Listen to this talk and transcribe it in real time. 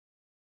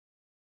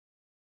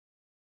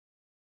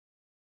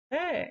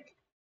Hey.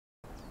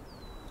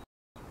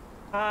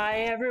 Hi,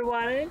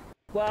 everyone.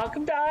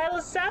 Welcome to Isle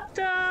of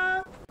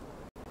Siptah.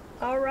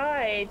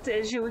 Alright,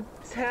 as you would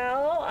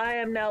tell, I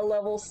am now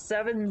level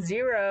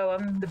 70.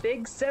 I'm the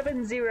big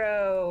 70.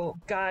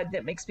 God,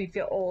 that makes me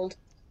feel old.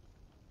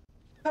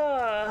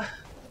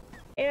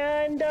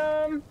 And,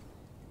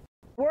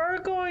 we're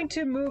going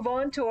to move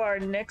on to our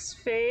next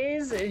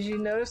phase. As you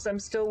notice, I'm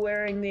still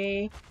wearing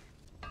the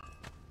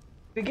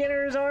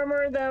beginner's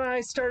armor that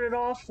I started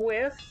off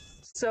with.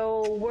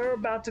 So we're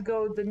about to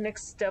go the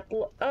next step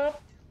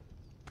up.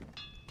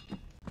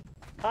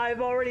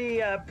 I've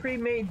already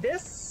pre-made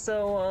this,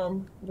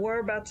 so we're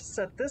about to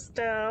set this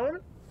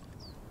down.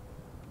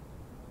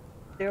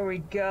 There we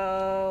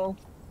go.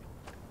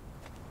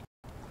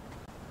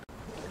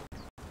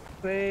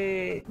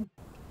 Wait.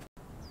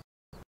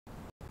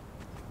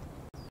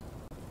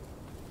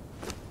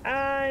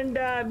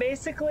 And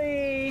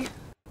basically,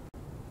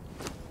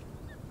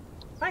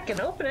 I can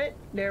open it.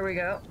 There we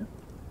go.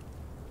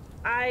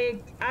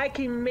 I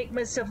can make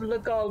myself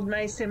look all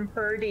nice and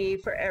pretty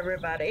for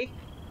everybody.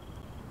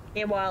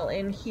 And while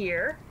in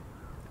here,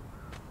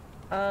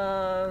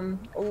 a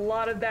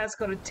lot of that's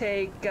going to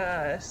take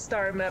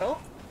star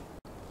metal.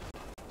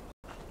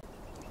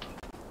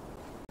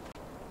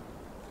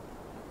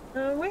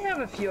 We have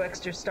a few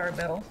extra star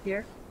metal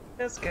here.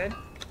 That's good.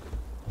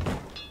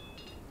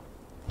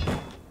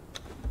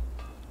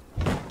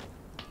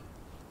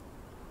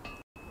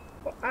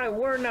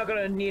 We're not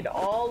going to need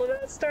all of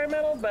that star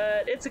metal,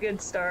 but it's a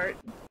good start.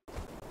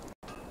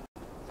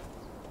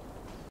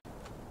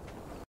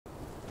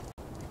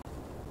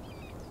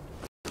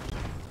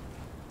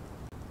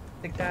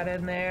 Stick that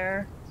in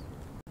there.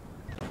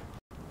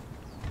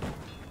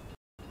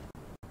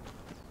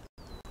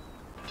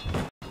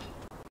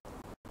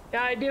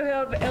 Yeah, I do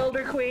have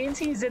Elder Queens.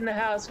 He's in the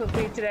house with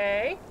me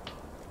today.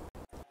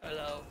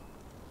 Hello.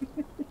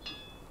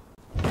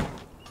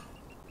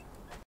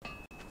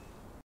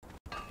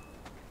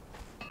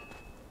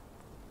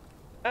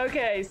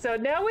 Okay, so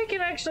now we can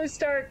actually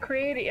start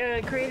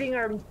creating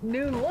our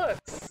new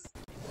looks.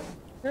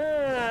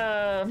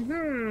 I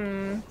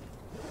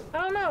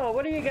don't know.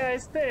 What do you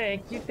guys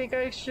think? You think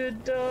I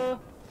should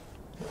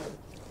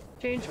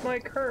change my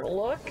current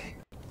look?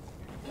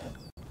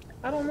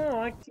 I don't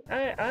know.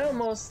 I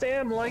almost say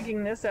I'm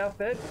liking this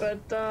outfit, but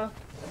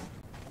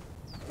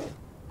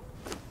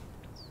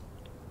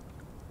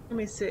let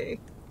me see.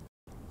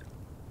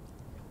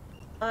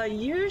 I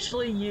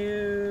usually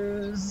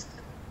use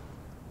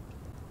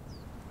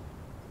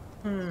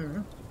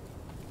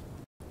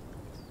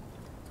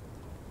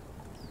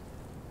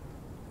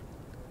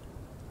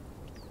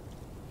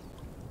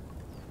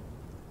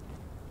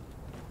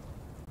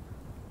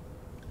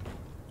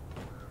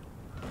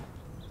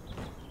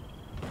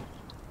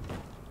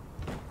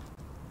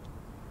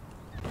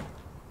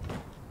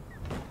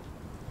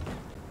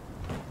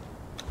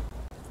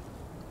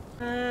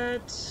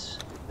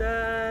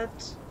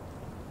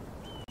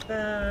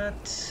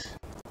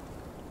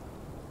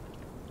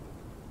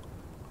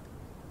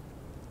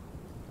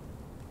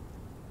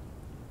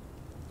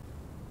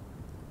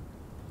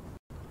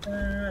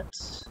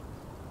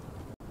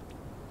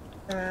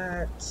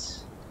that.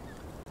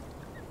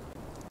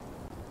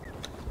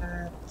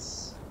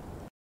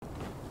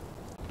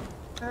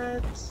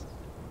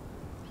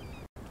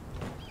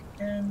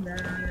 And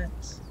that.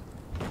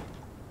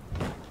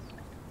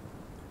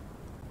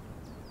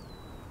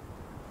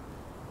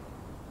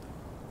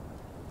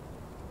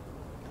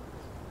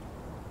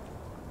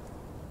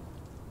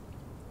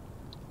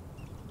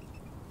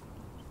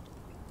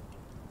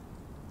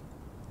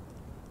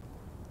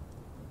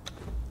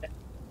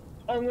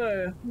 I'm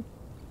gonna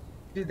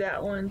do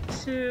that one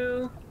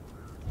too.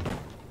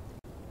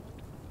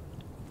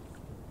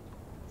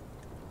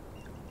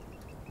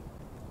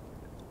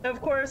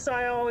 Of course,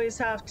 I always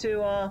have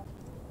to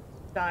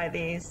dye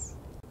these.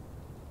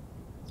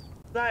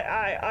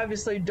 I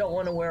obviously don't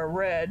want to wear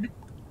red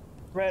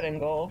and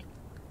gold.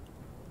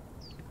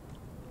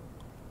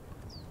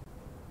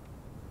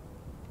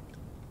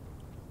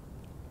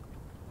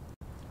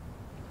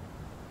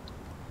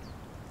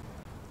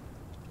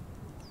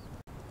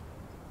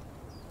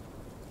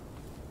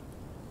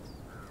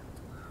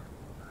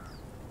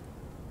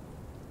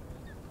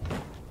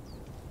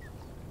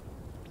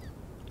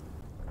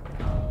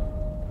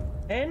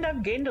 And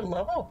I've gained a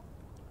level.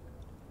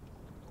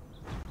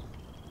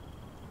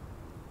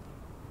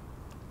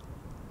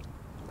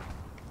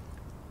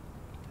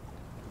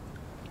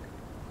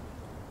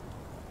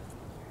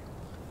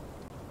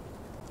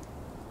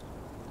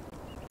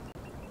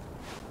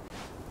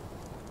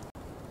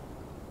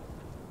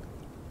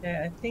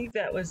 Yeah, I think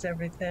that was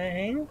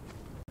everything.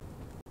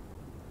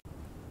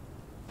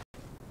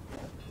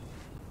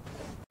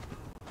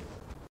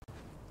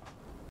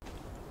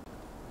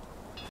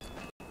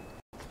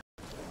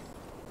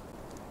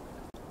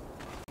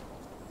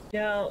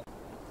 Now,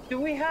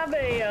 do we have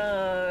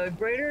a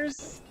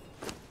graders?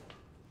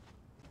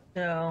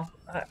 No,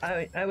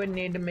 I would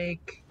need to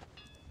make.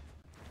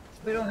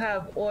 We don't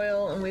have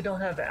oil and we don't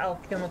have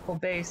alchemical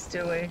base,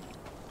 do we?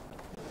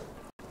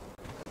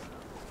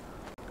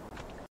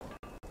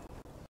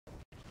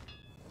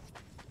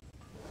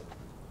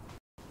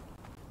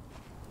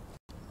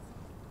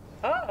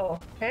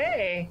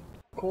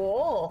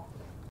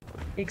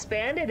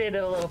 Expanded it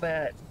a little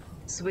bit.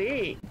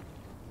 Sweet.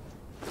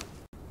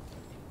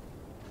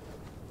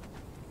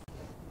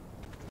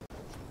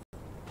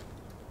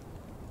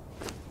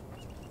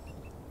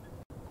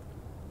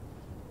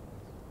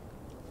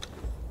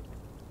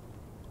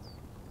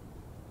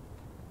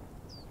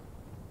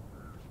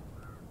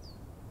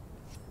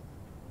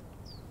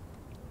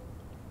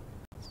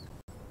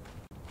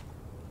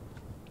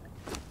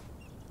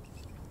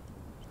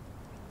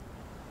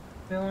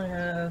 We only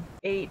have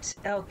 8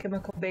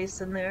 alchemical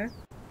base in there.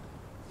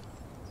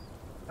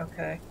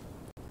 Okay.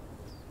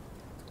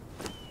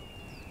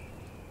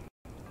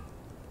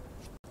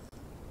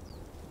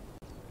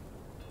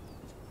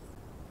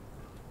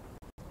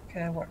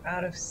 Okay, we're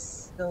out of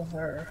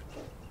silver.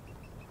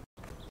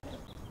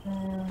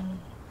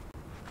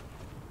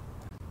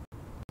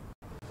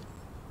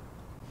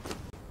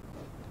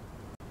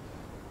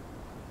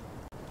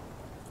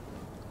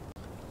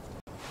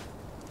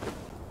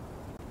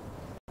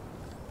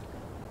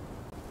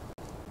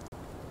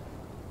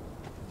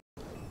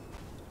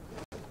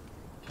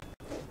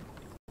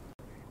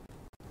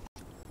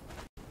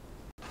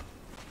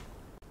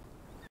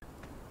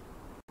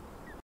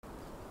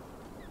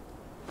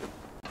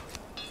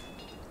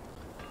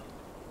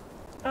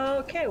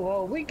 Okay,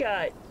 well, we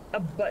got a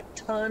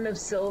butt-ton of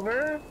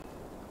silver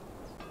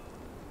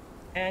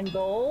and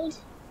gold.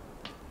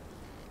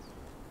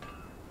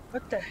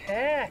 What the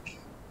heck?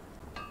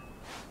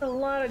 A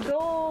lot of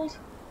gold.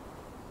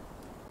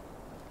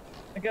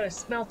 I gotta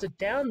smelt it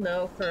down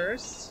though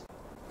first.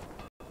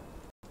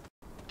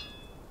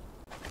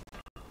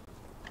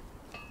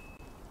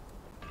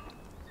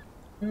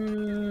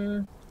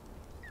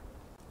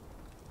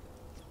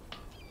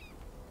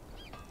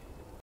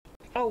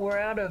 Oh, we're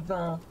out of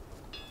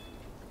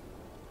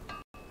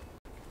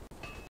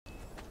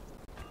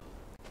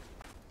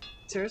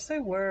seriously,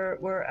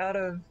 we're out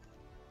of.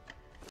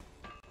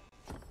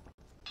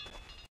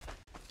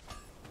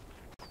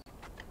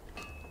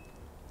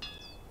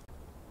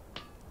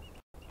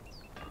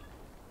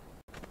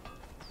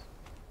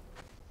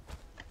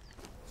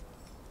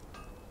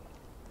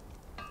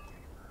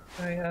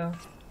 There we go.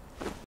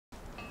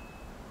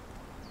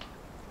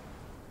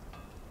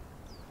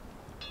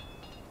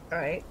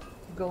 Alright,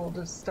 gold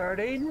is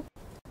starting.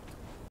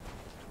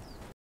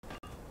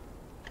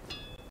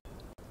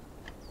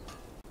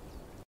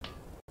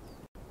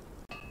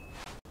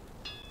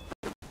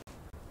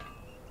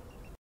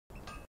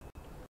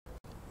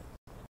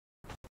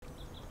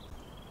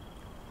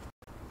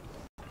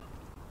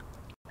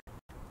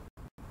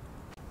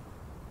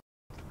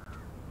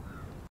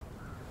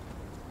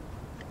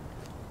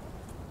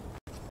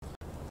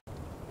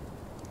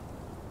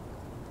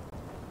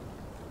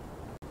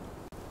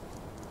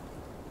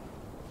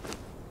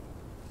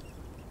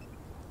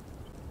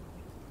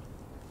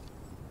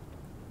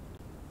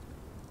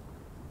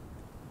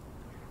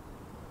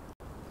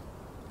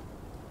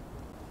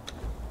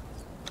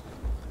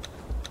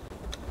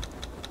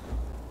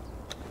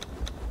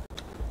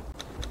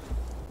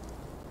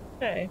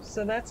 Okay,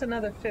 so that's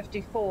another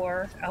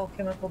 54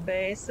 alchemical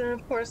base, and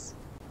of course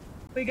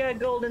we got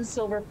gold and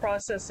silver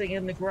processing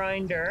in the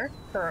grinder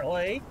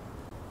currently.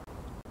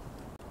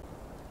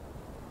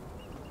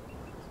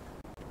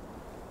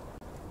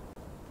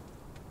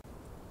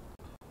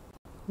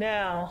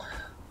 Now,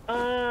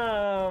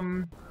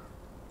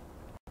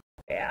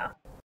 yeah.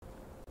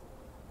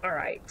 All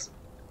right.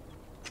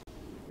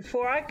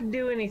 Before I can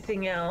do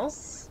anything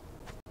else,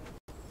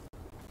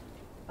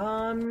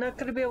 I'm not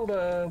gonna be able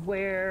to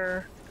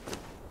wear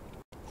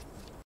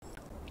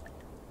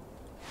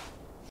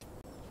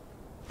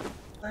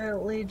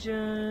Violet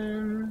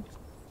Legion.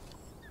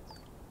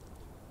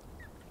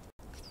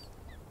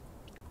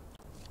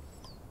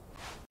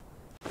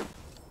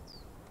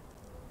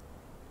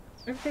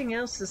 Everything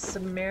else is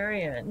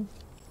Sumerian.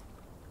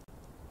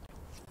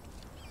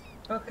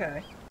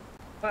 Okay.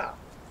 Wow.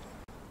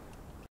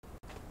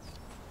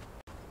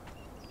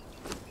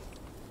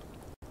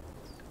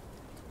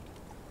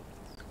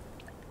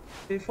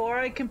 Before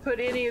I can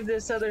put any of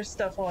this other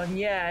stuff on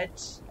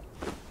yet,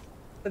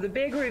 for the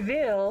big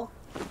reveal,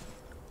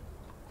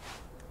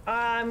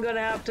 I'm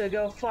gonna have to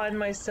go find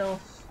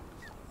myself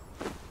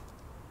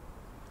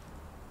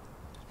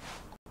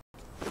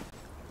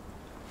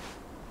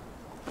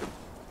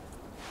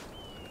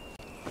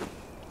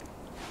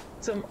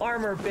some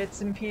armor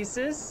bits and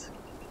pieces.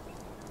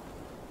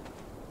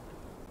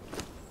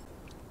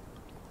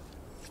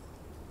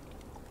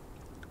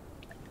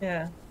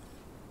 Yeah.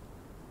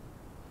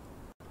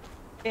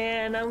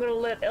 And I'm gonna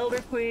let Elder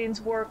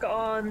Queens work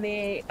on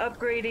the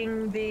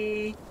upgrading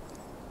the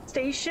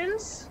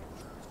stations.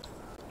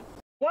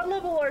 What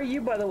level are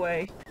you, by the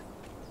way?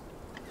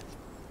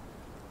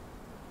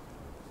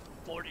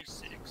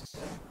 46.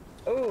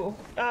 Oh,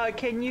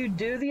 can you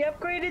do the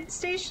upgraded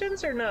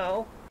stations or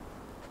no?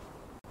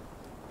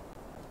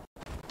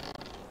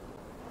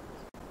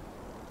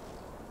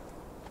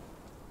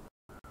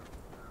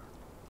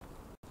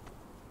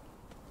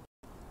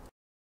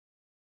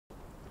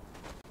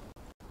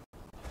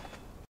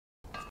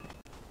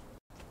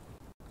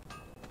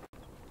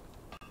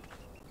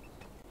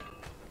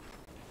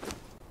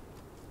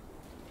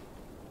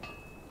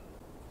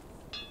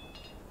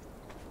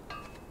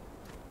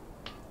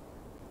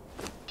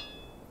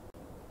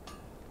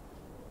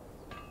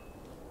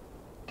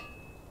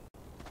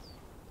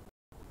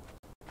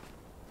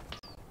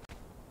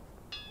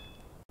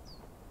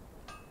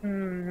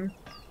 Hmm.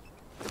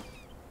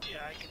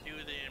 Yeah, I can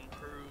do the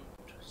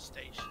improved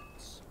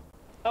stations.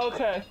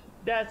 Okay,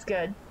 that's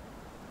good.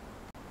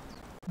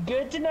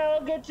 Good to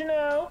know, good to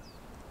know.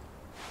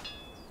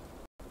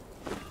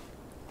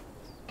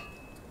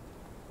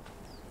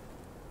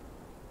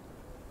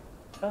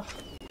 Oh,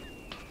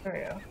 there we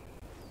go.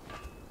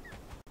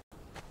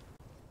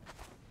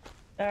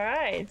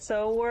 Alright,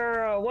 so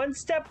we're one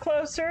step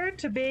closer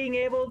to being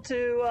able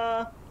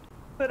to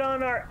put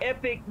on our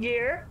epic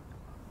gear.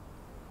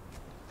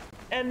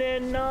 And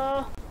then,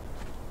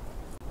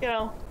 you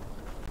know,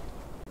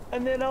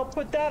 and then I'll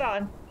put that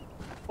on.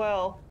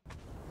 Well,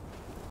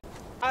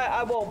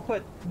 I won't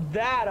put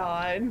that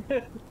on.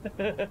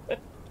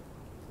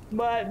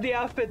 But the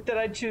outfit that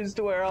I choose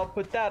to wear, I'll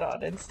put that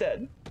on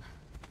instead.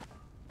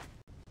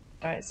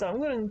 Alright, so I'm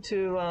going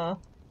to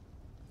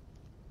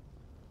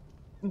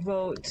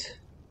vote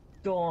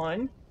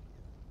Dawn.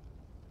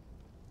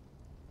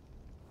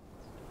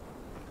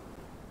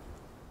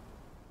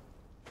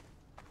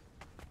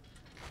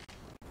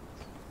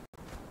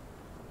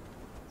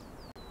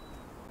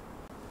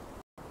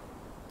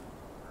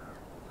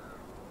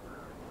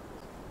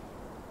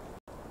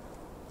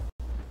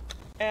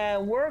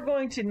 And we're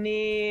going to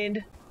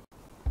need,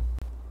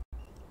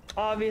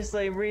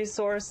 obviously,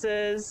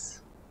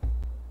 resources.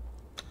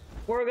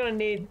 We're gonna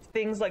need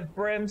things like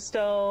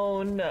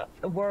brimstone.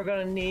 We're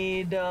gonna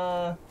need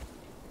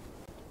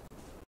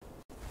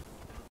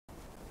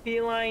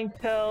feline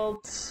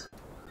pelts.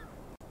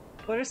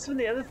 What are some of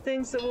the other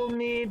things that we'll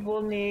need?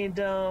 We'll need,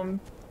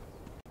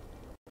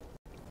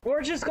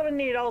 we're just gonna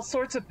need all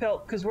sorts of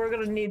pelt because we're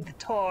gonna need the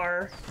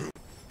tar.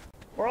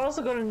 We're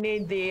also gonna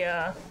need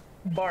the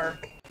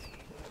bark.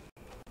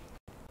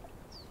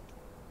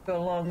 Go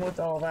along with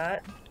all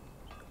that.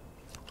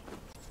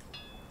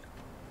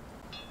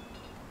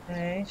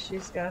 Okay,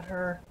 she's got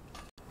her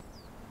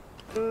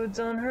foods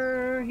on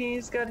her.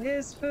 He's got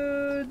his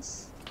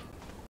foods.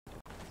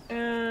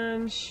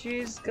 And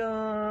she's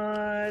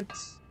got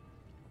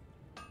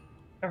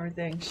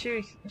everything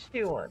she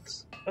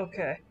wants.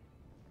 Okay.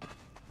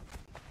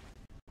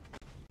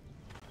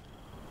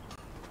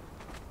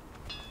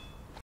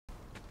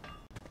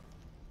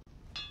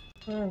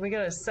 Oh, we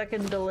got a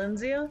second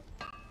Delenzia?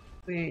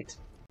 Sweet.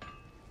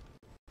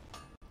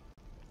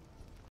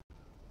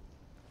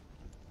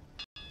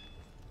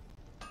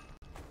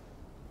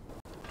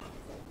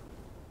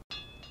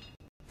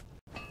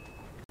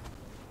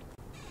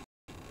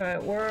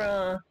 Alright,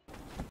 we're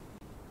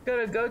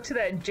gonna go to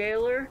that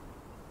jailer,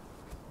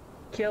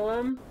 kill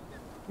him,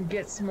 and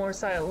get some more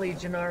Silent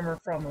Legion armor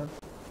from him.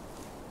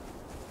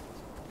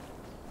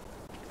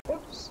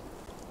 Whoops.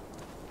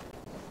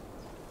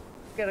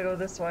 Gotta go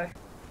this way.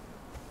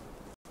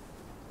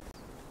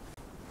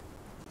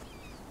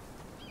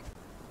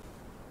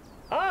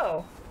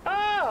 Oh!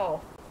 Oh!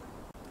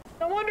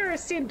 No wonder it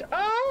seemed.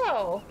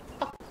 Oh!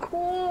 Oh,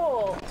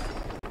 cool!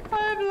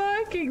 I'm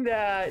liking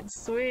that!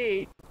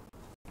 Sweet.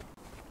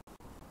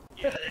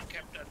 Yeah, they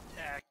kept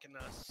attacking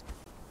us.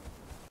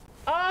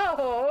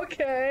 Oh,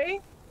 okay.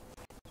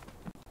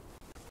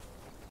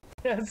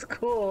 That's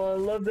cool. I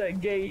love that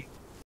gate.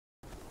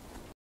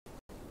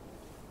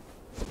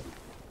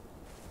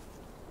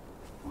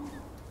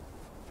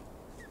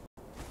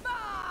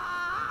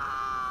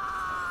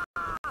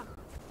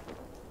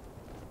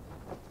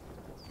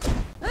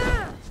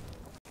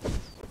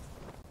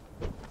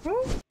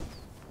 Woo.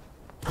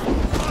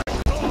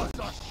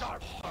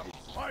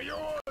 Are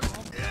yours?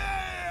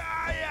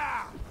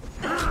 Yeah!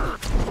 Oh.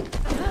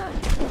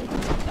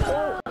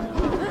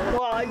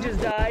 Well, I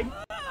just died.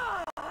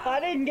 I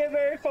didn't get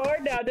very far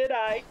now, did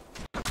I?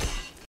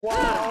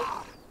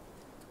 Wow.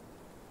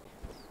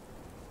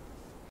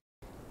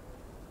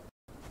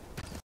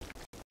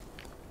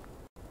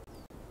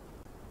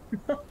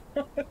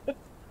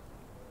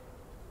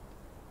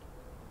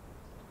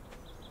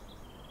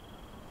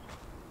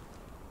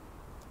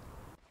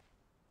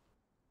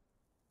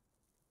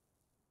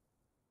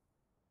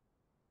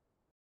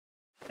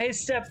 I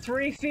stepped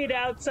 3 feet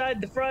outside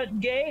the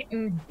front gate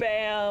and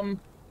bam!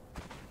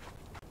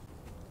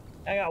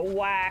 I got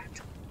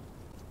whacked.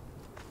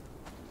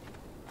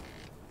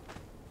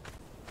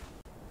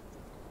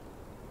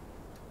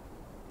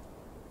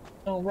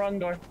 Oh, wrong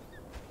door.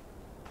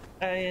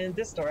 And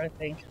this door, I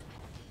think.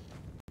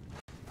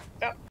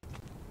 Yep.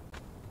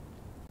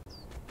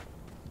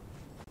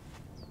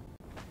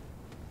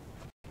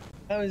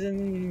 I was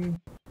in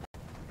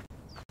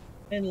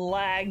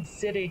Lag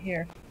City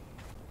here.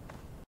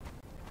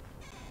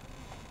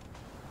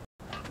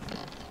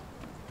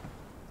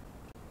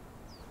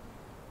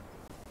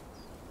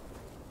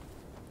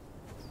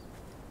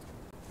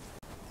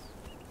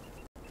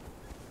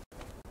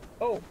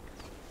 Oh.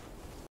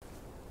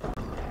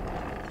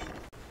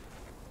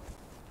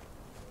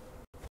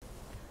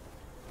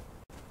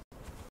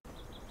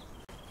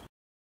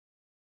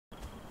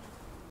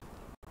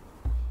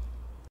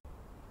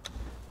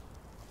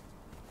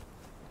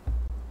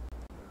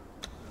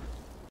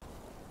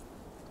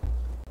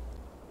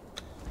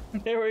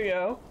 There we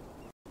go.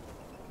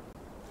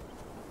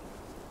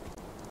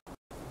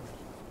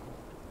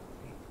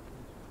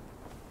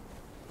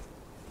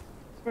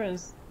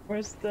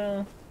 Where's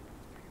the...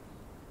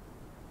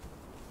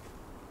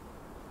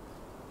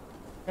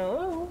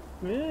 Hello?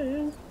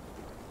 Yeah.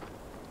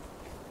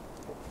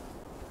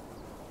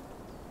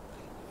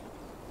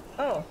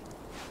 Oh,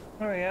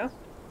 there we go.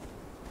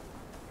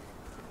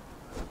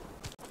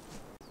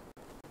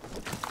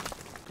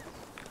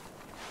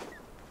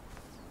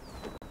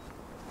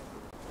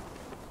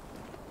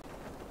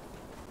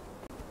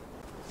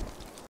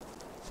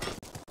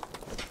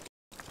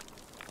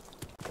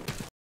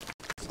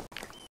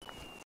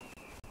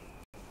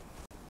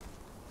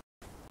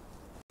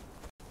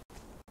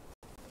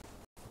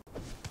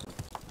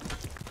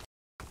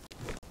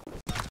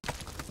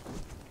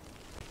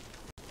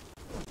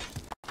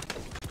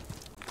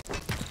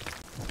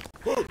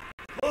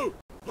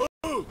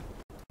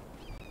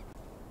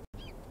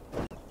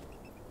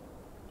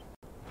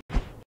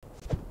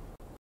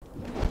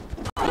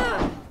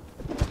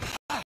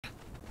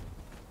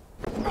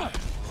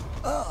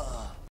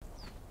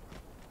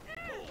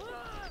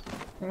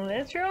 Well,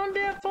 that's your own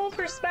damn fault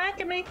for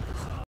smacking me.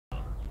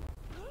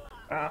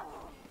 Ah.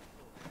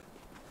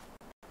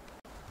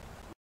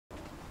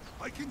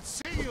 I can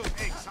see you,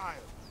 exile.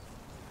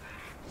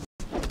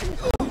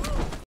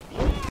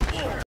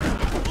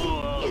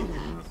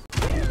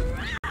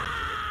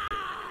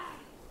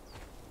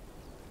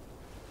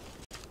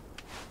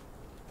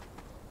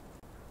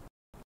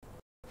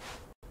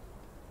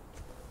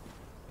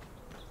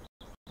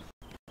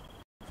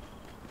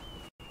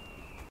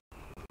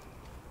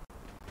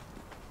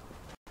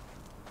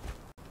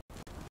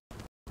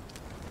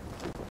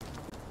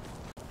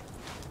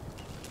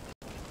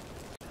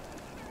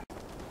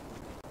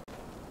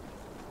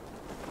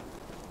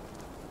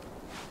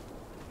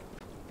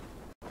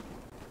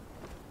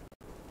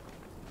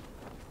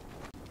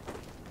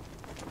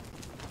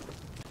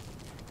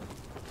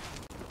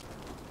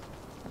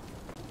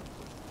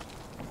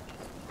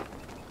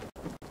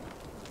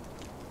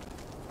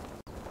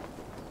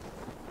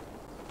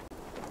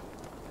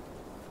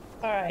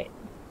 Alright.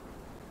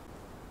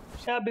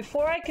 Now,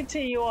 before I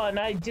continue on,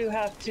 I do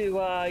have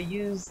to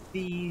use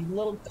the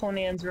little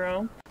Conan's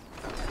room.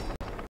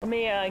 Let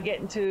me get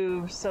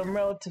into some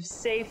relative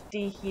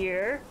safety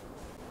here.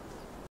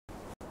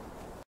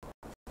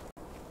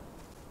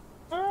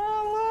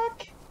 Oh,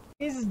 look!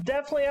 He's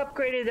definitely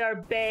upgraded our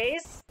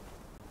base.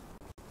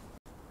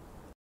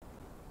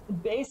 The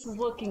base is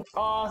looking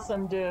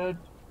awesome, dude.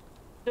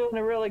 Doing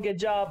a really good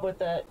job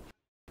with it.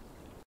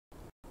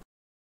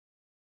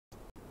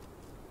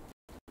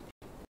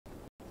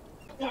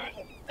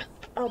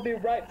 I'll be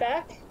right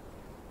back.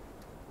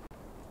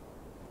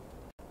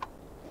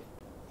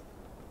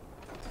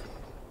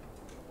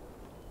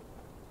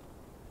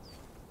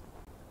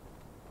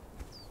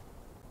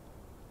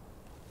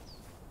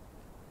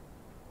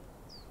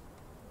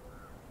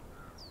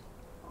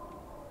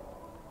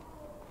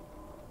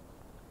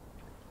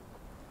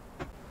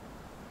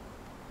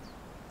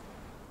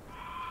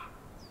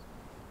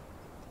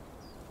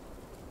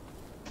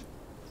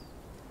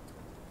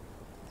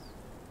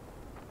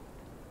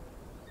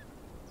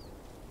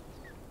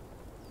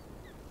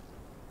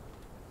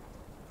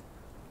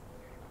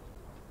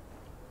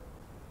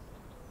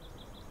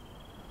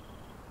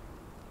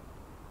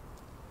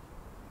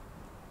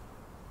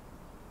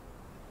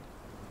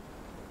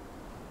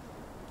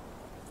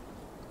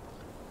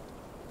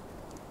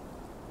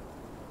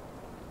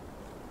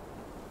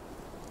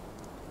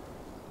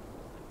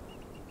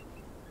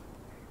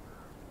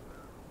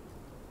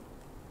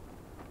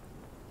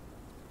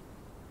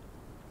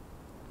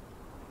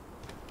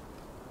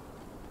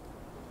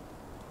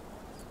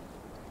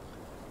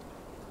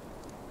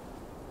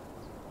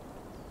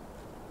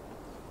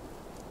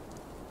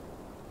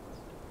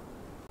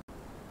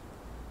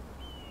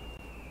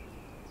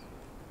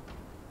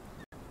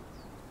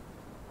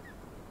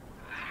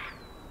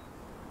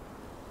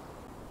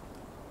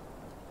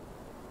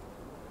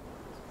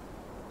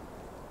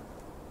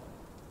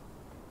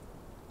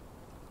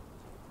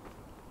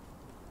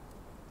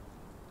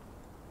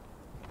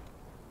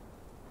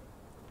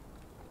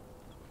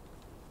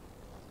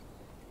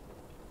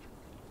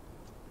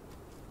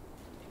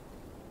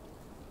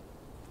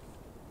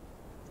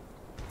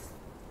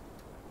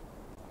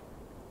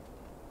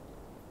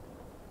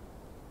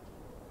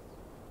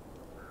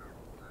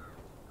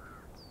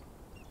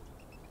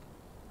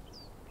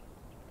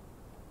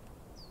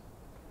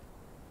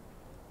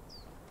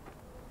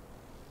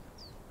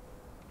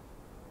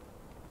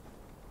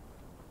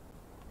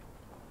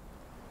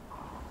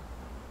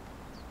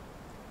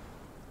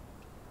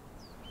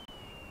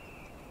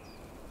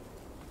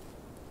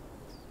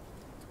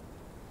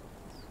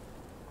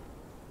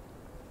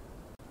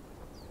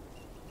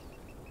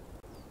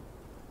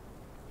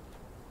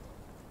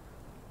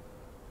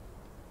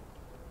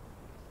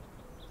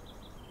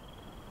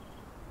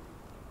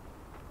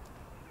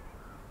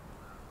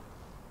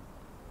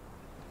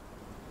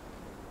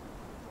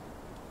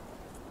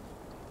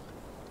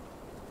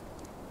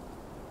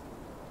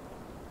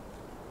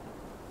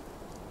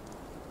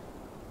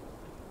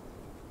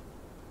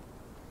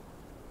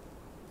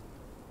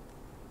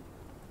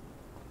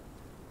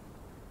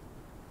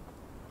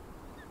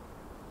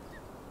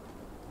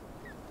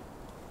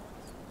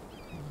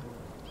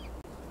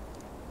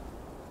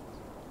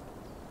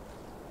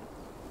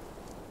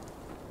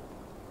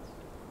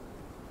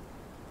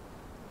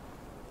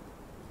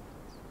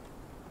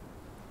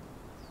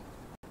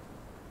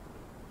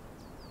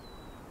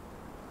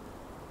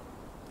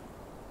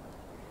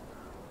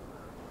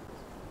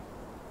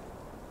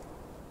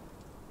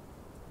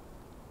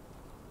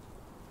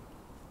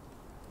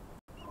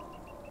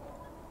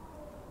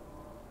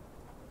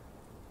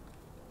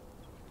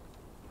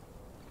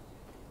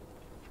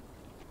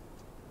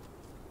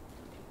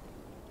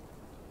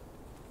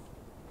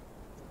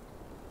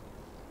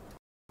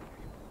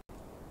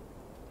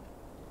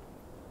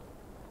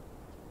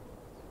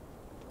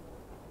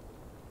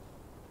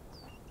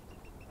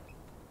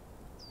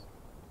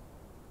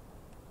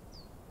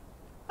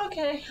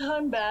 Okay,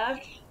 I'm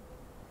back.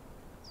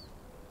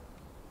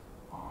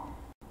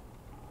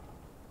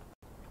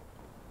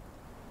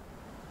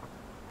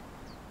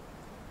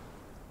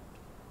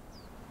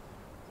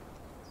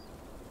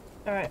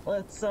 Alright,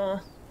 let's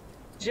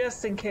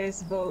just in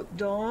case vote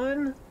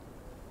Dawn.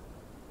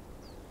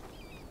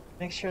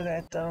 Make sure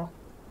that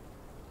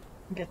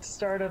get the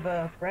start of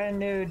a brand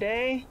new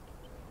day.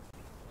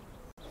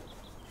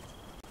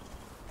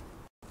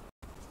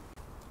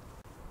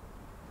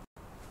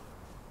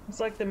 Looks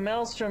like the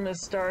maelstrom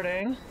is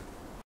starting.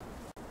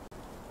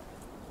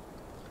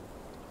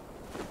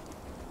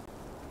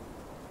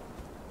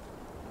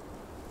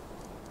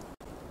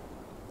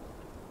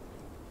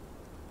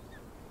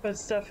 Put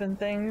stuff and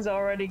things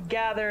already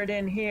gathered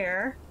in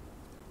here.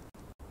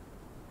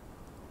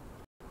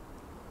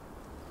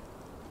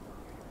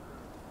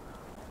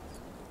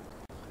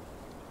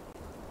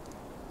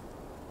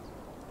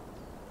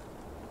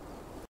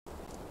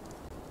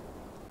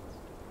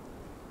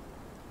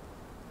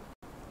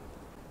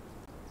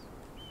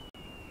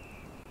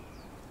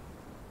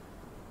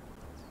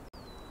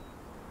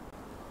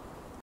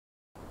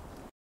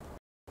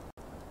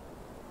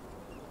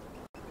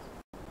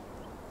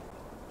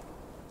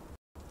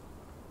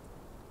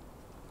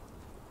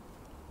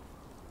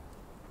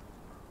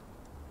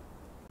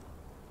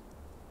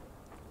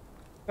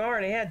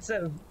 Already had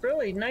some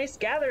really nice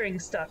gathering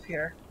stuff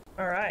here.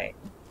 All right.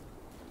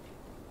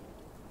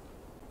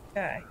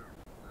 Okay.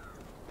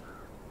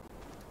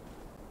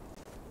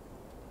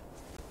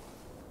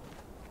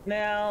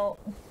 Now,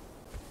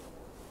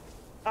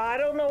 I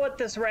don't know what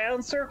this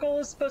round circle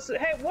is supposed to...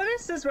 Hey, what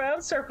is this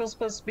round circle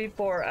supposed to be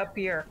for up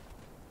here?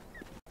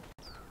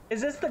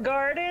 Is this the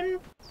garden?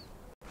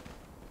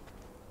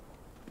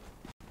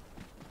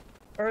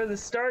 Or the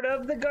start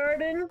of the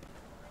garden?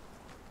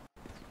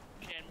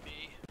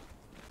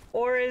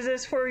 Or is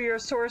this for your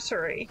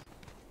sorcery?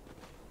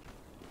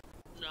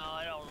 No,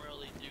 I don't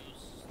really do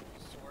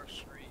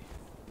sorcery.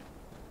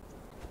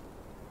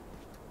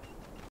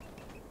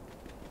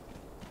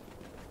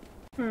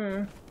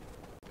 Hmm.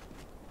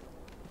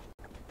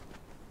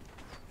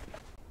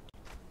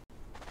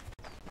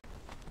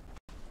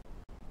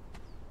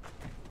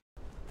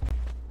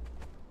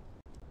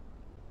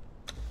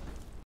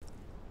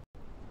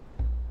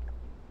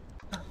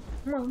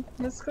 Come on,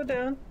 let's go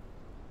down.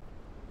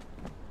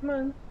 Come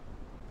on.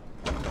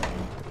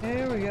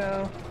 There we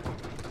go.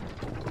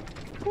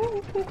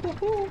 Woo, woo, woo,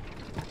 woo.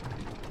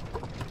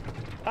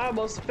 I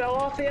almost fell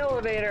off the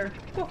elevator.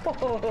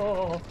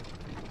 Oh,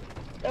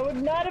 that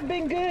would not have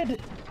been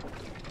good.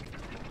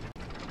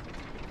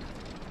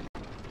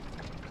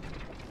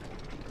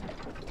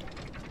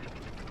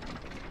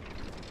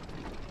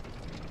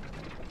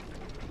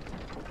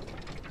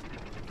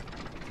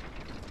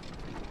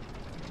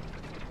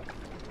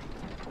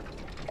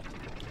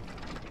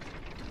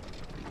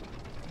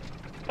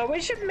 We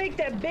should make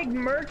that big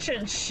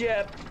merchant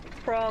ship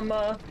from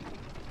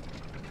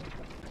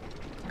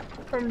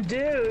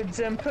dudes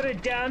and put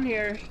it down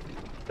here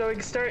so we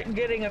can start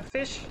getting a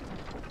fish,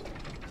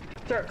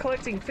 start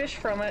collecting fish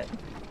from it.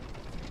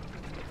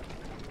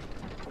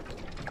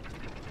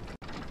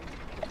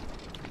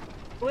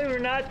 Believe it or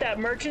not, that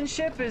merchant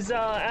ship is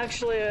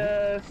actually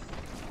a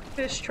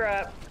fish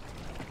trap.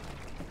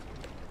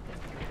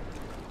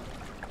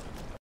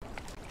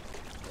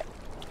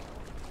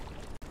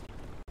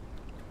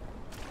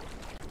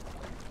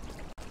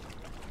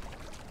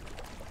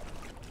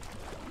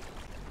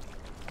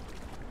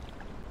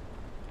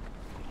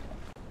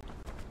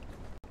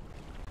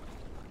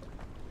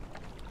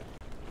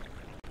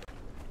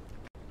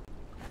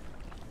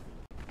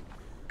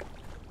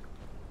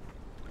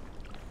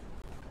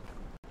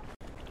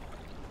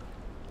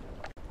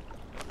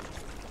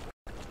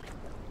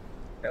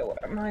 Where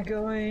am I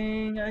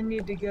going? I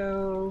need to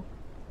go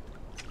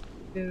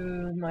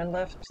to my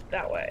left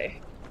that way.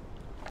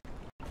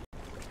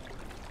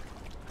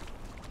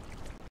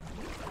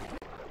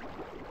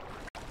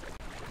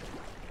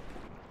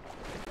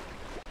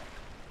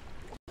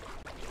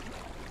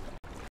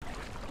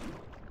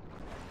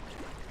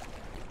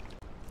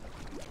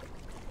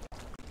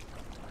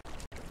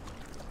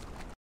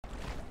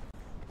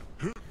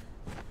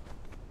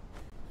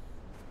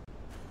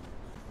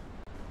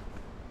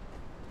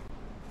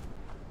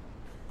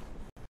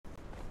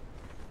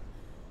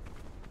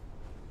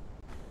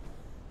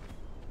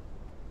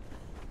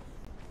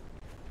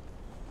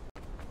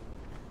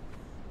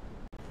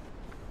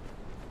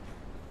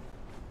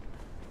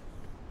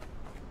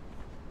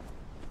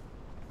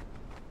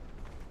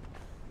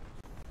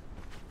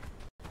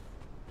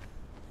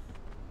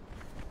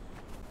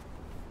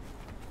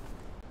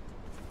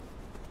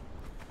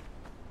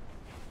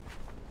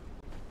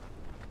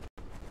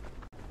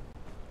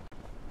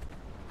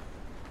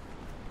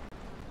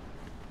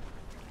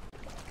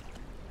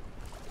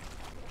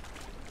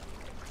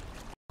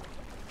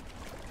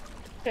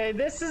 Okay,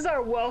 this is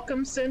our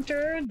welcome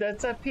center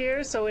that's up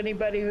here, so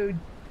anybody who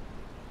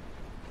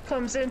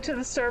comes into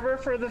the server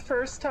for the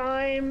first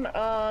time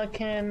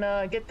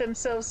can get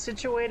themselves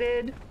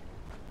situated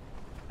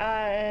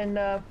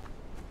and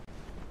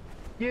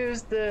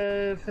use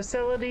the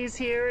facilities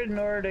here in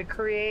order to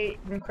create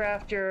and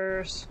craft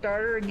your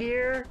starter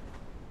gear.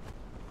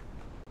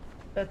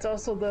 That's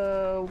also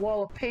the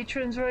wall of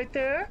patrons right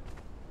there.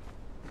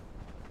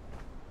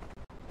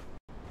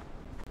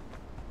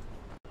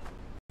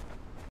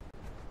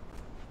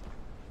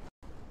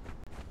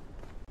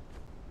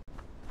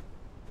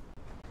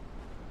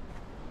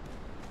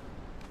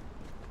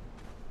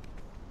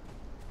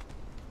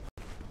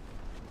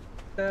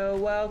 So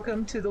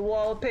welcome to the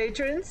wall of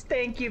patrons.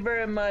 Thank you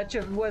very much.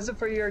 If it wasn't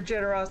for your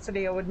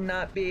generosity, I would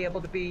not be able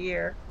to be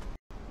here.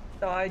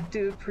 So I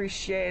do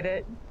appreciate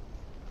it.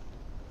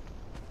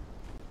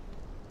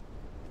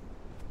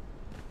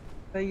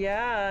 But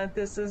yeah,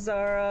 this is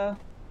our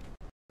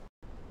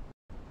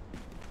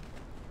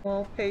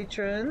wall of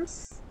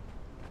patrons.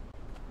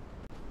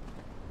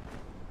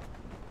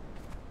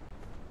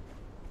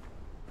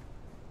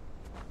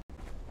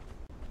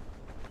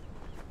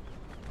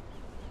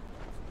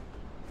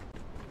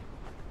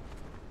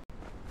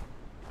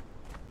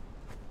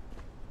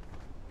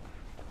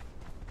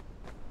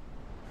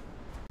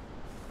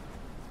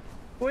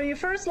 When you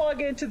first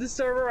log into the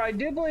server, I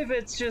do believe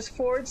it's just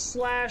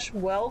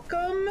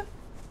 /welcome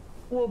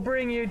will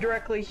bring you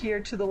directly here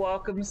to the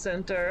welcome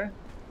center.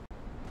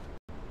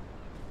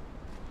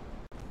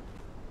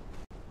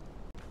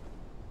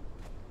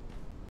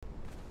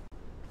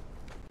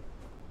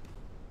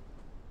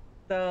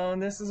 So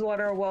this is what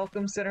our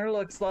welcome center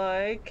looks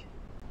like.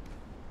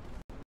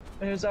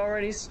 There's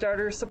already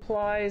starter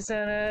supplies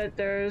in it.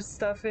 There's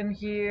stuff in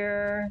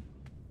here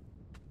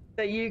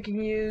that you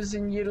can use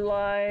and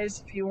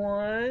utilize if you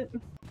want.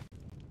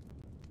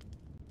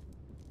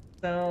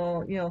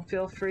 So, you know,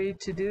 feel free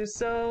to do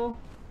so.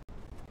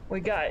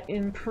 We got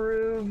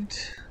improved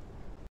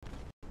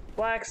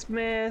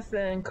blacksmith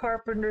and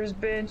carpenter's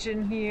bench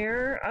in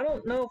here. I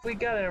don't know if we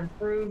got an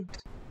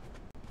improved...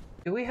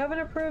 Do we have an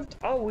improved?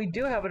 Oh, we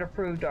do have an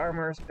improved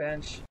armorer's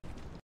bench.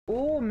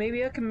 Ooh,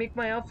 maybe I can make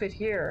my outfit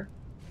here.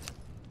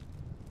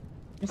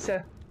 Instead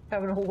of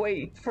having to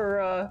wait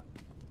for,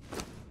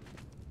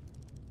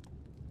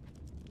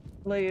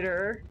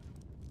 later.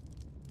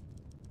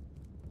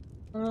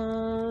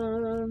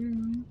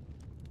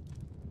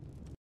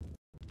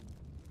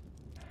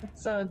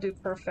 Let's do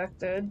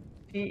perfected.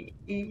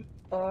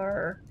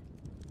 P-E-R.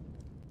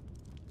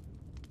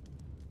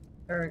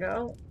 There we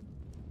go.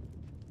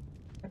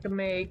 I can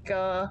make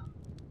 12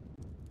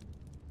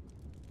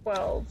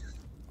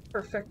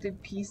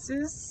 perfected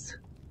pieces.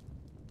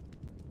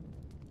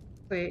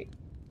 Wait.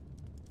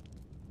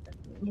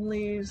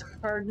 Leaves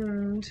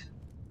hardened.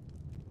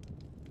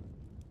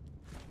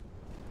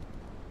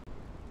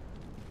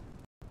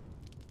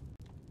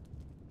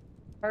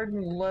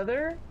 Hardened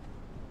leather?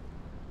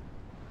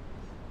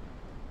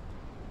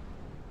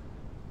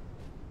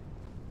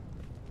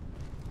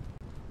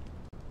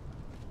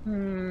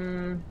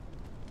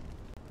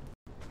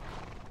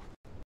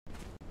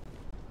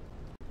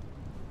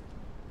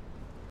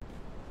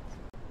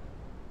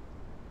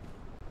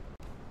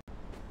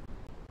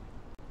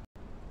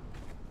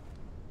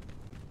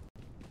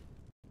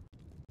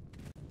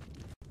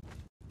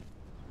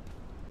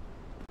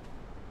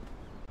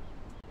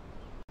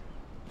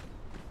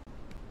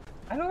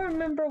 I don't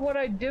remember what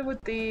I did with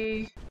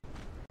the...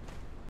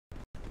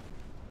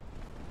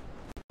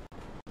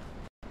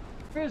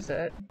 Where is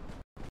it?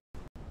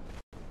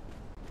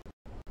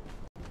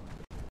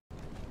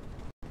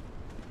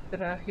 Is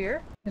it out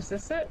here? Is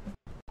this it?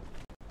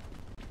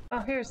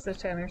 Oh, here's the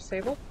tanner's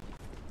table.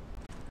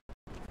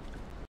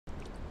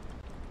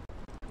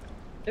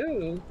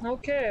 Ooh,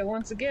 okay,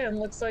 once again,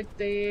 looks like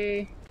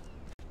the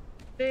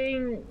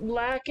thing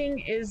lacking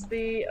is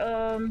the,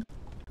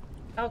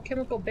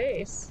 alchemical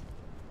base.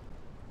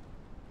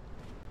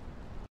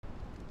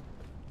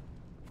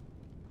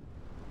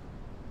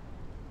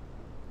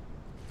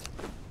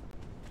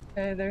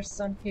 Okay, there's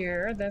some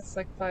here. That's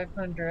like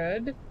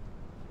 500.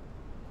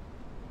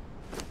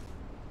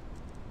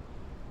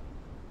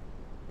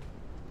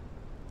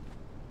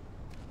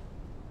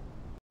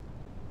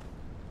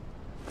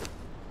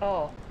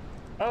 Oh,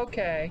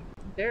 okay.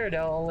 There it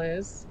all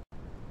is.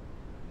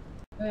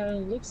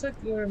 Looks like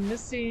we're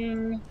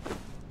missing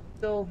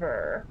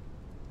silver.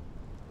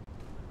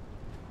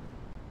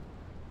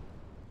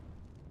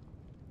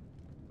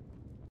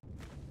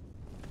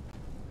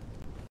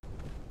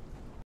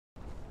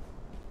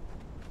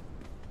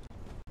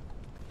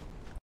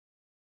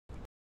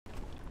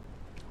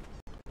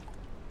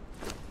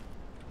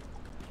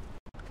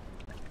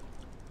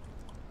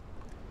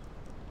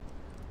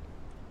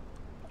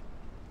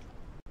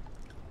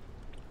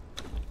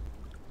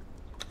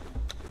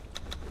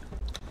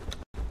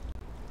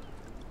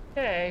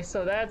 Okay,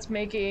 so that's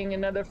making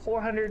another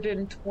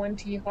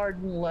 420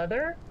 hardened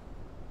leather.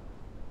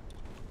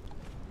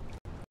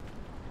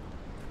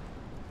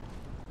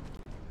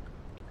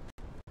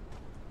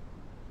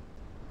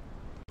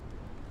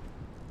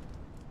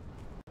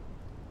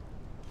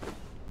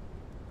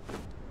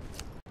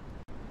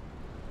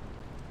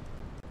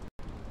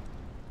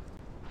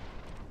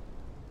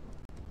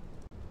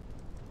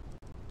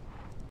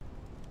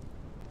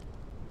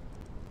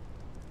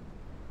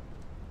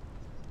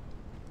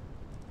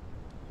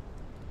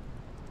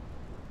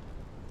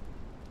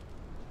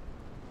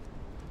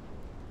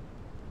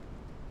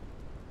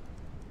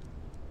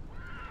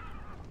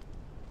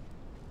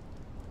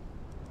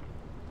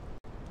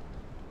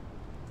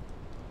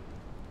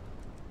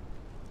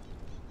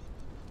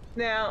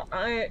 Now,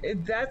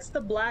 that's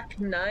the Black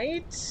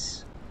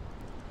Knight.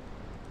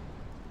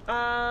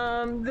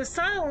 The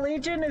Silent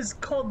Legion is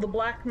called the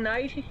Black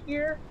Knight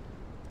here.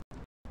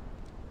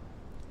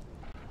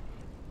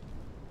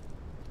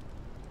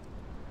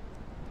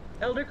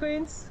 Elder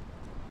Queens?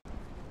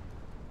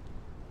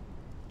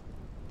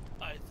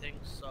 I think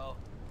so.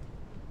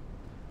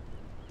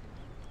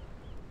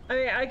 I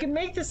mean, I can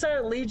make the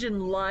Silent Legion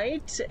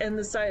light and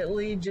the Silent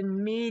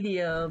Legion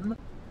medium.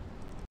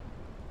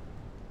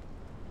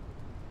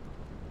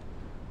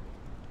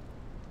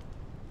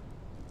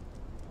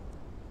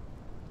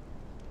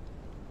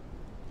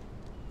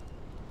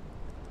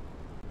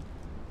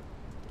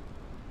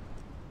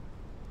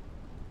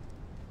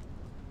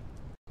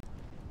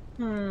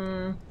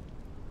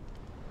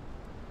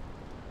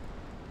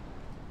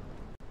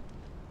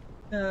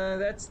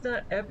 That's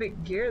not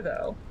epic gear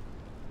though.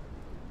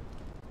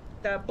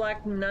 That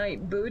Black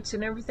Knight boots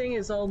and everything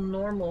is all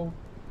normal.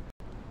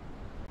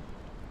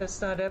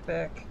 That's not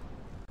epic.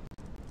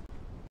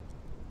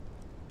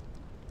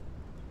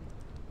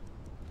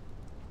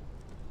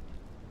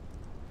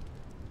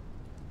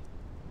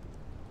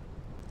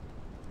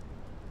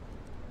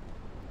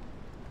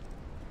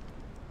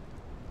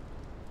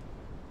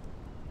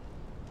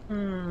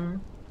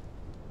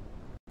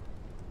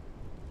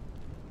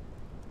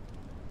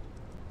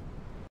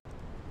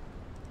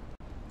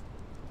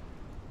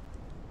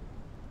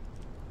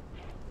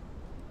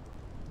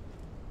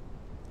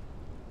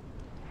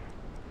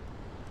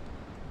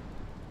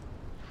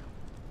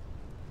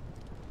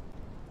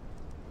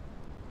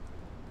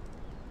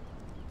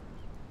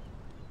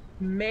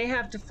 May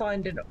have to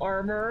find an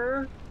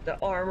armorer. The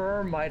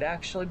armorer might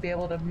actually be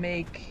able to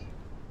make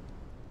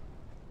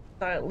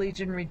Silent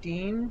Legion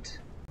redeemed,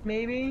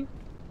 maybe?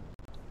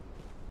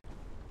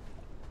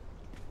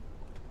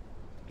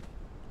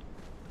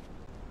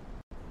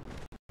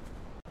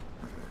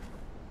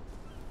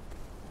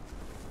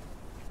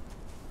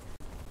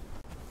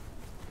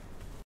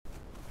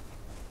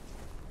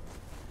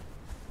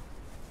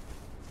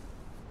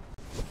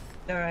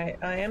 Alright,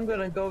 I am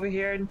gonna go over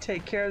here and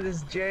take care of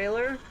this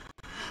jailer.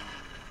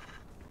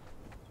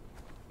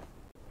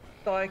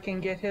 So I can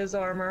get his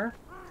armor.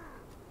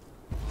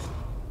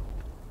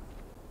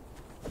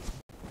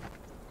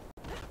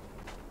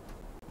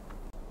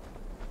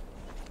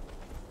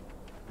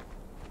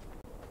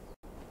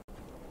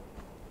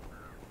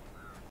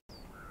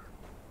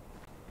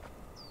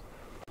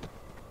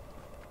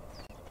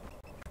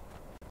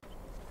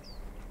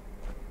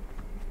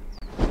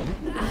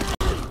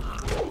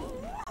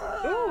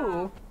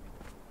 Ooh!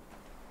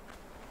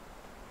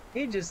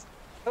 He just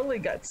totally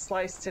got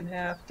sliced in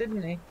half,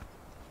 didn't he?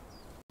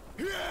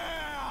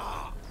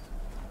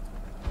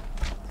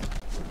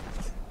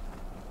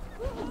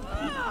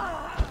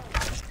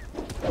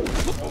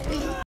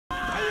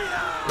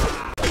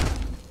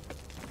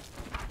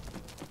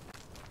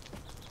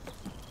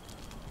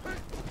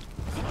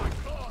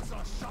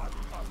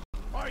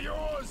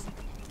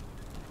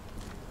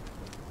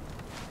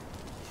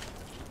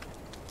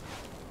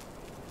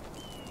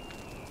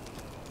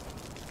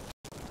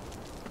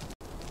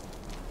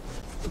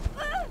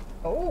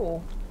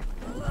 Oh.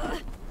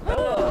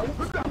 Hello.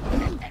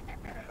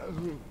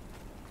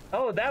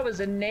 Oh, that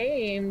was a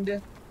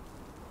named.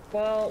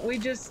 Well, we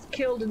just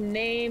killed a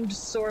named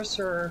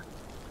sorcerer.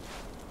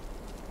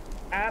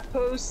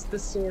 Apos the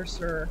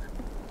sorcerer.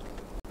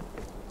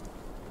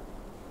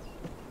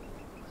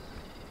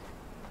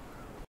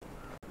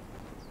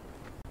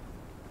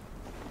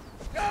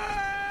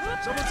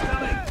 Someone's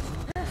coming!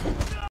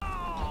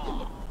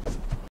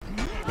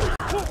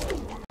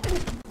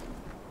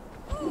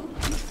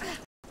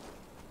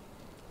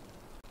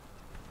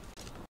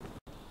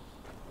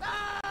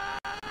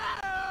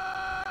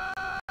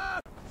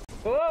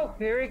 Oh,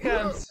 here he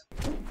comes.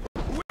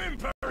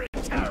 Whimpering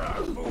terror,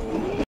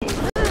 fool!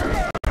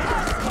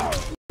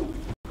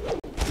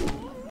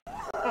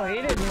 Oh,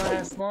 he didn't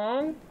last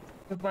long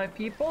with my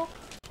people.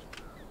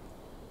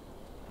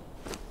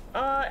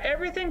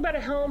 Everything but a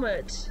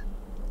helmet.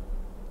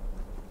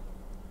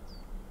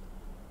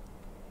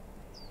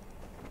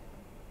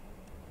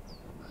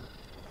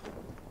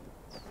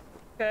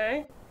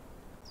 Okay.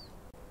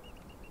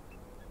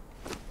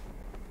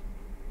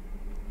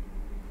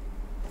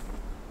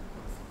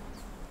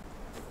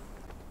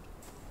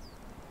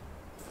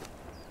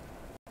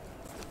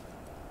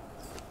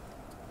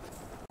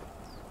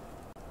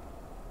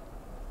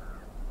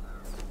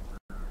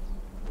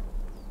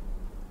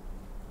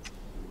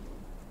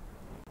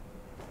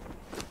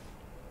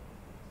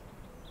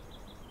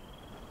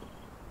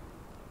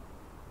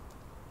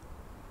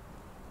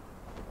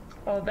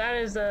 Oh, that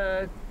is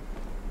a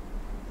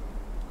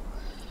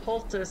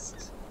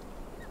cultist.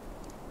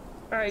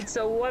 Alright,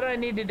 so what I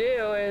need to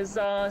do is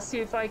see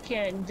if I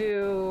can't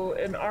do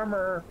an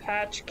armor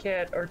patch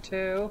kit or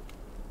two.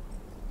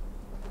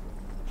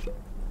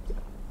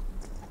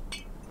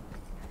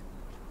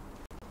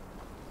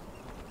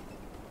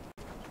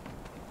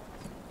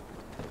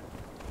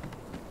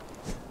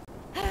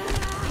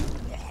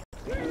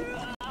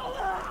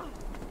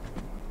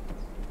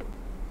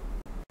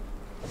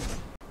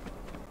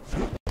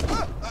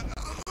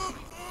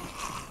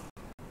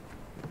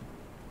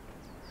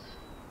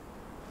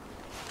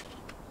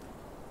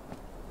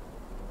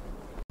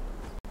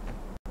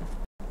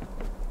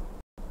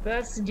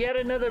 That's yet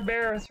another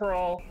bear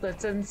thrall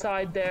that's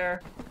inside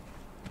there.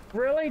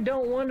 Really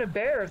don't want a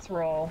bear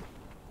thrall.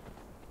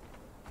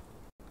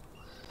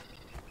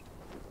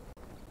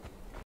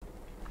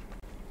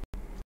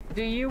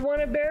 Do you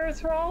want a bear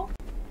thrall?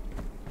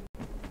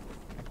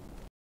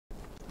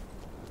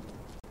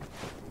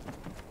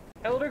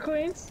 Elder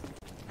Queens?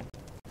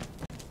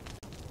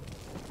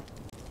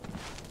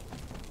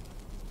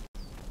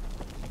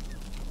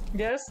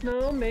 Yes,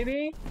 no,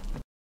 maybe?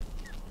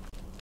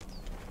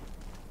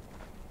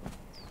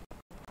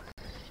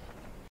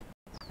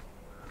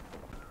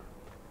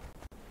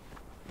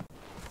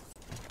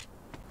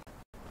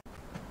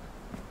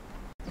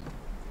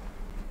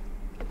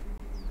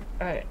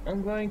 Alright,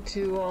 I'm going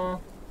to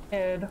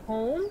head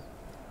home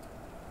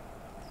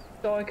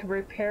so I can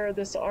repair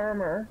this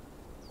armor.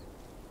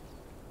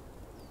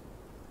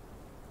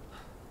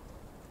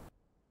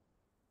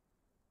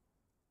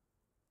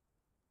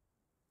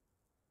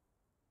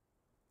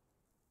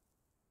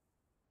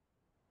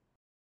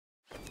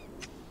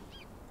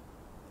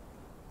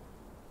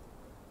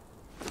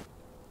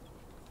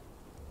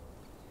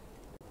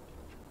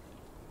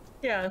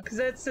 Yeah, because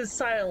that's the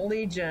Silent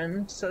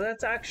Legion, so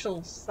that's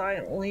actual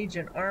Silent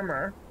Legion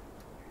armor.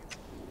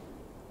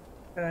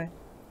 Okay.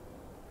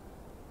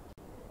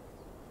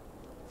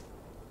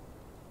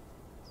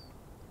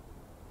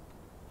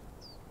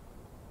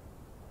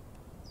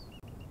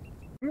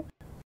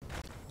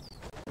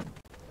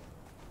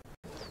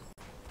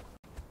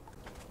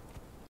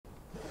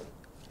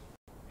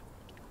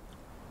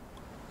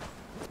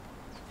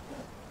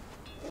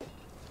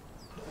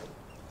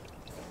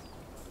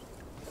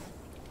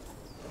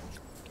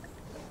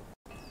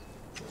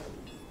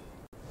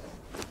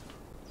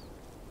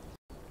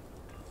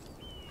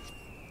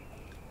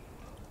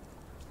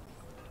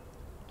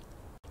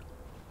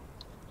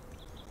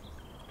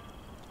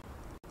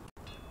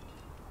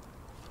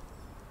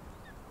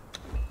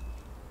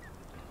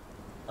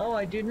 Oh,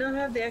 I do not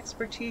have the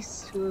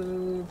expertise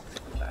to...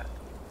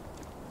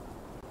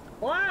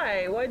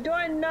 Why? Why do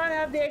I not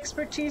have the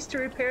expertise to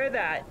repair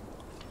that?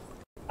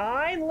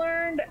 I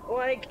learned,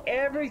 like,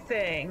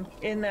 everything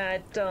in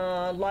that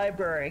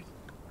library.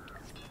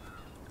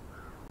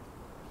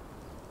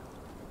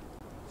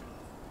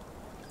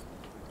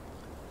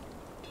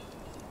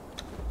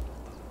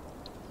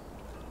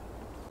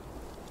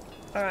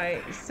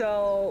 Alright,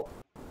 so...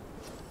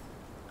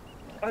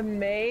 I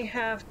may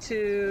have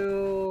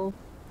to...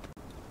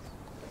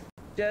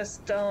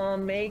 just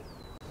make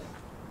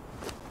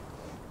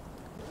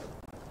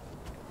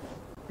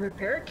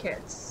repair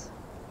kits.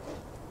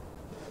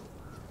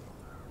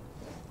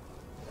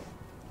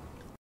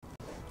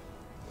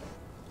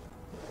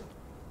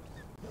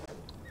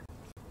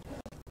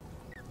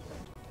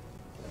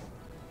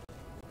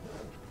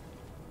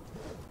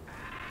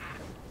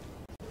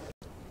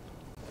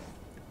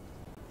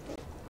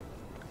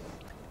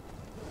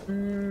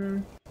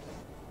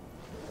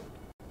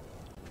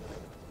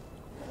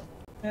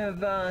 I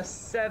have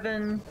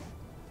 7.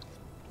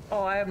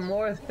 Oh, I have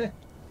more than...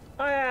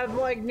 I have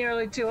like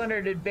nearly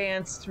 200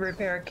 advanced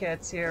repair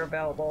kits here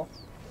available.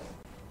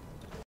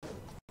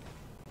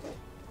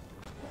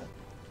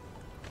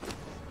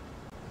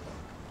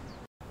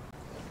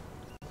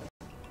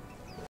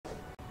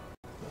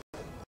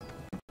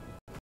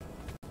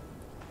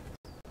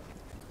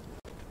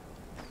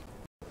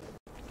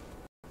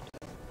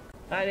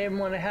 I didn't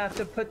want to have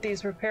to put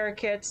these repair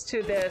kits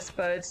to this,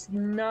 but it's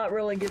not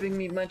really giving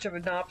me much of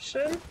an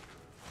option.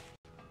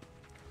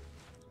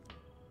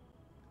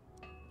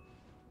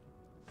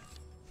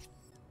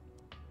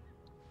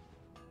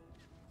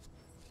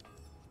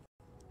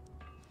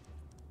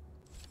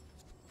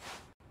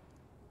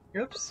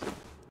 Oops.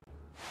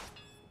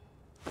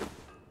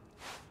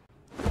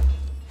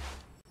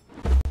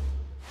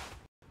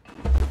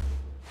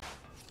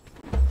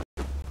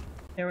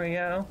 There we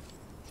go.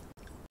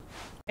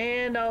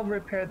 And I'll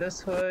repair this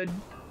hood.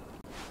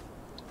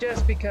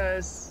 Just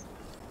because.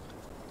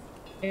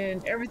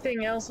 And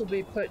everything else will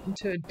be put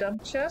into a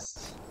dump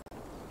chest.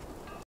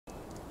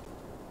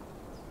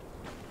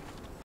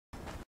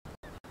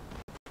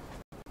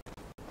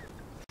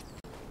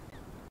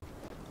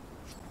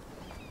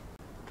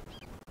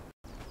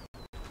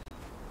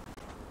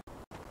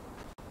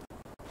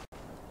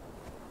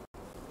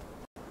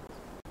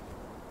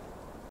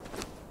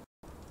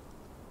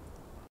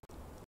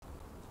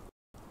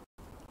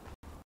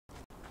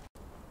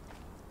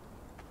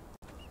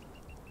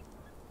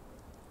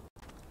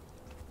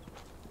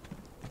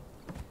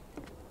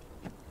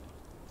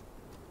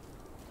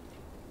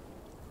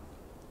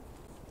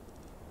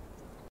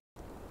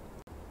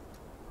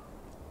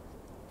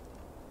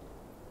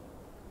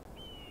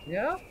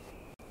 Yeah.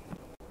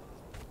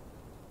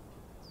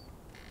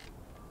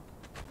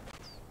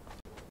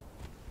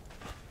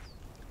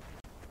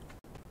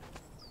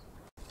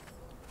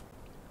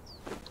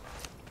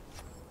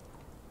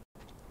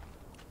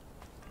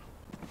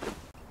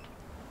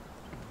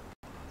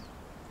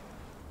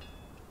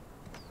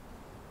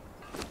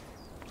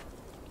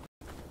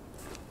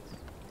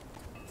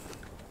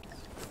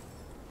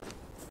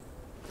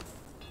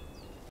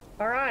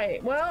 All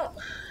right, well,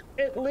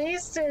 at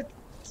least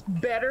it's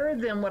better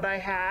than what I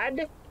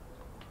had.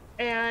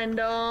 And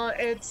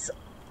it's,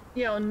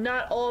 you know,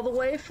 not all the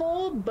way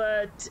full,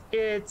 but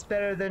it's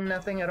better than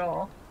nothing at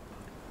all.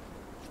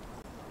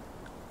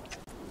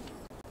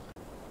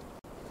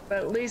 But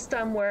at least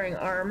I'm wearing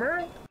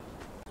armor.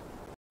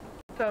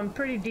 So I'm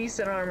pretty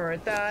decent armor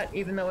at that,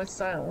 even though it's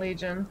Silent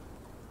Legion.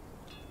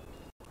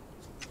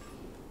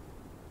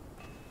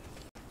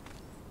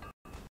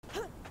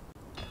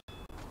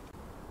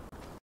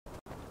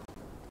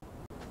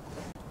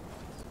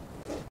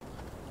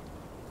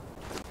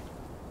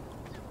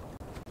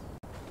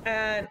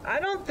 And I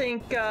don't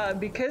think,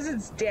 because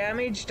it's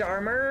damaged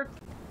armor,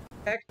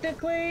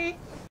 technically,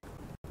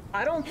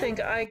 I don't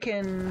think I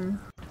can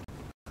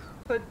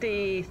put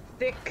the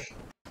thick,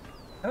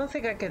 I don't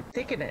think I can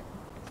thicken it.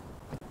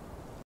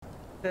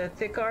 The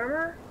thick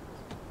armor?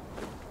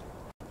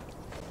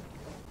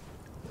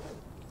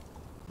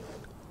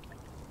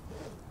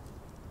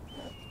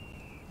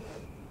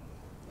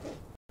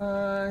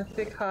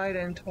 Thick hide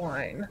and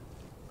twine.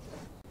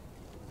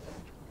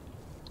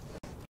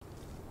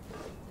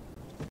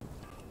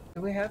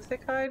 Do we have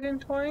thick hide and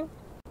twine?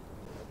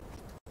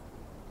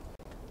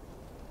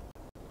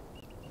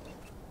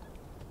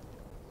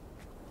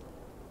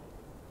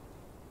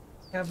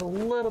 We have a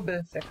little bit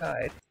of thick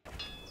hide.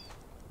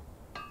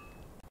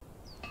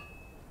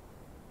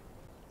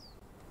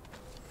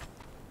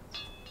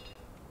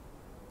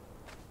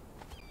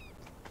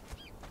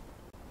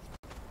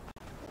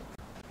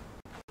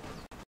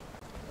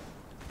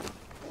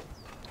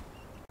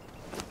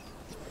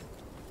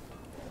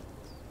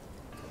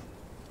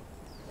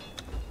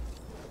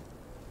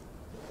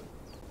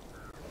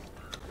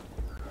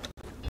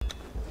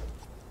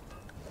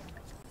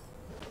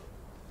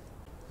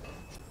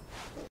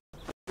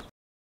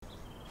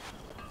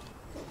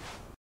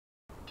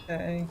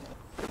 Okay.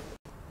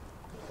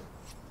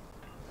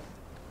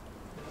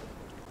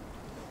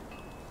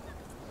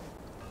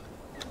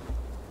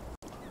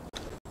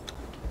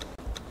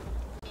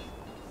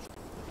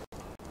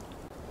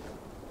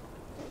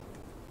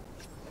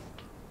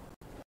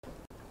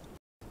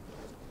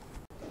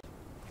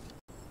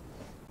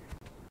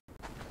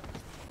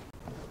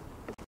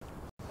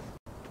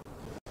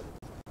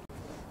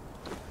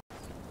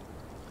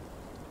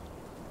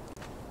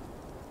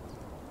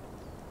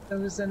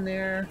 Those in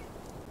there.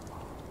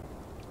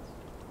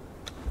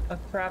 I'll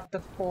craft the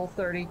full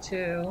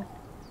 32.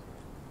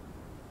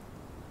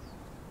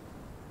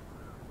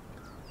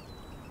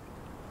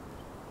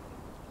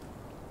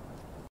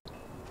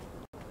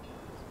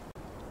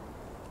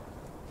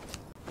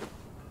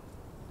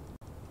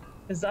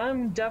 Because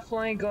I'm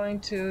definitely going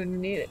to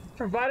need it,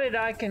 provided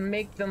I can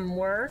make them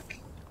work.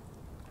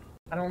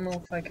 I don't know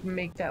if I can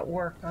make that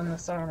work on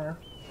this armor.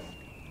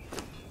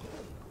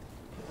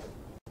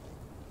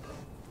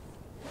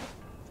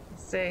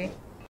 Let's see.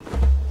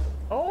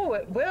 Oh,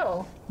 it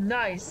will.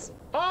 Nice.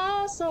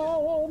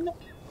 Awesome.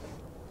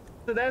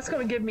 So that's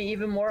going to give me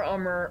even more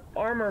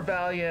armor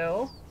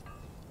value.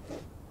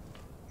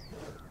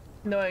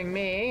 Knowing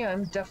me,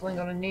 I'm definitely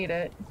going to need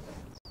it.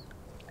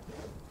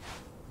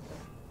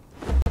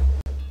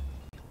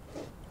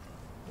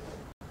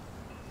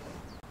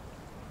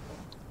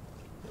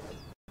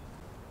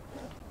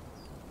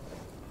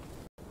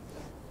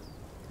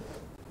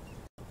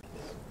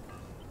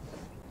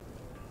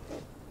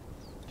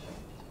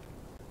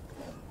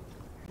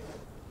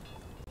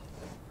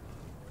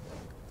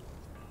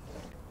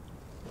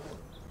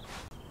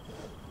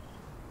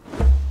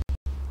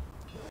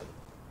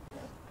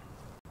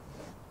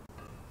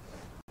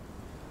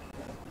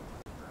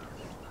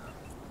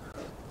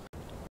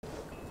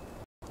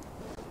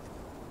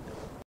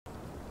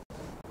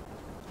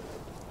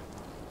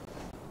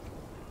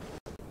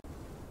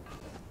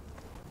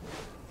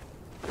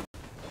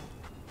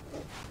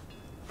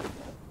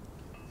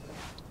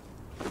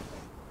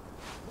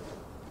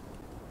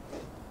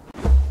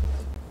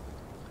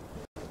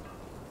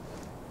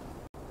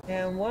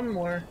 And one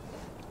more.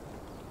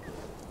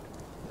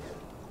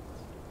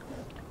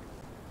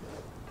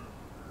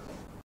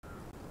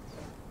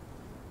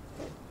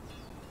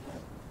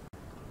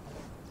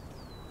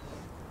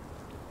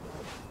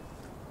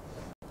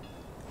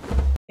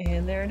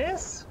 And there it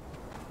is.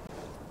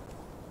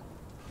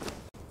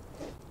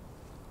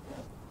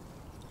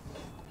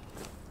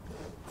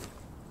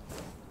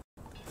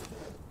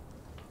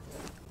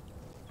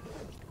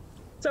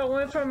 So I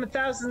went from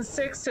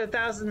 1,006 to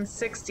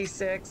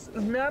 1,066.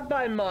 Not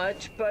by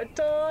much, but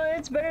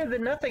it's better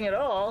than nothing at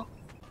all.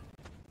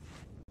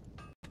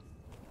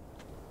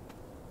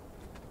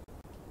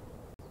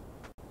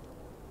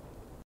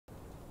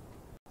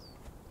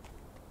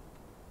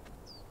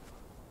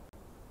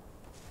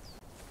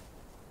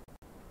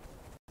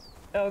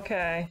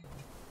 Okay.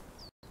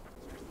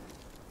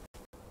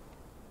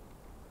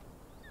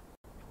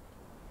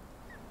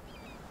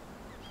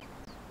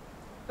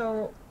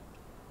 So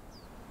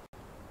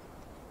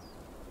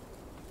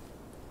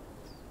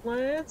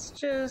let's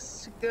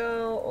just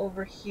go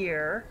over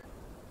here.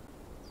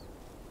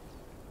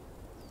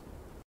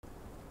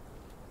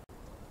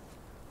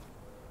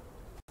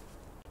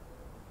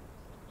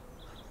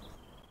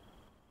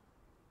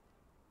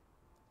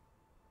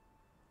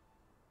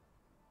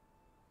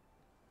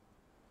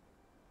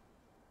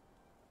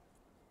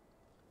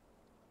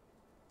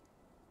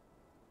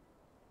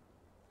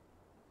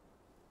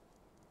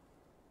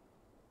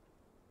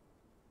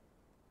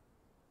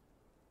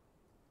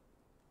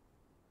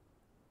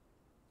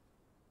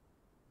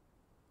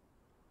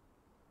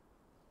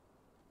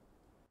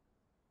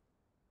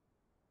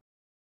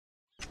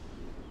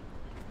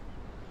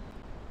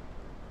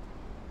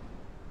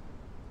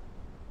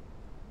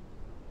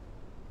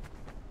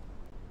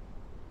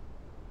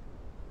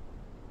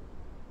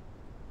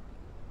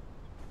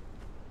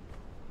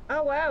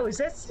 Oh wow, is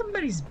that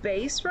somebody's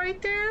base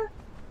right there?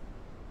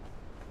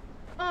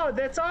 Oh,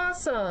 that's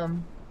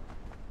awesome.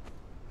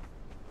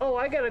 Oh,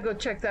 I gotta go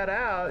check that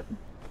out.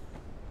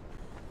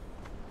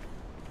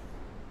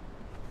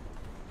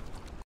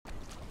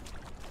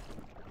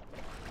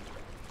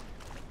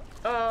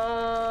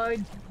 I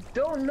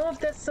don't know if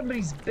that's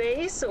somebody's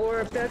base or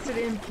if that's an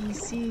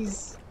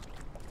NPC's.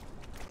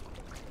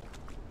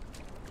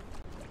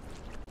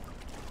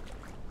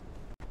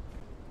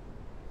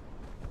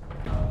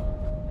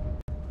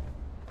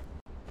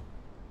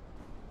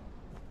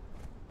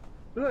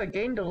 Ooh, I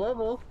gained a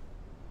level.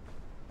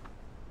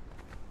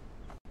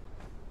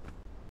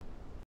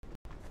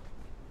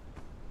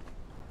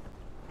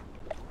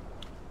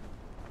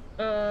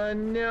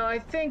 No, I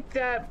think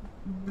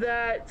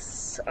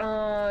that's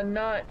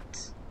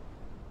not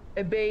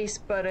a base,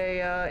 but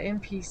a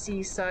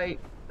NPC site.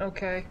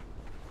 Okay.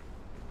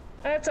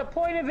 That's a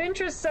point of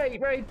interest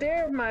site right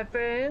there, my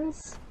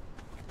friends.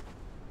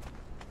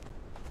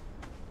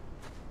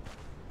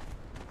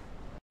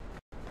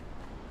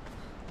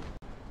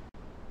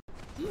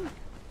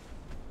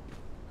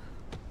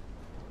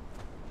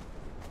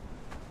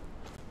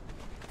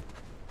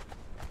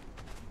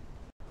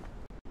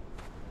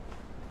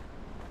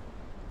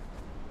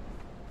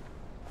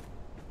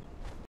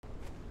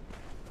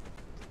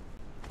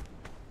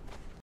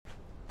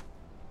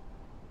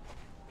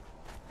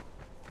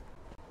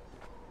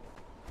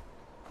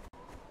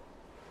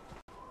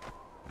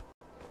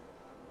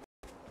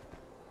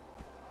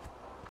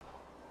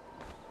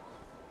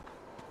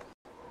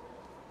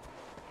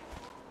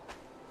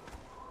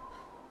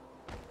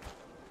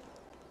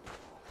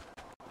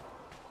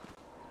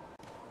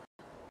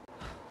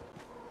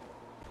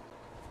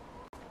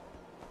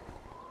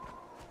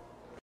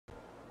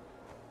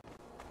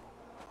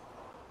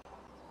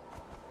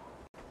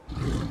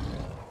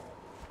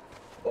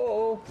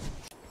 Uh-oh.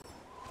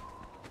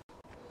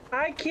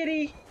 Hi,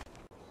 kitty.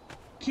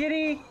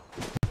 Kitty.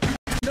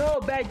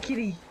 No, bad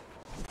kitty.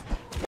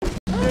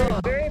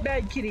 Very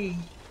bad kitty.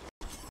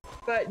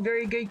 But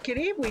very good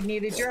kitty. We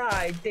needed your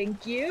hide.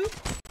 Thank you.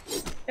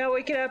 Now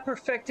we can have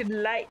perfected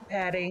light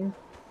padding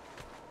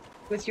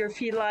with your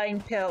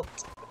feline pelt.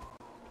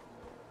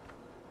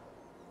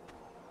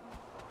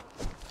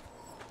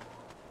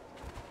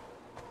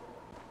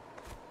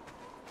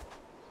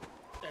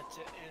 That's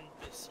an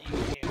NPC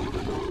camp.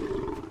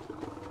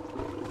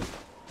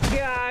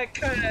 Yeah, I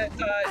kind of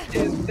thought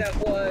that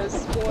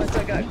was once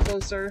I got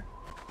closer.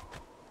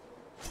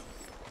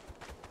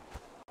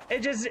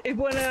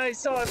 When I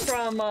saw it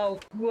from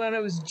when I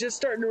was just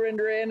starting to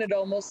render in, it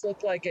almost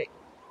looked like a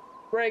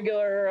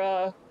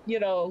regular, you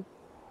know,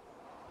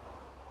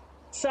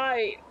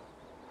 site,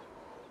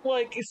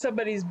 like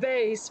somebody's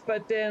base.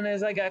 But then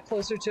as I got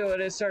closer to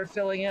it, it started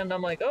filling in. And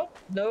I'm like, oh,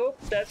 nope,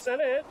 that's not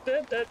it.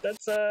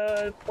 That's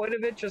a point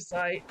of interest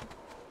site.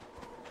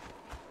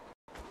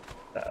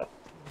 So.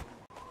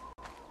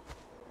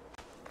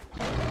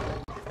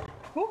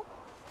 Ooh.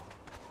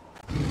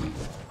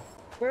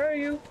 Where are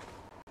you?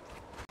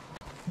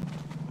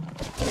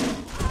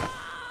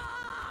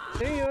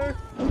 There you are.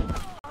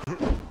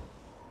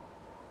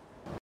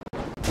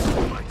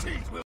 My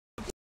teeth will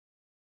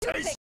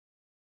taste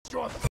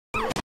your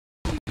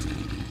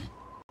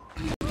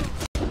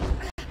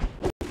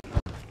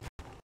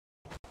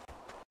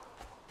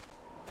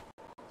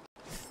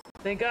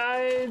Think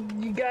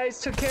you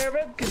guys took care of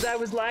it because I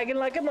was lagging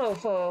like a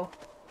mofo.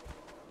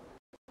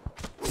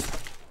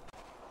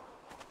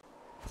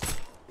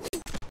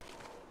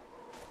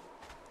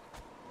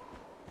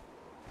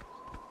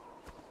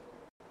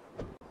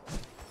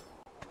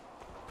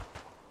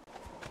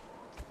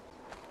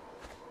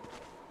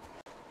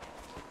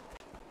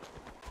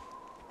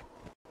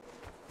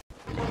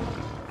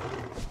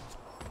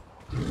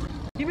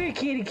 Give me a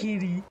kitty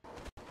kitty.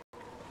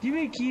 Give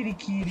me a kitty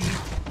kitty.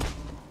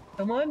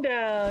 Come on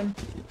down.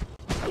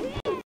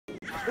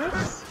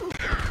 Oops.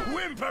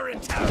 whimper in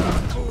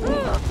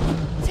terror.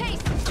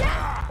 Taste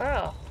death.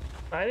 Oh,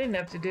 I didn't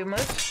have to do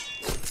much.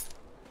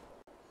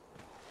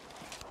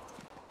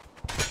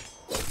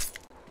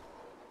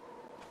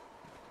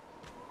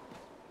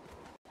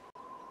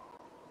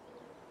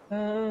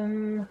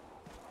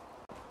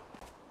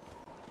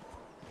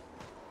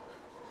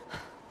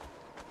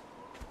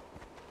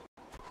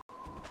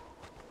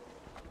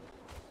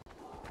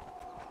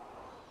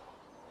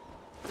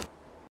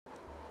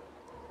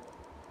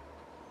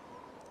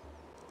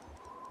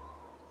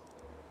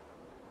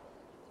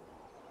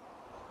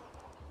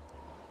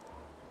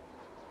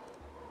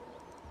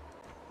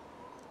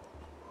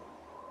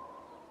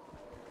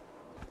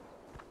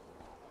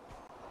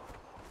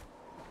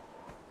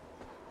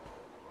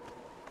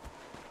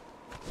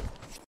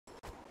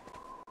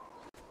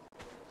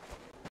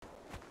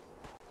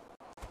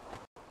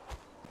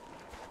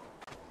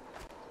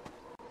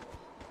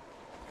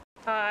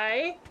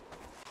 Hi.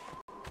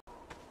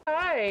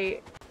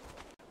 Hi.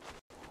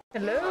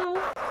 Hello.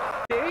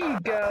 There you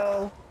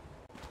go.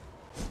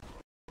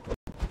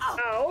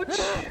 Ouch.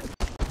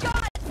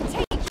 God,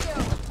 take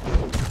you.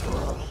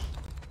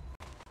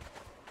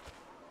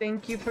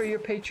 Thank you for your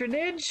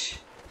patronage.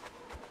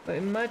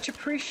 But much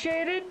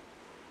appreciated.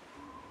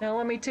 Now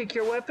let me take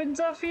your weapons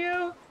off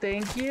you.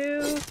 Thank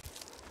you.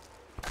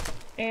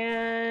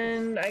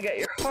 And I got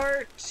your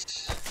heart.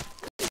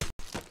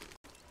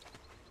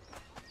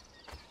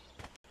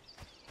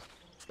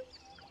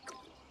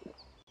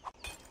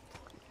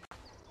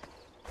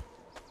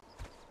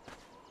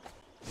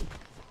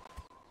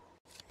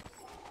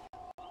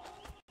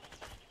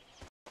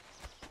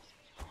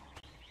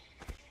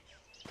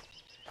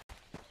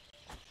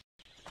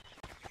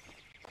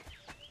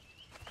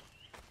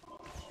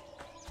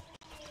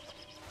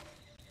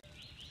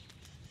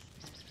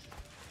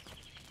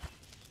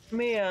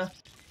 Mia.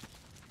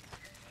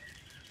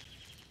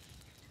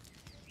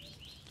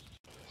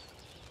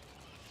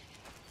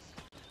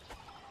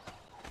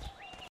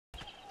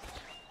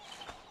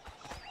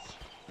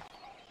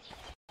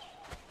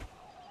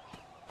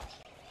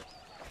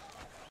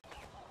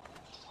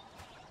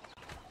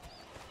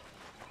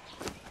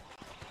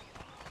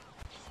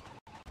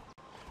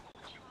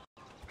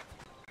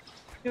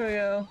 Here we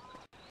go.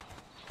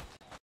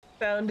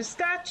 Found a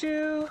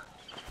statue.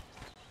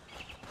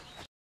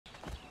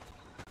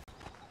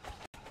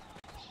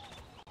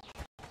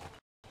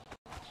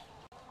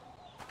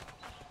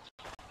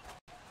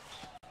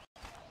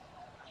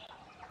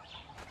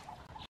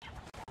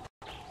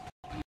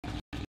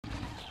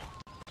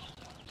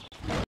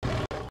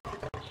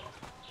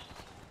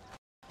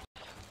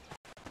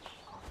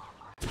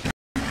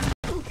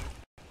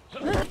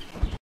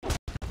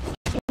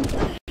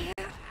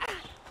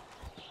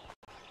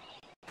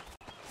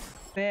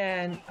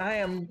 Man, I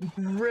am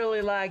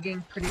really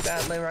lagging pretty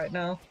badly right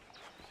now.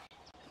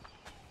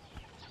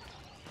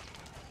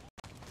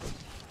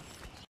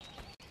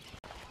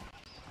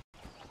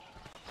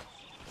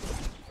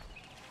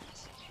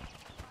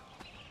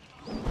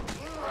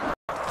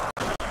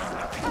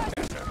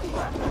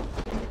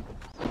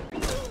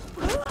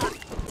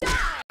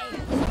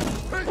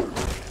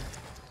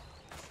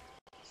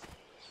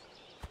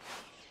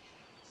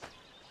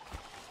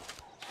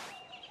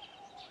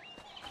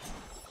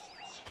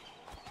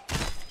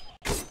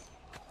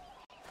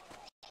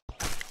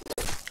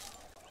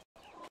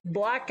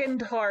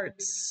 Blackened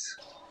hearts.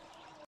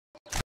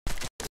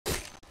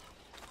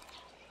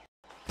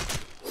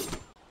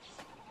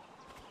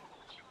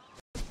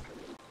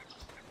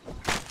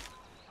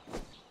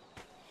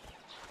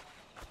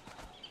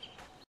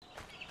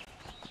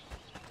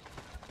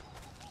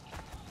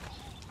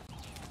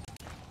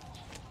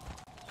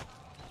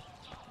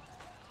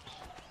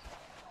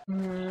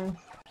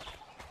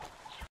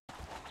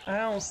 I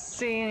don't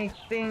see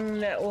anything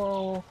that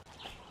will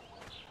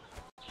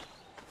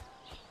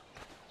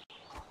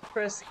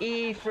press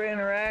E for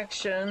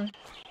interaction.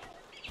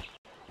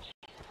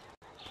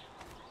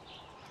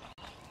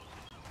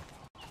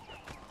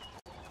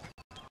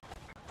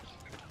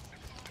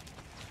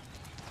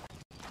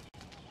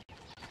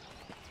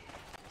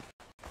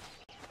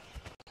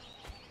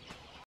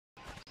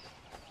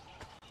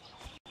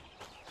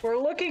 We're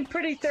looking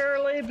pretty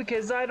thoroughly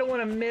because I don't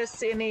want to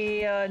miss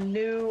any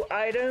new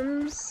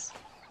items.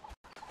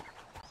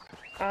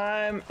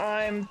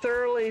 I'm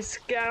thoroughly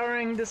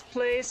scouring this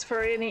place for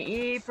any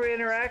E for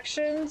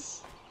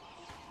interactions.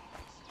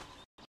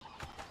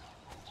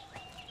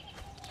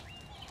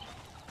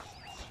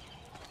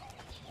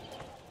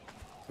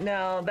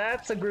 Now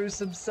that's a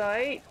gruesome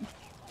sight,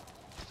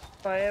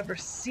 if I ever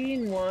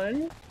seen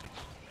one.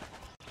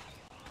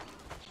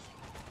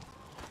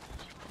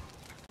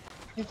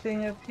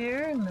 Anything up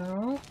here?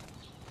 No.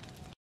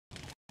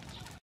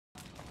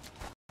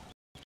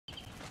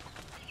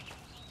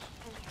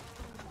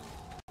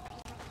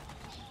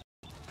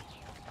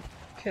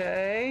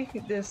 Okay,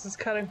 this is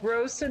kind of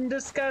gross and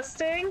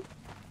disgusting.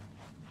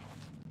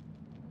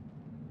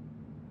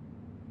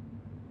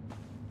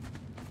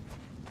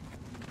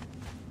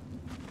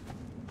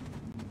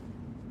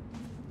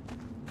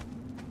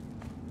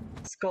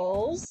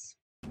 Skulls.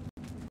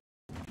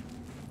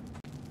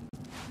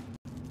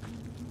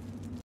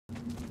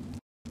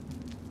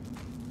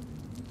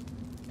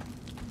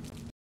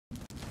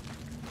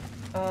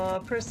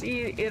 Press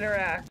E to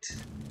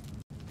interact.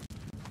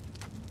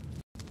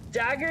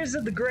 Daggers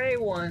of the gray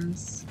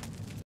ones.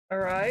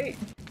 Alright.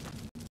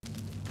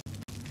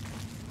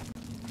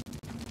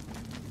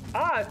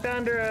 Ah, I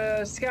found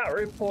her scout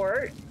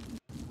report.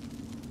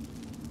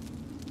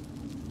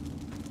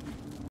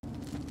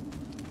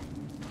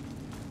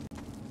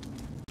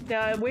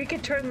 Now, we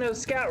could turn those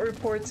scout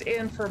reports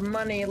in for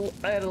money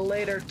at a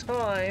later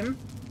time.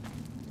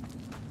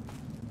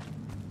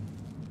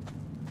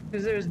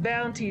 Because there's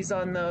bounties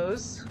on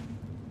those.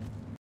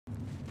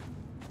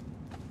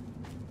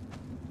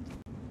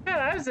 Man,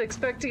 I was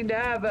expecting to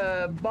have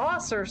a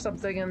boss or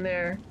something in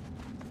there.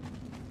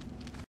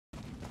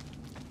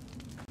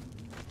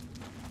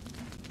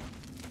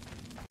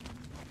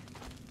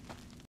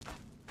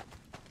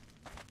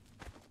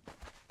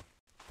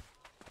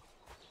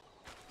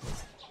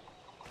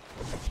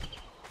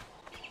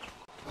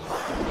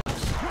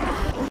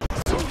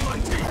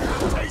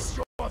 Taste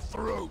your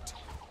throat.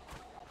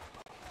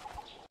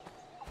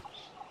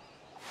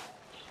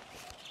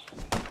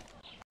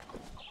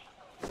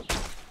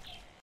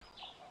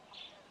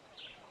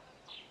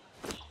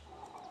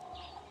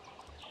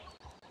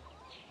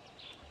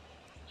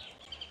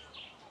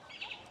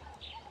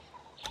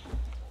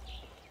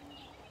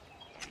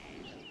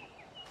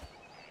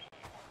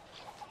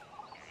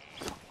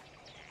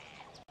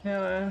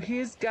 No,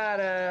 he's got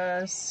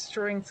a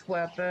strength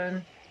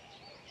weapon.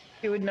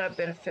 He would not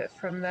benefit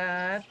from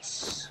that.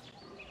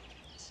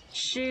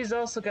 She's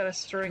also got a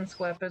strength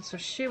weapon, so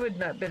she would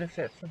not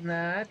benefit from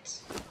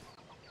that.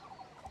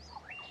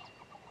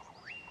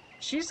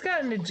 She's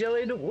got an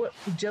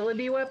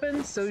agility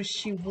weapon, so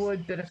she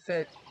would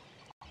benefit.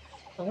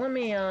 So let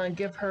me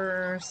give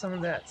her some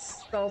of that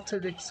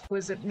salted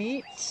exquisite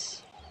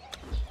meat.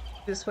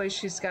 This way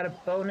she's got a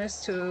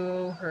bonus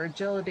to her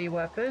agility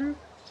weapon.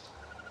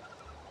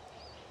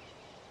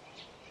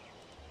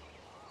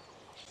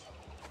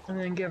 And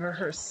then give her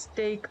her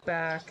steak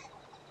back.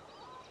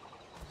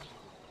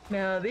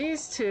 Now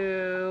these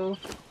two,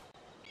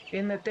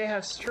 in that they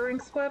have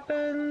strength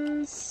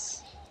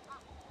weapons,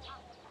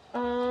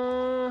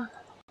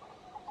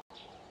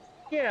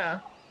 yeah,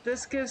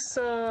 this gives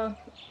the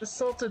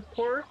salted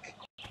pork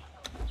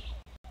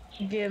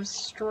gives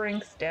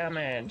strength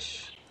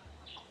damage.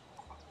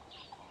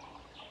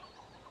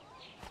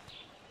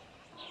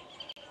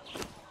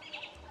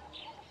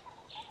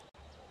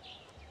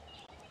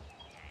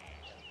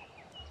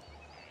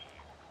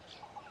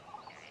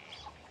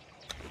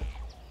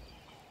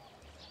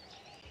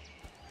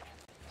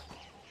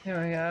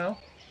 There we go.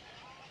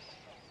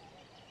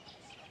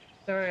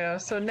 There we go.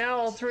 So now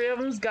all three of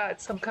them's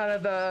got some kind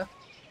of a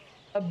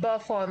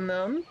buff on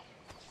them,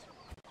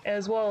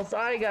 as well as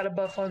I got a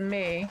buff on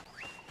me.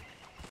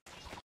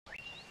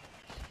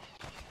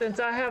 Since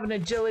I have an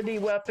agility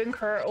weapon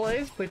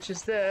currently, which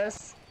is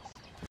this,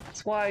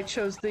 that's why I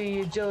chose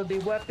the agility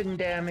weapon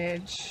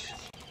damage.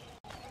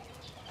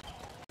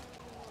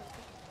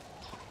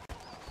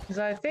 Because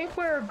I think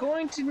we're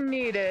going to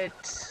need it.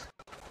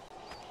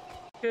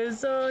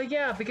 Because,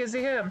 yeah, because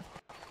of him.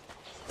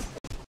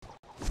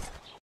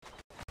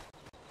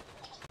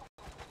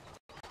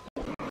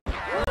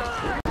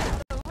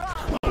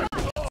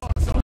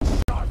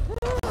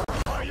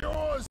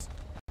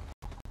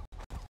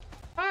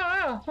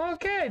 Oh,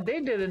 okay, they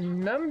did a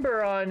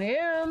number on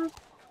him.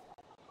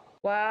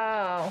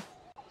 Wow.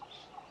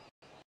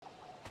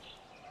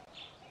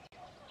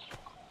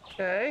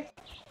 Okay.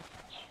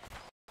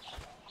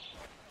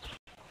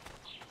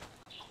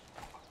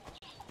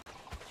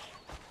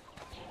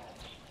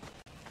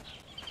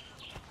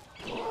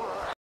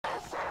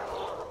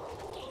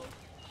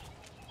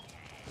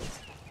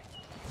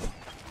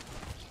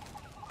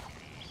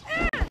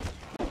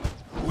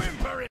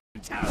 Whimpering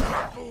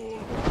terror, fool!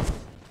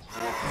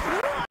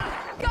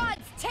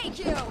 Gods take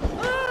you!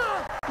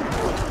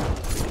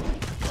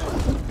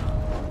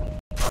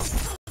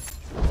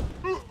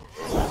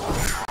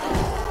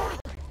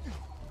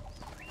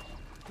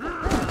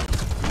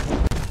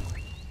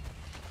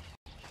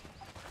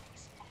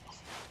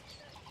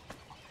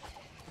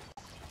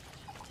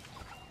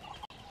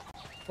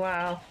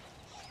 Wow.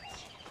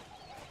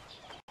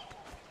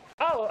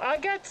 Oh, I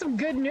got some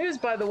good news,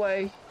 by the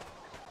way.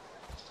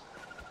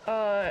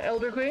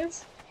 Elder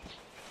Queens?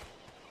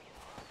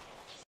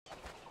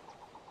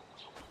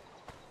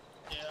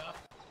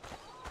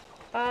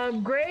 Yeah.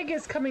 Greg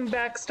is coming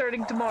back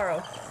starting tomorrow.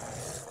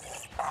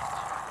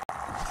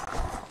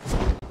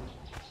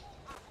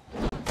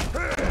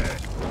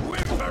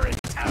 Whimpering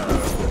terror,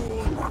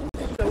 fool!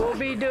 So we'll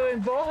be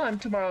doing Volheim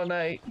tomorrow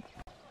night.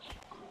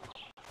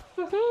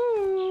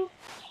 Woohoo!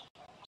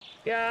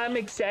 Yeah, I'm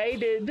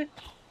excited.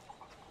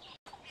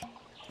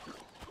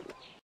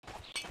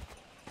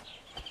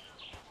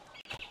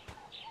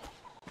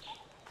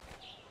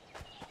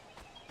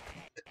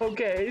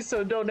 Okay,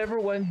 so don't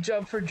everyone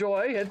jump for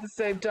joy at the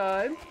same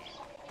time.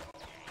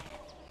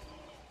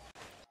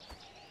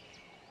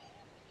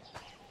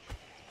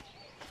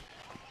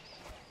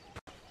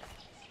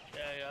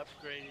 Yeah, I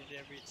upgraded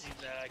everything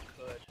that I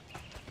could.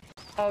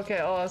 Okay,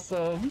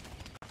 awesome.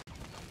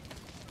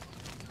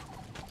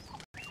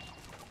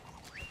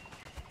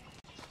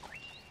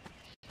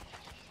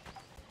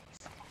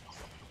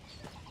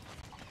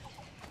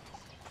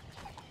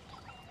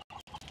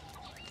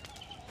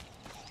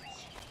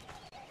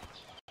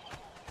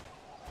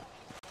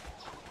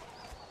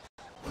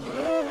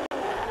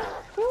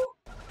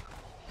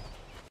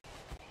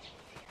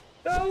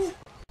 No!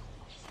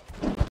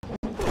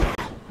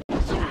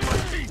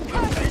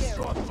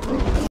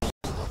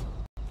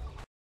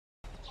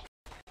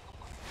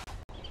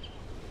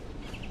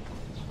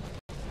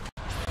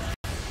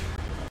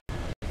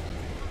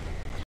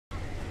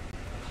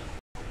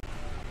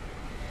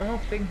 Oh,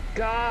 thank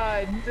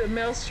God, the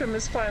maelstrom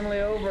is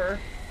finally over.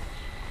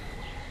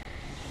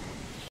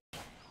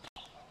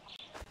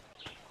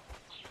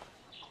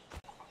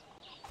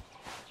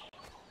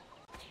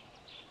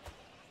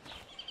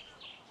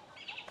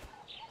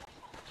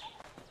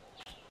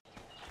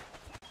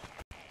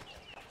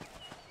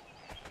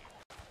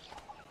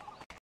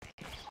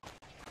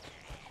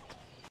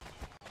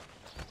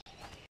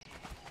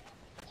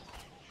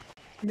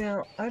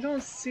 Now, I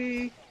don't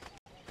see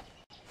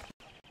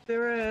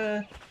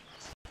there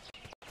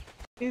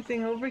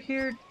anything over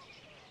here.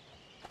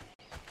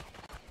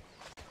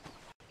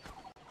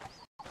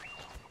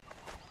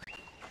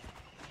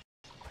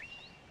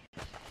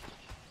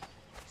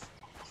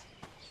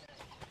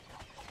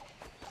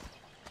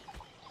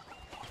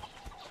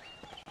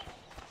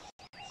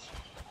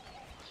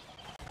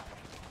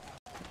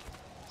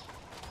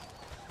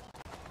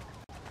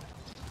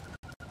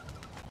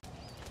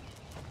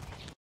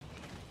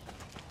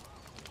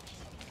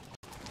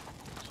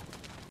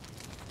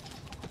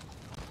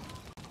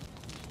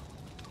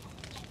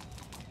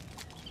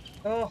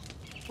 Oh,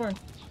 come on.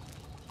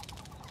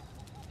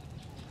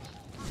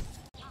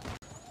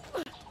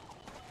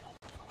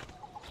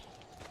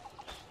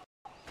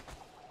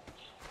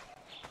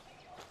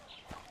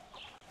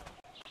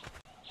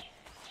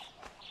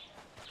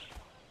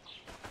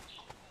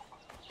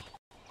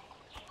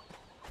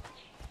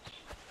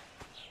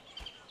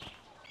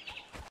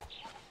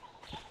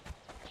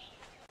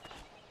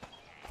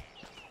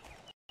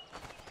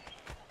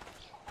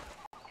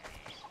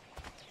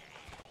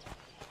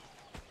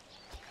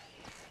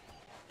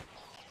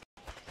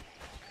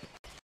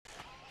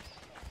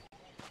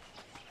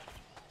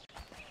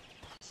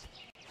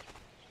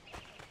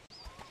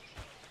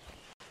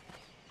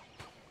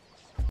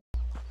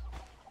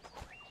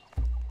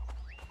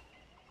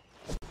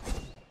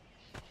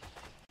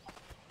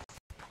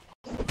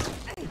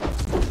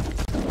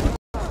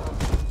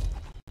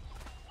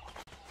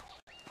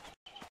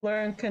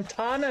 Learn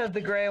Katana of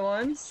the gray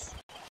ones.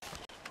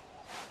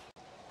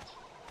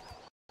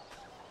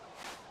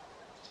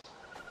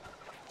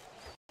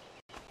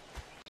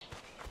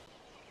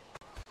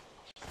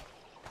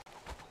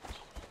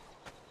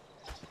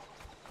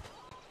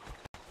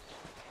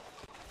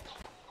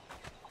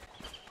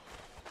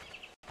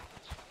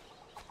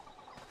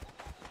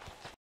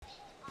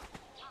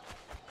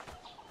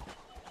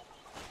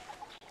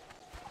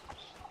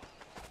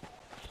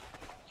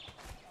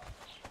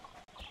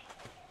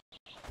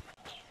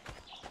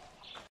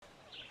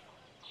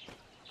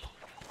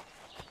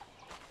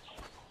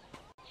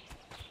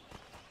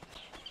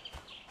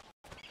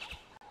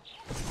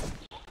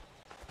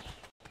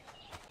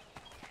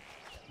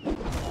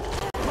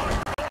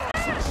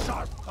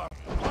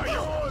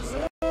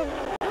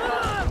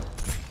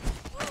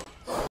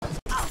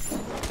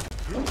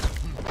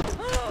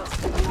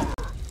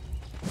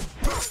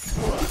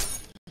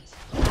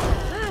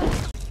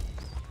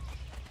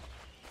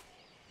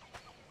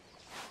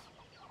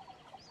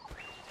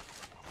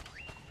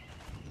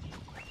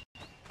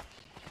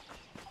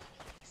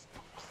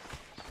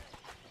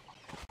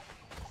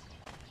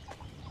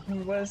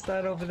 What is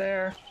that over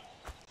there?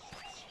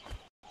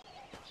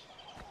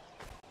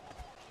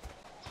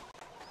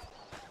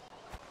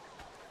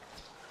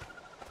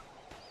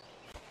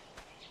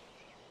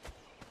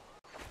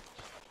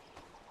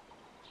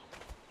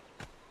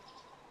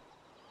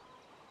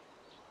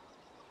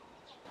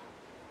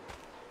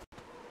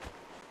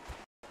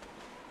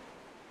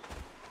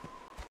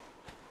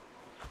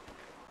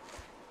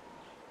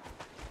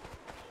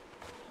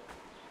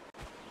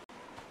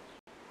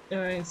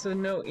 Alright, so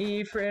no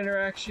E for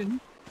interaction.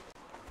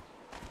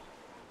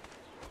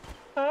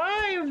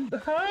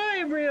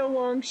 Hi, Real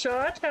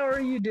Longshot. How are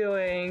you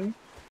doing?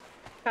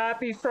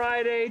 Happy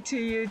Friday to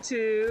you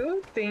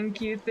too. Thank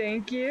you,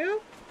 thank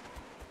you.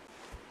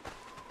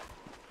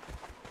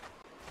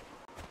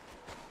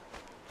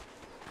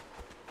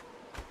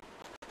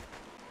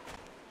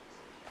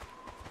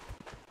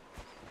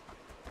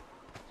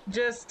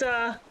 Just,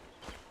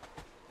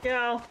 you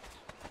know,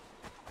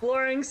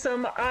 exploring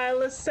some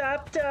Isla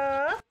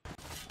Siptah.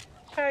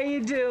 How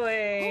you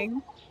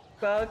doing?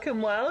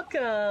 Welcome,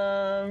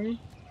 welcome.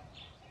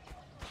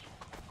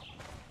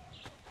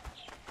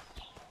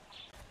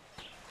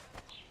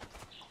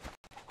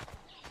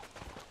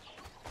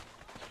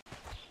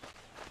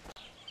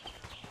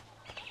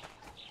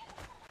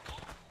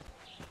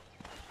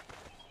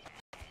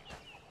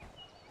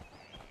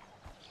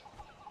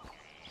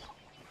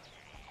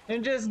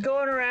 I'm just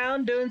going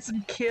around doing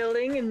some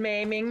killing and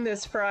maiming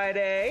this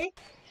Friday.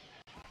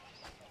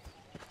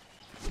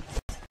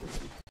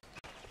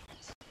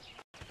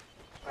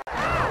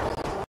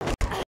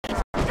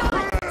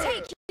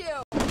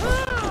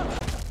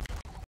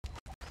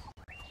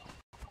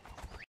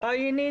 Oh,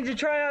 you need to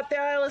try out the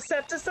Isla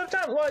Siptah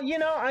sometime? Well, you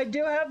know, I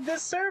do have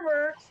this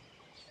server.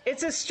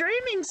 It's a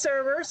streaming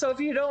server, so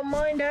if you don't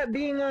mind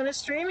being on a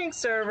streaming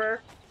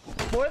server,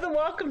 more than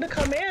welcome to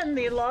come in.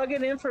 The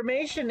login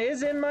information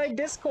is in my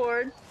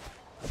Discord.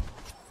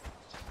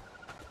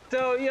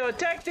 So, you know,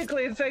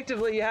 technically,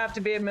 effectively, you have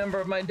to be a member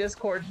of my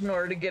Discord in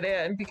order to get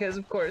in, because,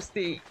 of course,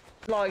 the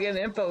login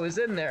info is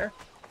in there.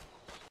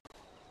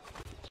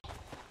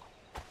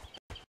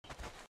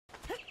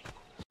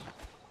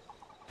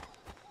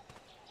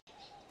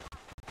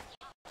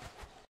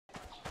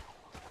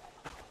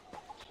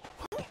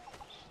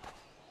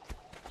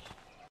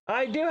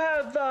 I do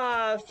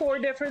have 4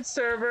 different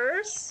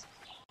servers,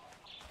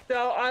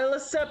 so Isla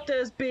Siptah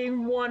is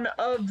being one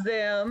of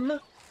them.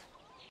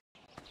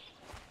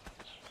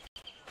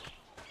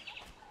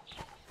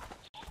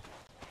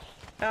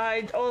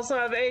 I also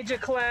have Age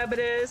of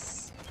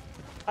Calamitous,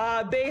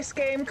 Base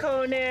Game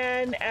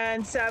Conan,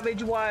 and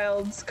Savage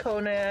Wilds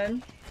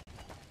Conan.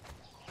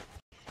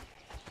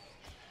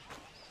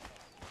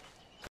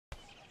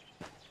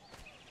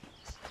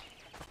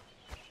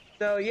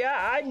 So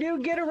yeah, I do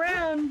get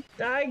around.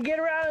 I get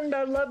around.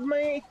 I love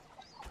me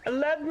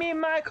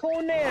my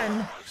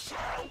Conan.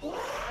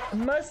 I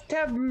must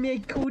have me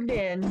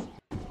Conan.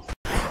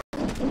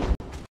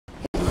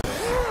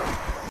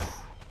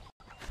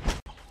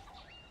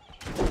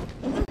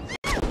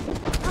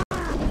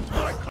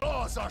 My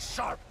claws are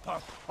sharp.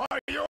 are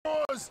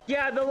yours.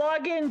 Yeah, the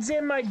login's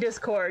in my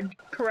Discord,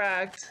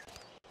 correct.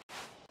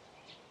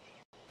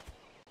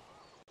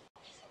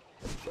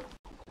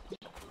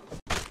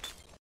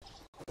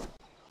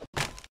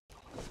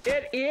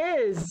 It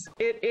is.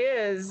 It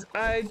is.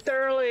 I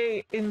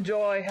thoroughly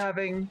enjoy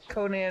having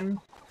Conan.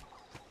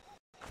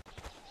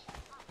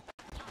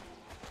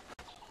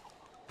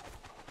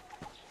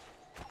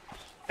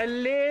 I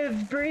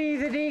live,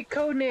 breathe, and eat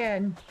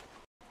Conan.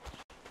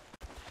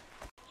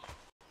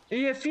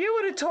 If you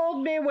would have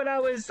told me when I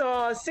was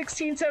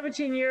 16,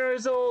 17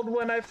 years old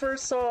when I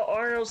first saw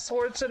Arnold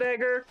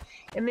Schwarzenegger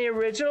in the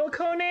original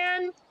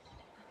Conan,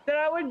 that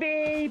I would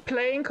be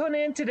playing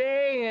Conan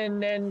today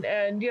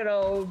and you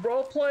know,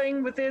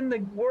 role-playing within the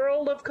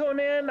world of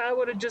Conan, I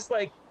would have just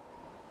like,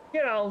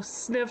 you know,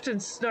 sniffed and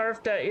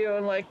snarfed at you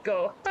and like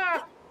go,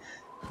 ha!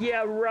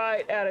 Yeah,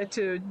 right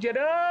attitude, you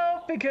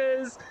know?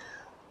 Because,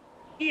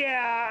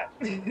 yeah,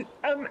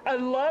 I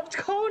loved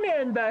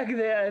Conan back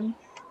then.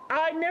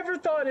 I never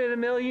thought in a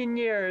million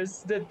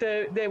years that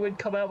they would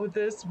come out with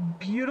this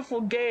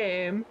beautiful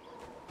game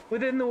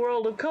within the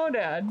world of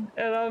Conan.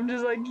 And I'm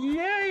just like,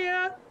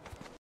 yeah.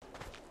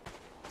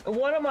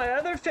 One of my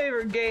other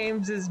favorite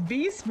games is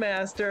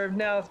Beastmaster.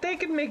 Now, if they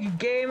could make a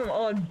game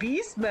on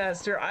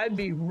Beastmaster, I'd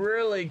be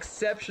really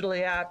exceptionally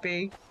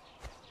happy.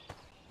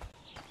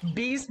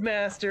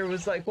 Beastmaster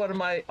was like one of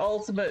my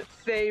ultimate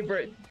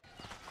favorite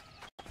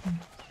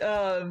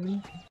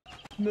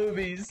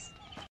movies.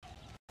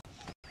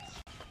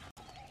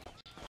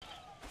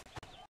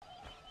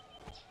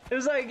 It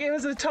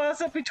was a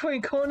toss-up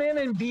between Conan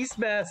and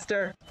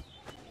Beastmaster.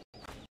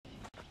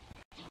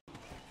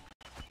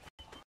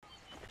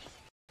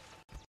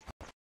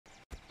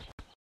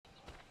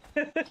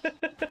 Come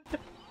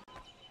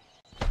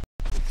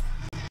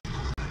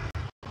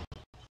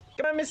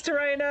on, Mr.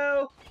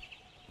 Rhino!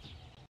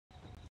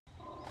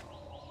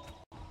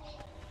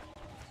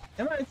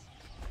 Come on.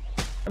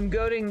 I'm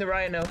goading the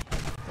rhino.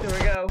 Here we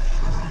go.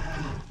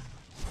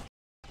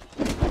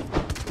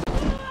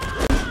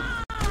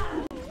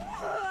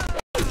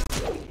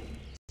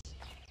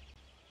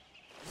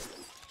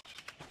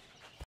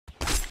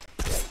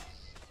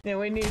 Yeah,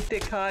 we need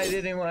thick hide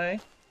anyway.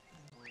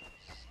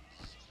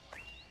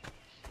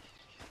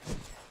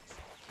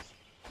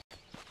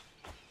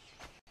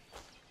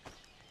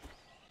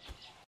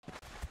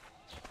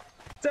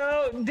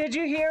 So, did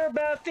you hear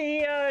about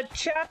the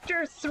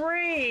Chapter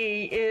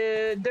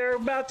 3? They're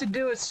about to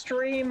do a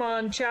stream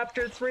on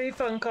Chapter 3,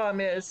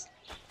 Funcom is.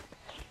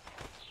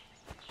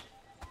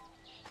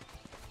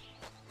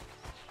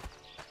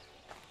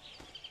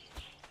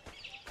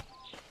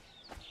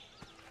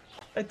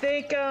 I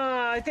think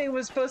it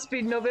was supposed to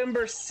be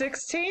November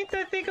 16th,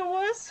 I think it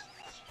was.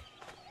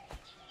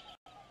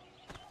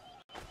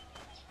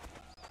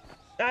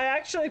 I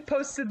actually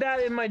posted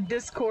that in my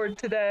Discord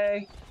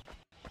today.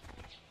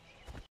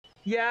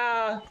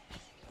 Yeah.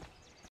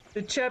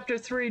 The Chapter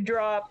 3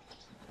 drop.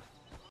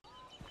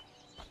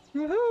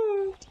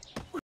 Woohoo!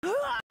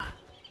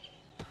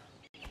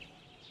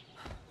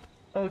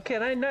 Oh,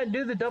 can I not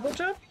do the double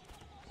jump?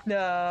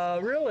 No,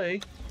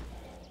 really?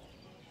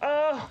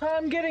 Oh,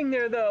 I'm getting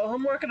there though.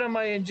 I'm working on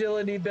my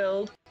agility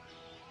build.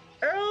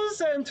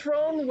 Arrows and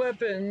thrown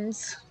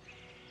weapons.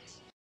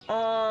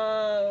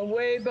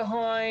 Way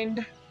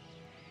behind.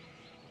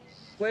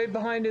 Way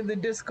behind in the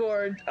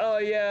Discord. Oh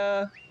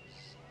yeah.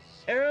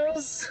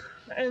 Arrows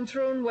and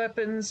thrown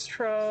weapons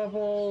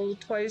travel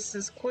twice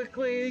as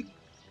quickly.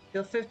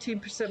 Deal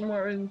 15%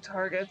 more in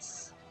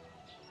targets.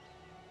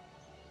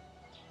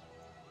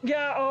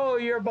 Yeah, oh,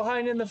 you're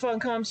behind in the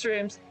Funcom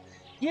streams.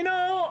 You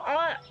know,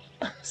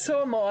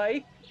 so am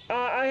I.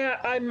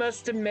 I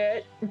must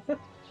admit.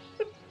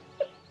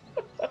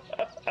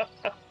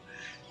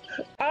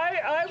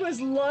 I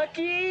was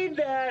lucky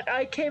that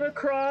I came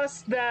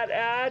across that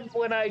ad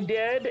when I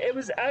did. It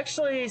was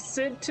actually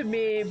sent to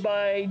me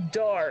by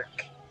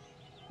Dark.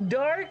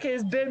 Dark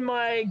has been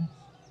my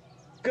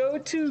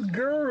go-to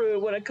guru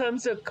when it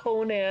comes to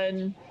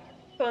Conan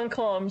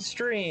Funcom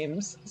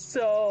streams.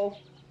 So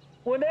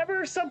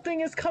whenever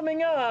something is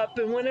coming up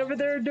and whenever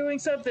they're doing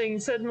something,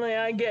 suddenly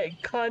I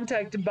get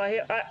contacted by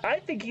him. I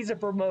think he's a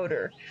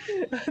promoter.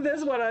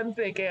 That's what I'm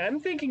thinking. I'm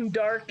thinking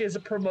Dark is a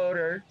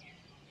promoter.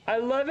 I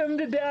love him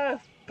to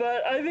death,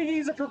 but I think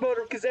he's a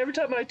promoter because every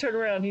time I turn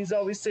around, he's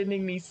always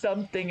sending me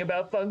something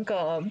about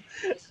Funcom.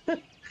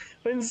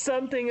 And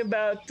something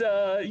about,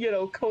 you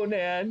know,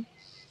 Conan.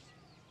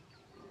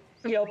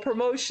 You know,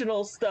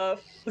 promotional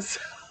stuff.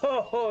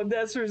 So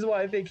that's the reason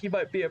why I think he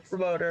might be a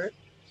promoter.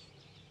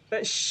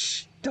 But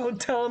shh,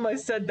 don't tell him I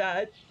said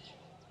that.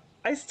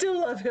 I still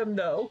love him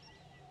though.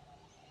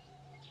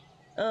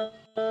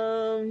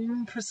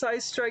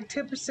 Precise strike,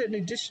 10%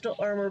 additional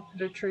armor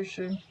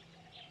penetration.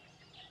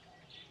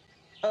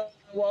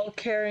 While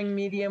carrying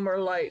medium or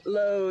light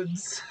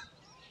loads.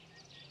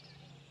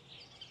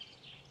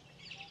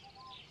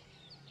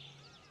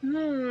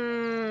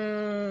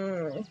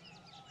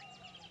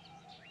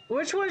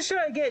 Which one should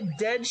I get?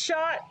 Dead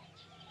shot?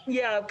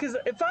 Yeah, because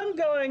if I'm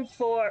going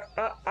for,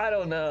 I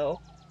don't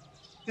know.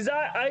 Because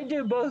I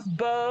do both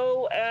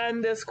bow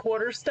and this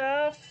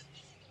quarterstaff.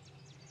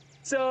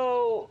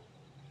 So,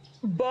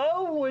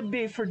 bow would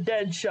be for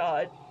dead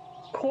shot.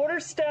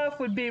 Quarterstaff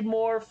would be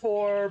more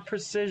for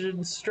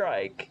precision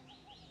strike.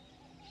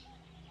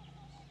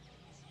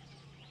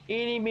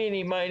 Eeny,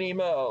 meeny, miny,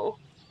 mo.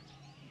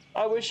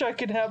 I wish I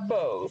could have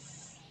both.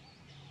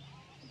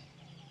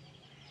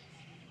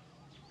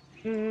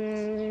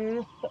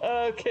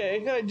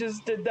 Okay, I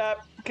just did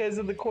that because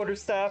of the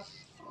quarterstaff.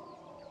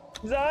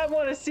 Because I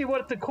want to see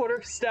what the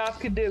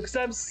quarterstaff can do, because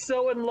I'm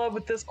so in love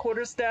with this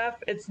quarterstaff,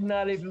 it's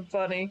not even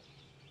funny.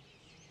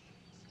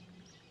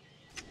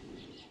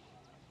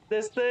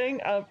 This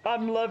thing,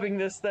 I'm loving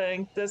this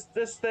thing.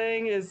 This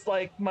thing is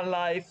like my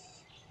life.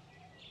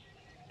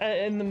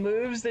 And the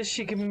moves that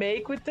she can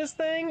make with this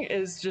thing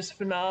is just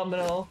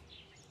phenomenal.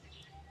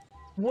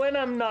 When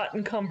I'm not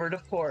encumbered,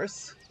 of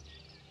course.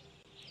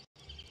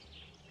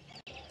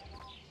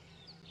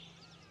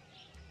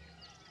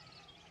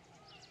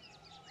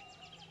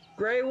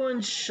 Gray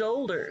one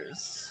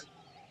shoulders.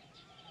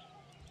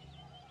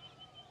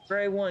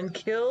 Gray one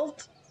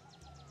kilt.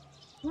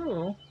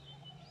 Ooh.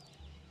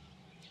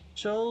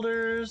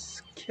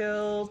 Shoulders,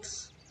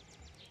 kilt.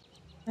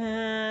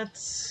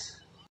 That's...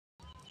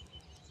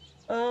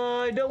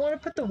 I don't want to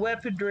put the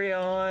weaponry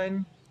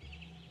on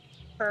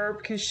her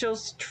because she'll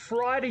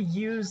try to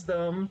use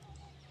them.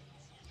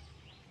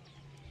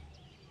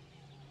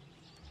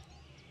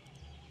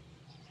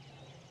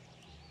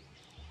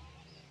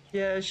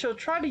 Yeah, she'll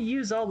try to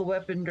use all the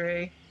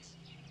weaponry.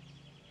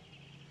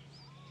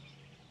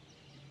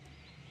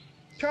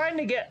 Trying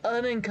to get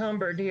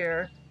unencumbered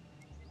here.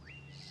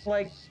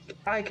 Like,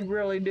 I could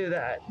really do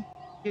that.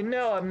 You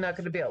know I'm not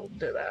going to be able to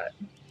do that.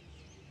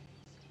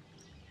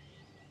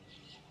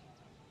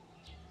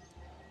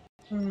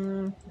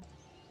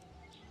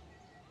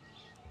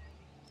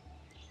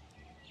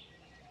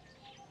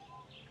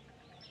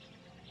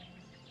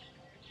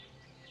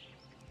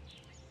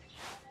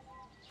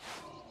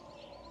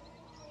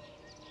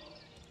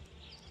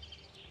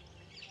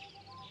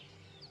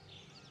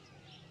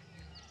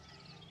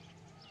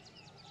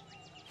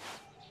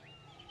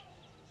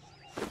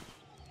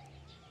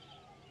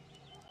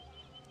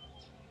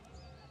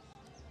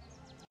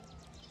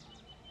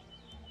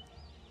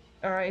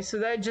 Alright, so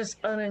that just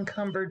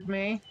unencumbered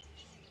me.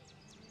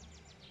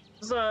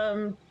 So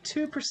I'm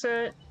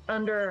 2%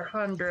 under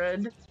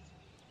 100.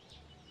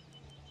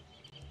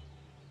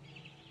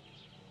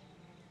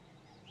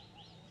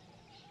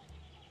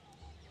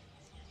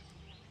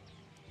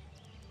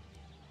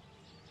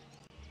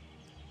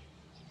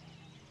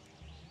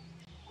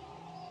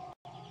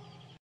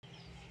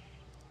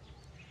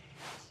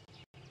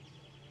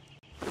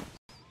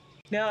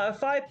 Now,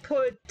 if I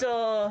put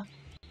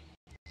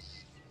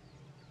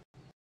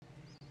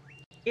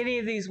any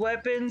of these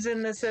weapons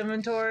in this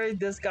inventory,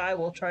 this guy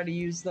will try to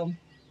use them.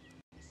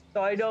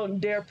 So I don't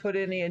dare put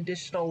any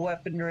additional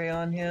weaponry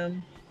on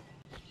him.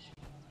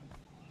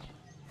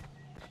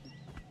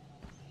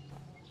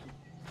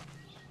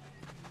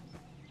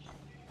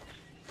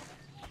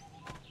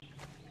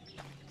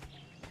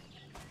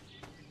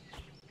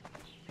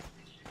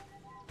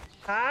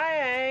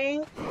 Hi!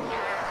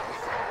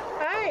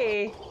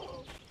 Hi!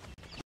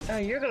 Oh,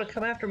 you're gonna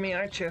come after me,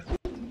 aren't you?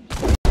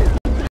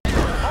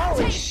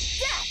 Holy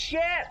shit!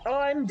 Oh,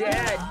 I'm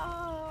dead.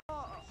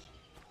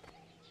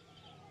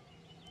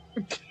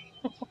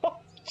 Oh,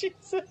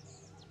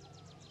 Jesus.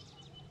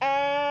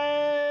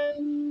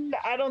 And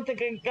I don't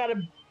think I got a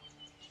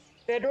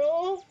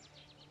bedroll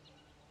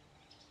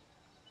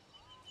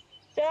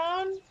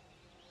down.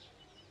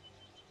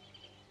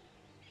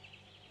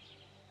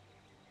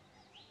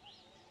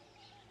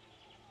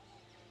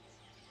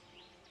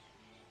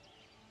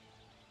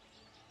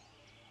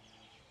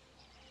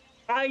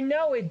 I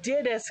know it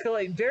did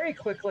escalate very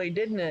quickly,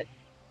 didn't it?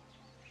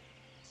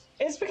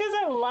 It's because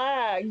I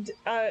lagged.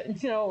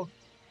 You know,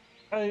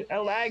 I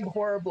lag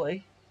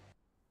horribly.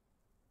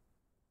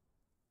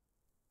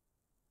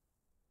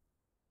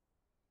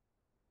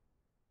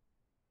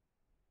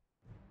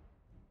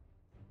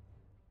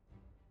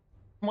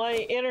 My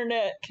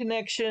internet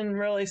connection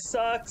really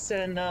sucks,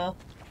 and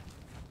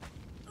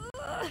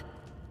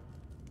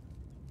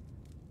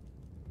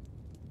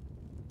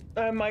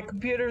my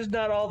computer's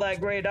not all that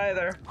great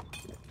either.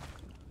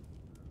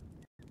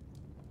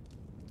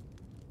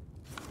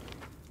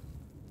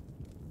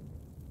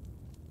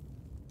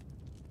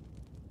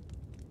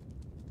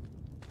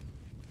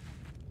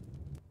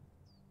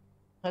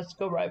 Let's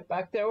go right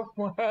back there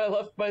where I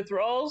left my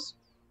thralls.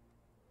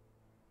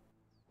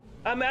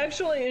 I'm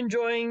actually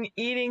enjoying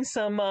eating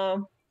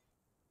some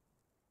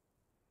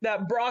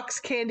that Brock's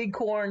candy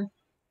corn.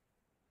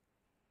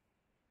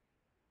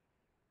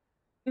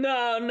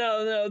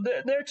 No,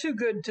 they're too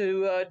good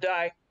to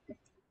die.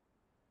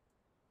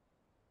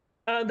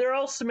 They're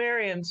all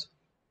Sumerians.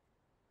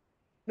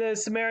 The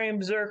Sumerian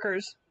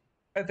berserkers,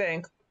 I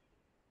think.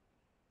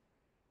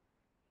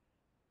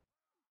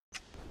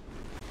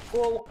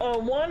 Well,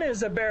 one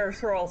is a bear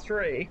thrall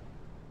 3.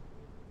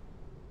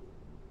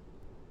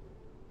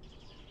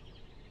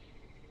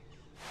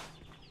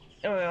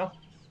 Oh well.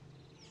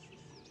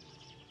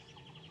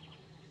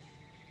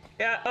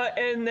 Yeah,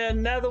 and then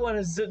another one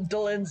is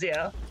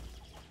Delenzia.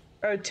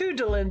 Or two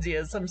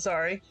Delenzias, I'm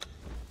sorry.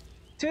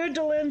 Two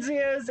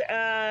Delenzias,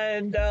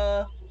 and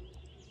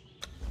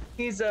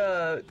he's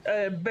a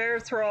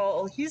bear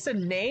thrall. He's a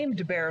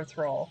named bear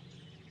thrall.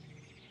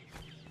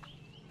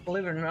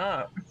 Believe it or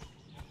not.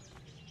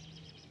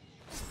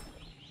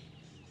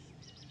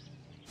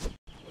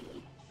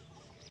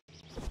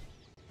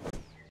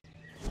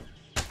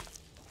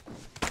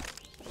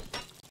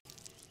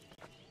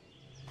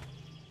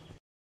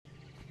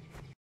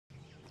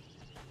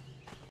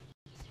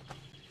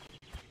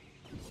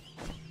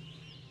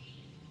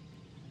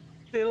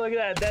 See, look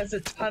at that. That's a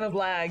ton of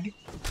lag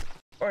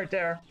right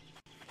there.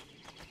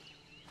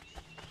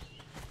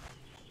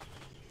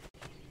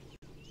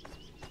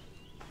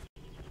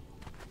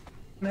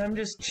 And I'm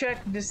just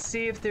checking to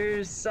see if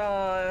there's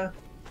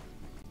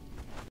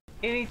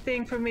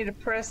anything for me to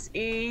press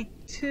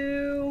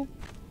E2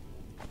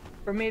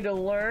 for me to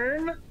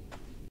learn.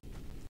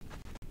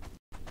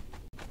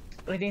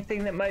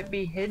 Anything that might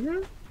be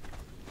hidden.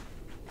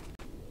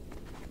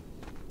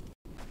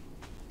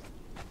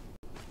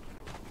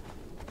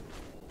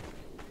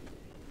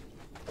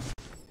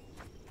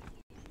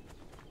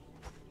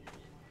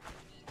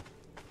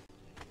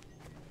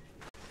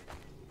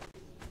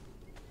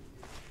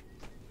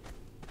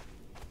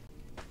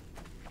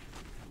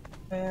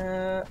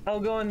 I'll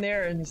go in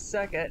there in a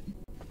second.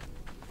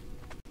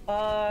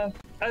 I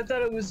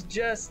thought it was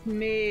just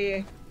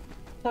me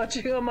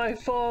watching on my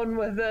phone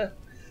with a...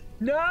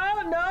 No,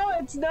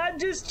 it's not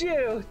just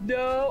you.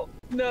 No.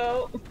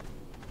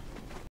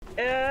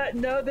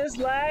 No, this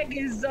lag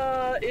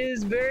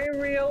is very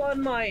real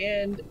on my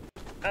end.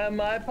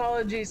 My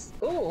apologies.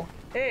 Ooh,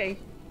 hey.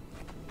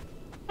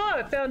 Oh,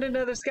 I found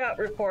another scout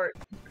report.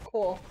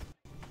 Cool.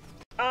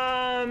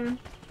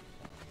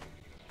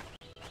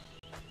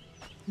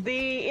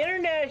 The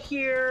internet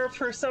here,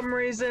 for some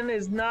reason,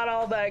 is not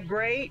all that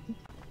great.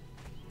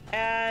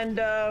 And,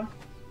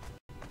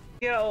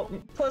 you know,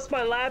 plus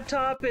my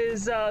laptop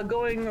is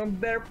going a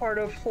better part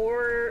of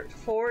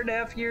four and a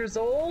half years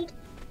old.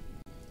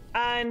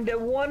 And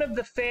one of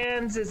the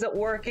fans isn't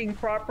working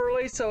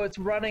properly, so it's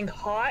running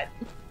hot.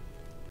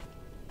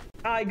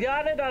 I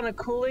got it on a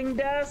cooling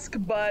desk,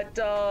 but,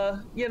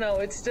 you know,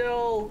 it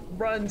still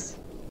runs,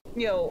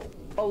 you know,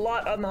 a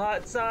lot on the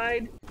hot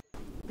side.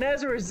 And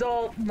as a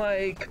result,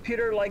 my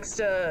computer likes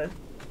to,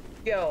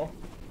 you know,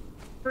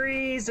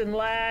 freeze and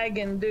lag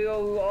and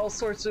do all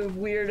sorts of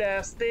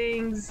weird-ass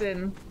things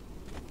and,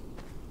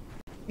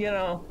 you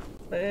know,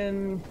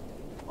 and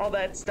all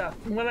that stuff.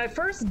 When I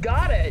first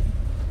got it,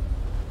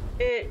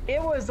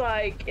 it was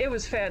like, it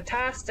was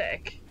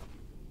fantastic.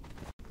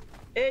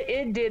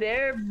 It did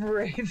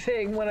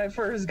everything when I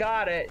first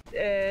got it,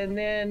 and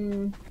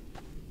then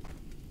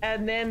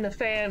the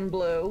fan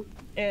blew,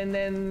 and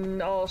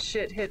then all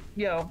shit hit,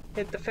 you know,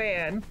 hit the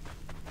fan.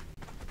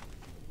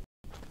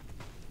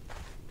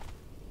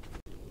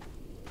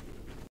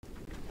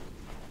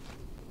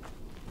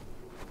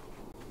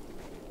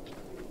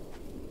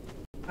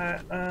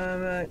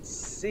 I'm not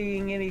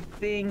seeing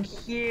anything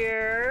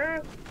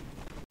here.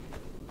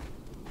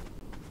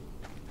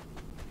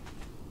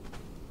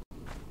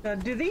 Now,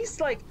 do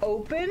these, like,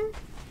 open?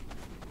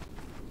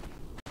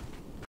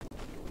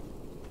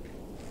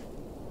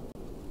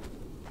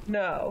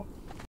 No.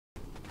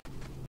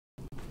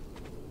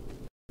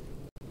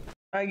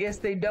 I guess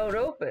they don't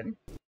open.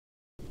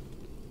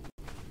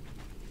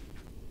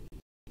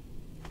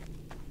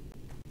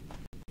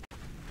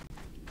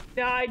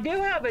 Now, I do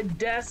have a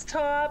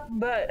desktop,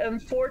 but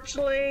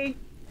unfortunately,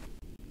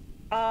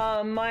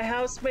 my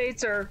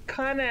housemates are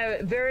kind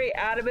of very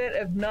adamant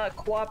of not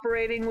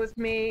cooperating with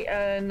me,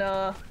 and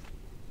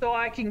so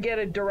I can get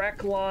a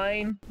direct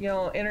line, you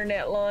know,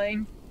 internet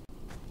line.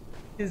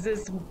 Is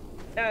this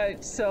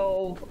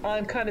so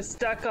I'm kind of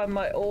stuck on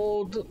my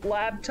old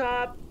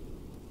laptop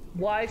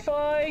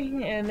Wi-Fi,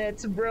 and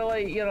it's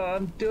really, you know,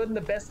 I'm doing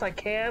the best I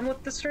can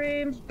with the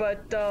streams,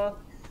 but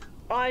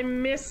I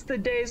miss the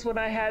days when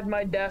I had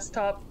my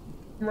desktop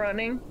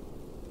running.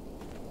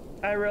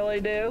 I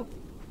really do.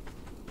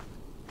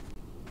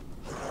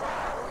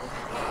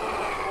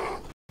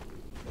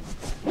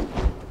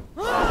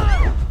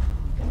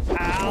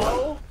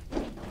 Ow!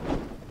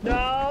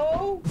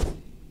 No!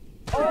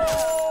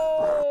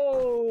 Oh!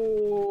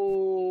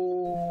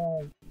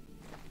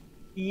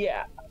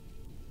 Yeah.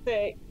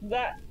 Say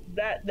that.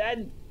 That's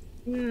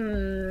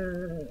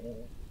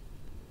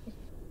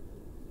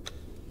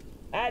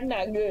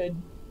not good.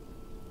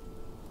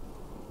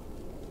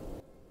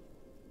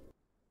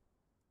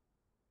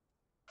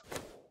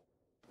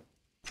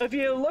 If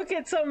you look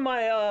at some of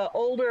my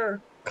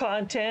older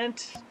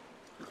content,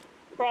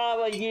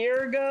 probably a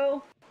year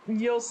ago,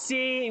 you'll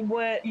see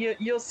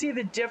you'll see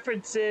the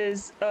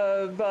differences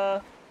of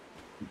the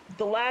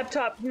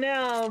laptop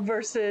now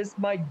versus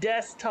my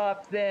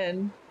desktop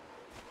then.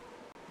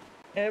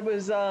 It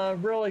was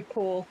really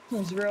cool. It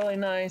was really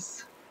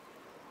nice.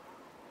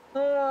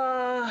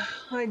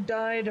 I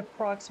died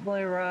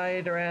approximately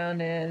right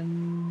around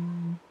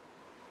in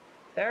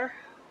there.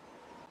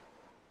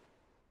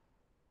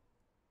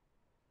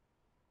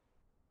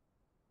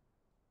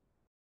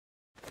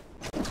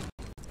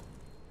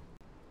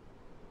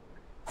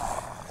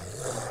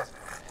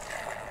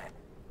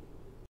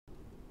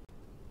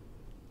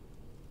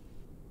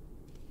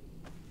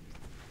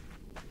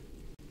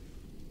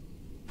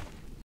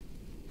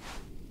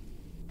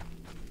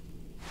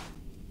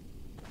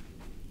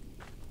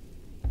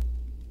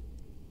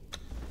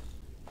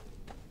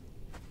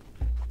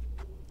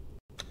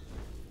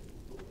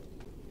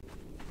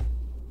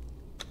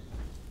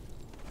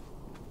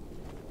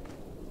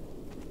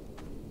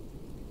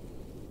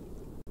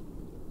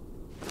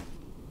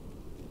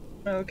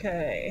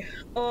 Okay.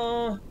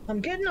 I'm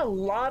getting a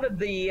lot of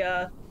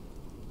the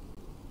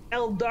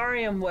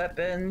Eldarium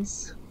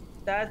weapons.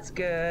 That's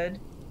good.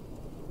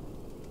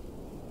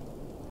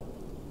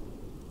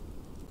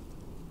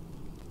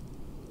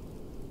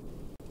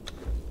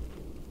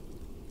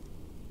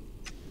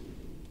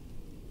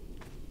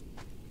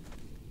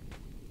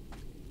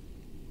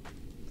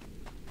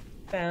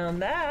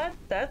 Found that.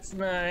 That's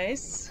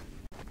nice.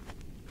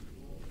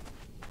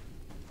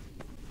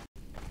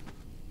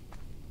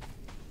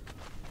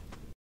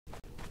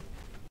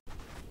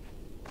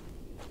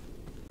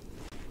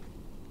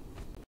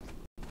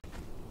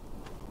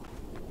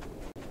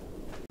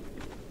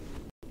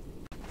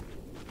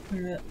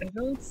 I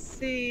don't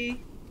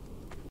see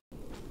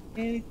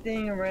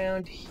anything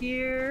around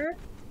here.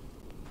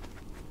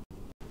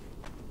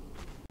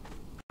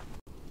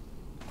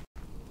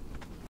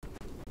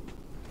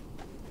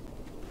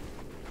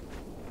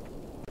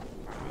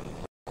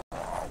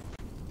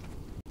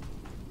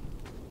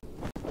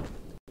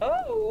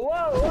 Oh,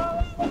 whoa,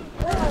 whoa,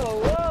 whoa,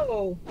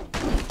 whoa!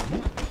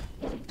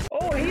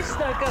 Oh, he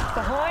snuck up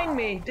behind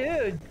me,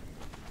 dude.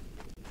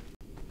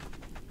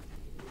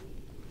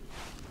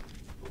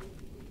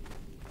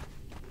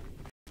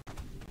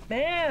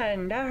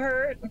 Man, that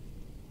hurt.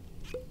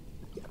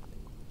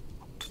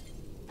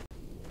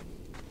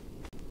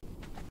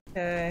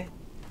 Okay.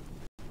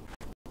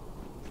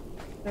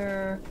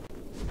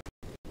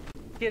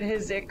 Get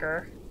his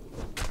ichor.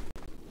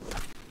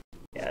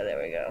 Yeah, there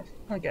we go.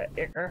 I got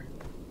ichor.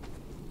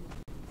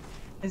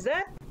 Is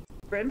that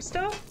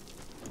brimstone?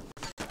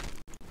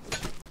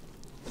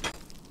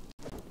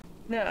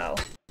 No.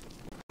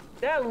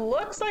 That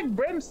looks like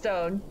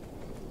brimstone.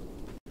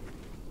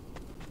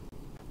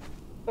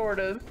 Sort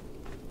of.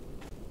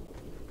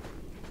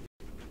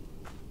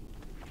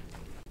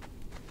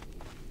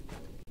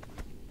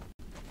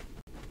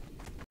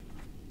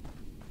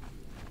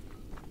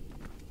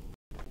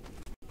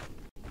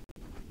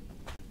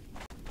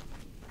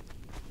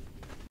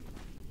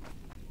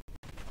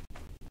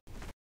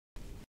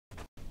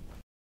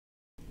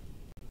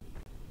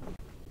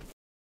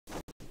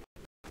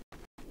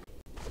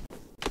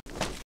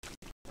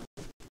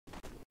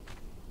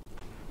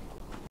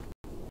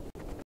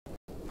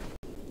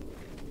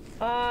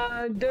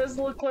 Does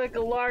look like a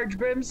large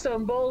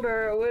brimstone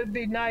boulder. It would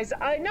be nice.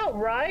 I know,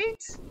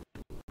 right?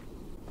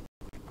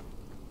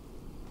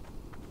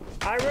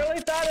 I really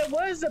thought it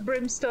was a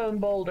brimstone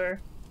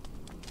boulder.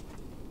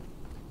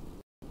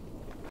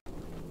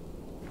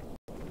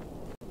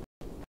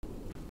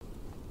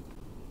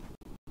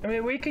 I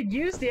mean, we could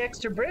use the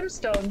extra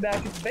brimstone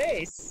back at the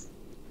base.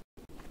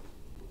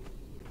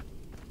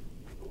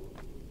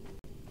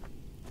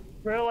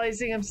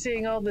 Realizing I'm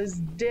seeing all these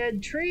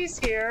dead trees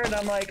here, and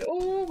I'm like,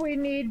 oh, we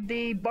need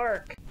the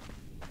bark.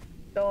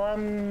 So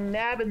I'm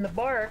nabbing the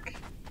bark.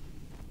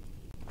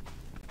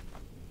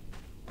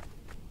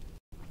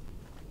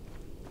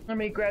 Let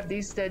me grab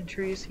these dead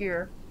trees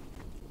here.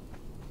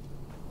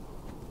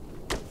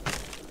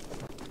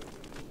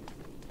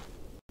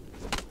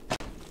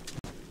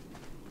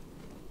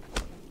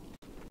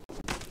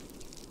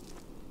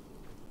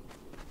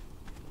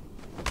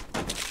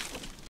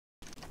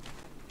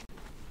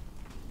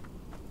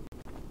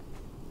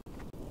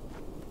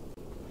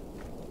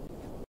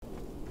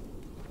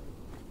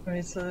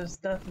 Alright, so there's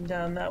nothing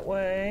down that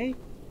way.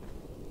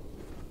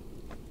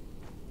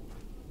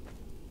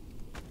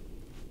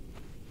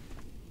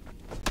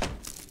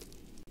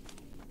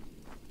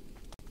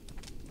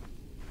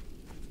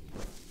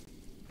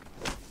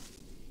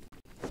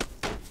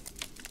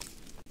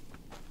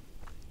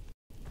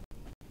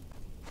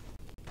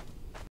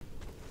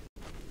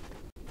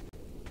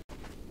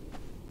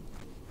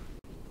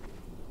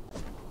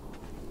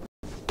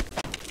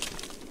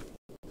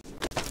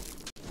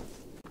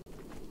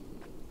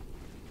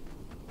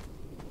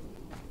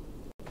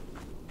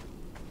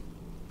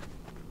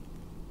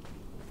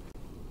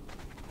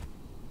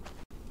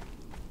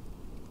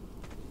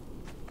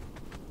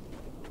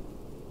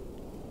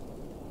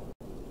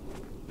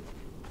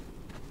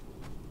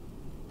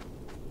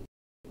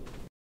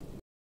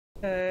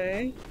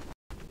 Okay.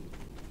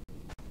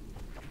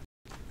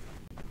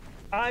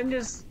 I'm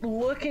just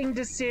looking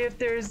to see if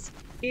there's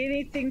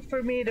anything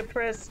for me to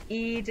press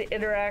E to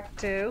interact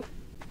to.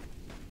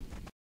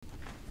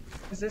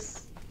 Is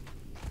this?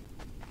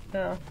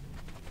 No.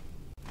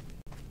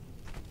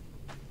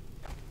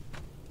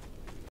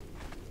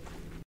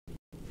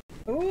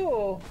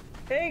 Ooh.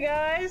 Hey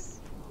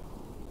guys.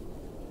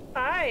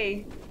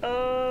 Hi.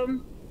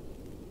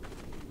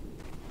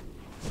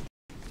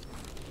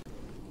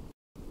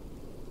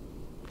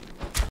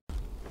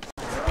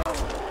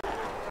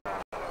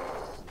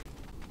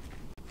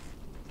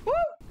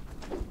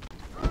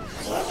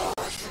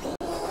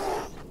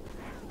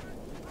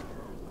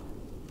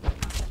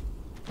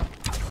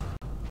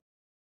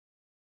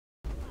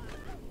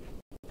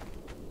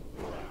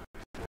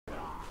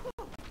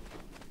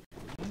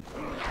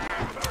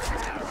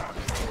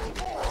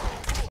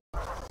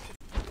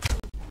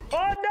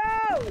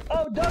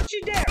 Don't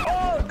you dare!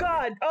 Oh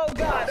god! Oh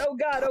god! Oh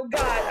god! Oh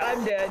god!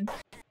 I'm dead.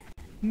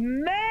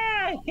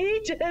 Man!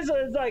 He just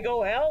was like,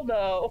 oh, hell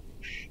no.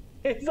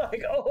 He's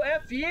like, oh,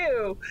 F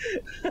you.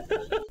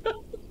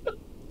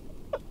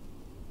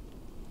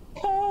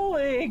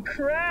 Holy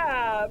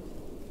crap.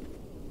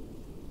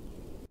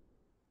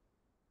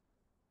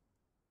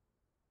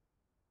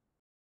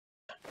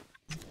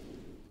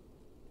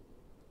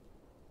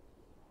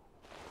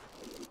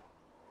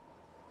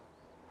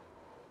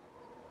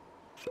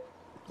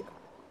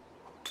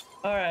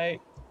 All right.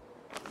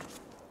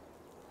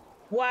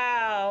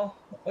 Wow.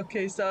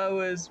 Okay, so I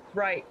was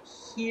right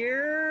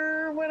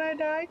here when I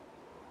died.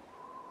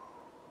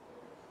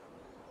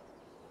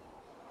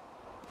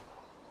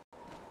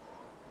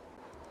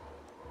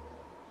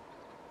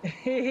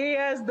 He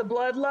has the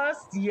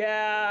bloodlust?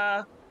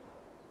 Yeah.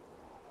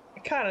 I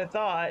kind of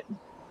thought.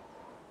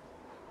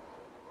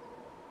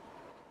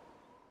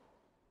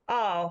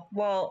 Oh,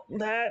 well,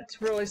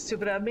 that's really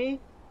stupid of me.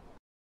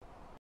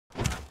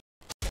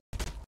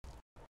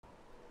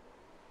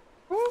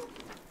 Woo.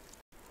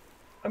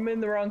 I'm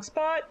in the wrong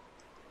spot.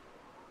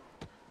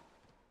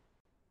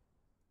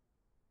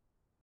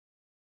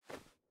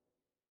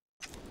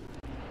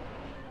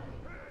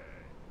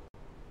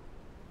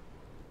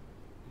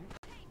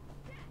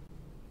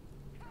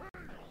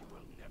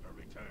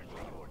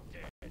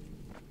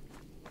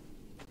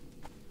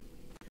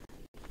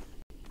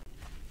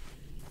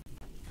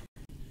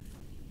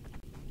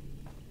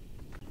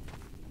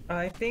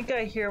 I think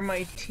I hear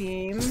my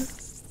team.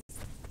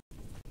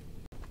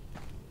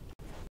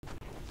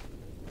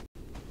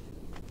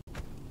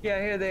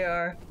 Yeah, here they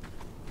are.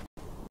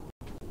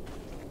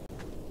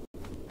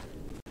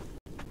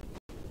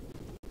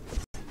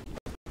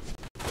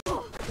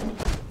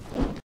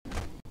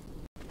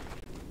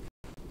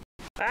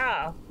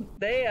 Wow,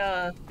 they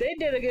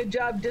did a good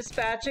job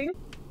dispatching.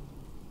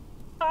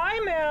 Hi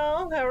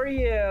Mel, how are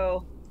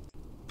you?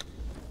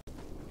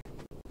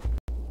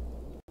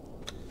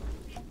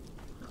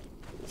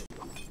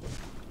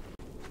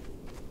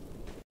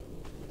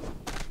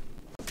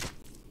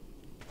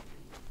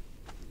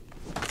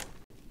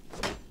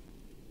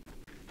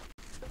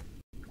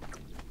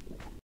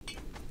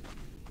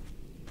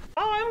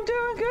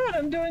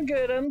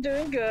 I'm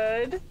doing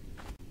good.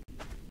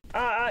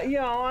 You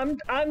know,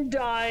 I'm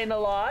dying a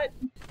lot.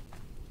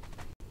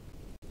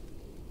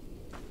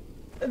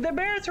 The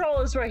bear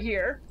troll is right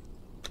here.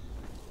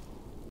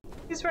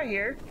 He's right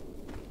here.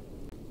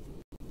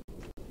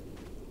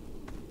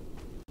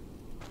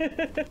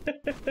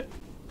 It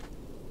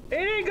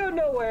didn't go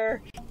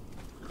nowhere.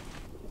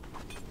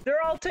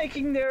 They're all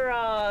taking their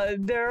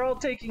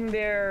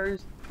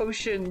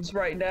potions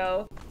right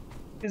now.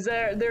 Because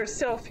they're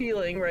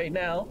self-healing right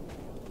now.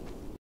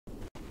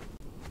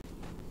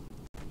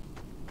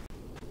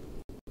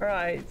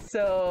 Alright,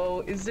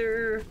 so is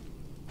there...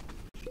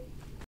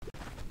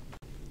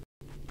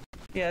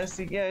 Yes,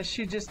 yeah,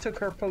 she just took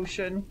her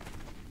potion.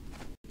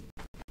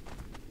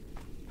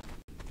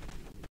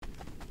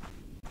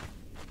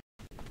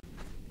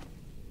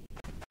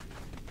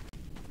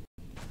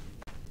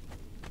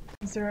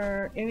 Is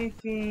there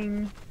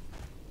anything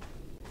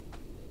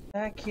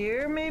back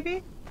here,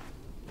 maybe?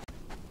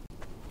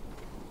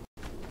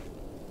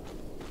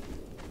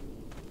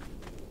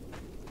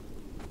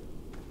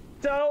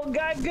 So,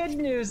 got good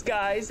news,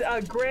 guys.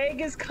 Greg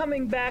is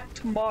coming back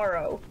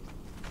tomorrow.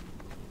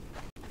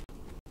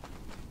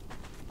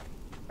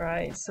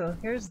 Alright, so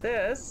here's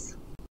this.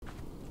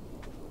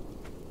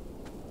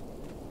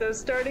 So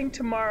starting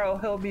tomorrow,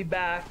 he'll be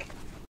back.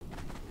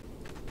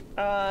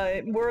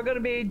 We're gonna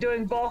be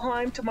doing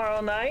Valheim tomorrow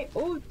night.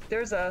 Oh,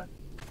 there's a...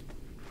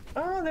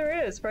 Oh,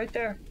 there is, right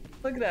there.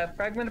 Look at that,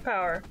 fragment of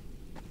power.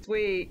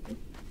 Sweet.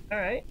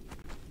 Alright.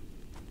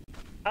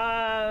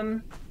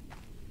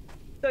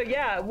 So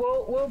yeah,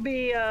 we'll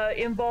be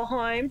in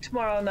Valheim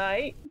tomorrow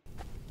night.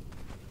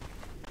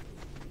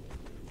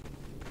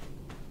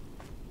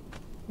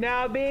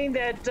 Now, being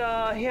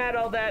that he had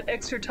all that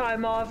extra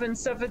time off and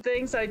stuff and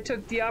things, I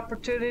took the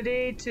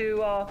opportunity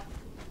to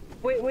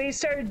we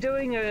started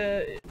doing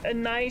a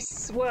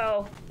nice,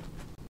 well,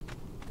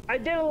 I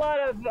did a lot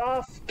of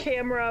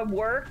off-camera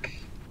work,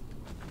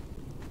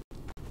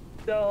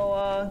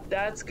 so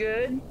that's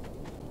good.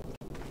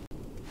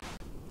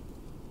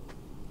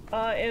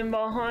 In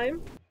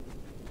Valheim.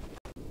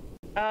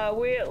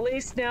 We at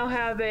least now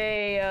have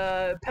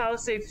a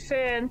palisade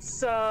fence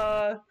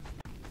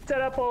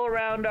set up all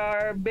around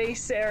our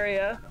base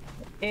area,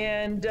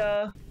 and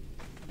I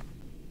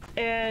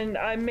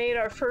made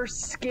our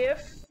first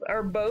skiff,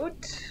 our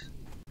boat,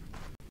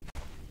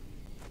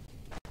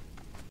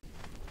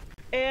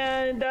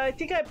 and I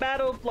think I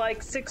battled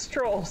like 6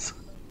 trolls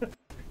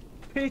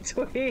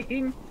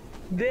between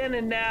then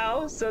and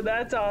now, so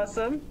that's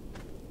awesome.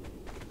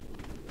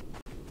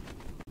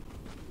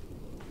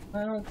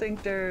 I don't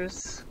think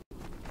there's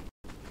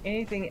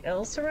anything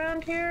else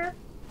around here.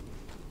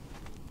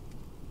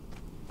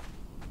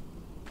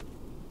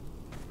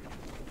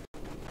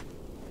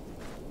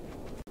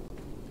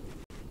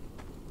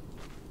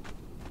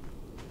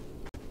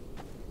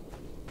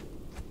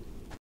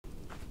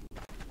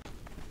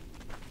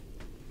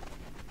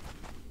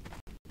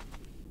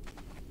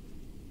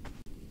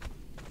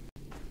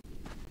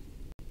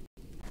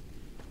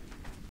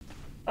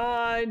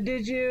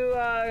 Did you,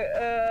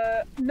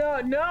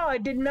 no, I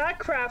did not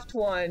craft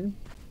one.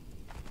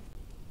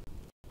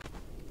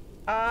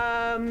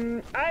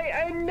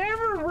 I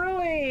never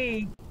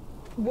really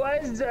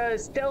was a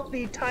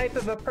stealthy type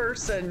of a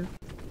person.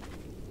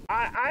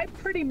 I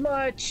pretty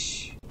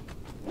much,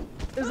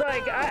 it's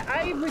like,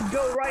 I would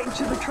go right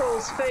into the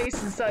troll's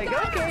face. It's like,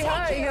 okay,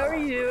 hi, how are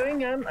you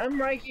doing? I'm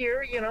right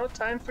here, you know,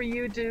 time for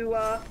you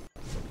to,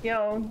 you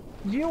know,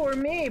 you or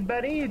me,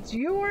 buddy, it's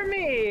you or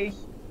me.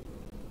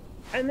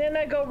 And then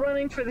I go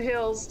running for the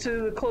hills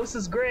to the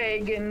closest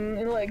Greg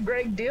and let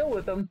Greg deal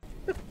with them.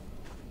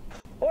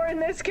 Or in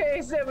this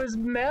case, it was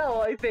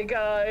Mel, I think,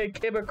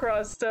 came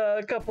across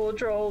a couple of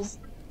trolls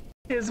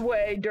his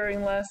way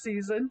during last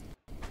season.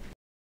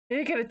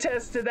 He can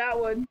attest to that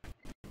one.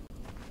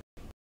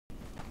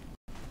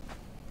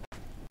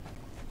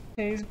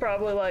 He's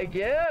probably like,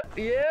 yep,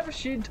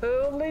 she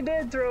totally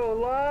did throw a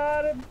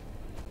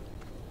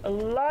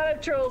lot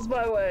of trolls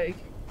my way.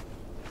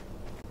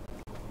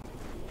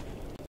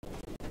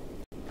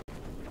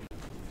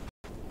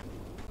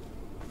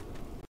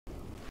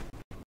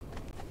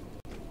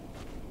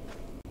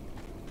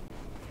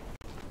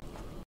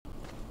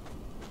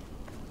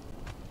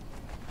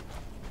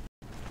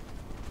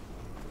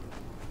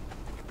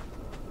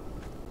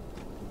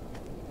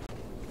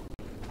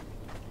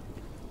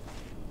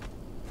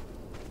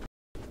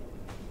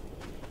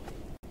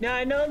 Now,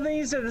 I know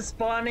these are the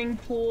spawning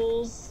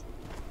pools.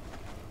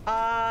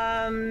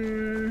 I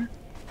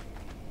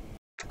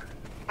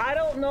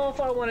don't know if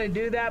I want to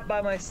do that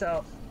by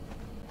myself.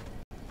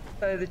 To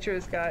tell you the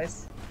truth,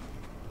 guys.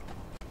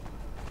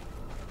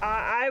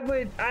 I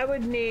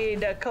would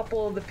need a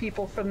couple of the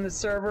people from the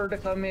server to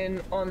come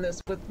in on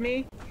this with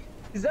me.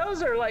 Because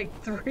those are like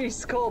 3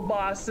 skull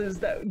bosses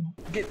that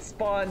get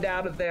spawned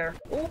out of there.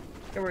 Oh,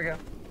 here we go.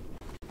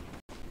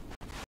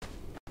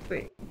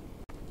 Wait.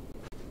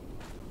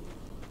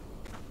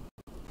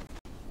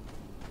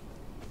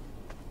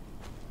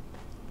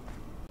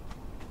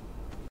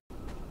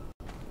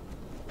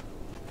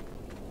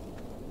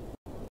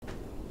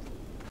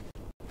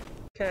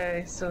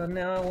 Okay, so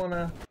now I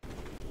wanna...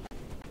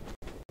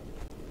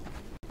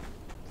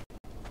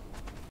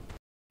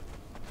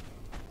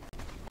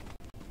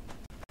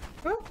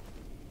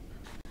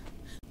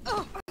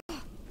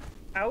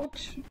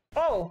 Ouch.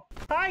 Oh,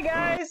 hi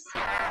guys!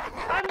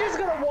 I'm just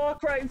gonna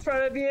walk right in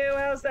front of you.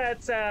 How's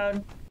that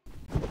sound?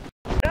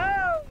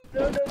 No!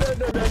 No, no, no,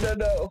 no, no, no,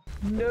 no.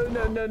 No,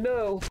 no, no,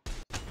 no.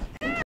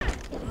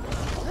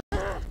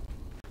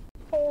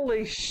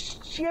 Holy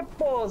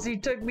shitballs, he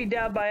took me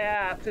down by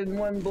half in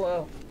one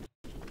blow.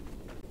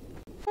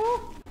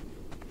 Oh.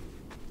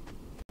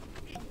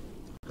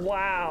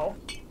 Wow.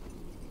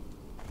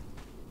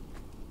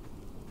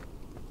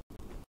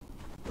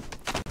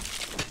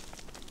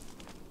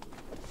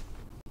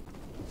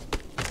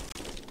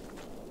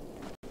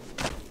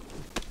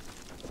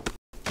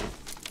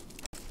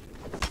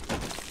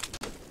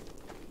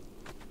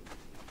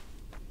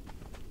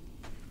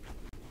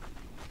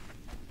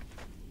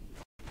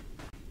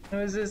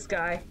 Who's this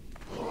guy?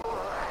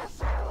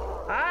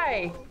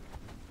 Hi!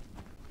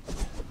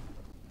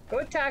 Go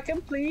attack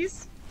him,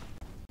 please.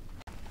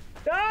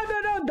 No,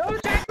 no, no, don't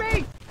attack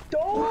me!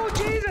 Oh,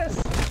 Jesus!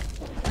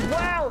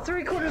 Wow,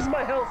 3/4 of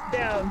my health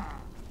down.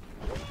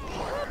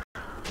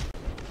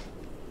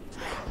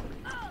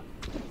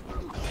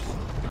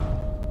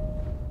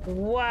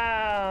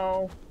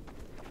 Wow.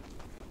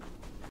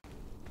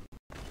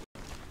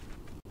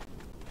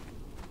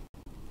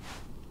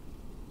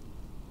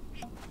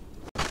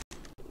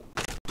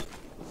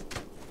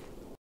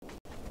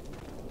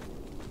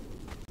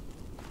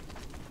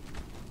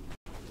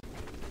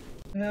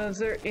 Now, is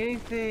there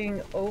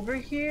anything over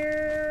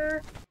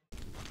here?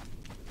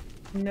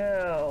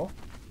 No.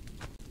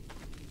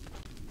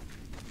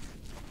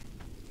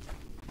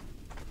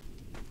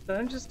 So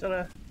I'm just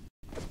gonna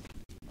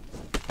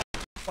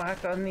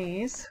whack on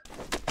these.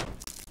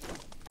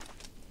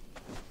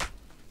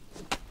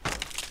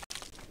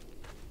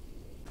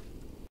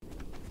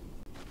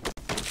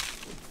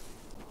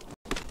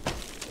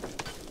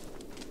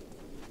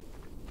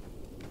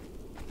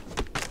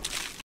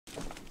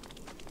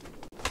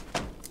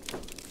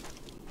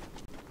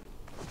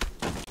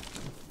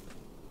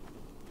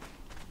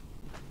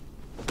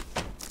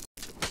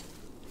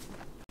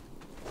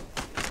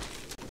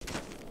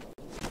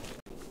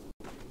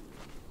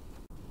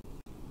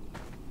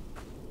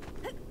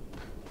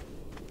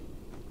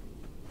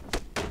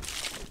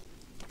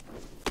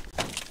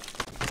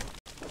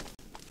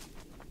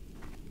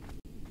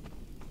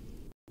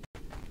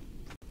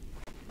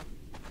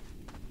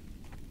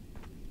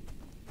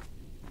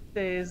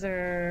 Is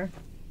there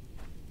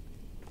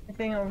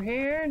anything over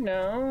here?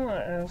 No,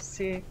 I don't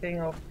see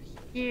anything over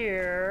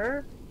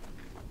here.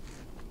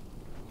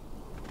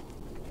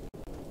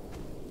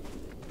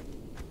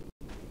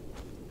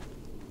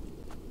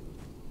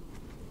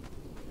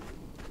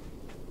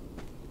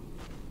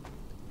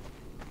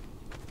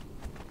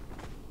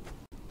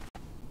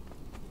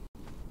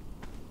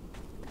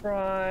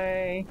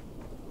 Try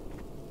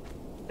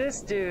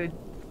this dude.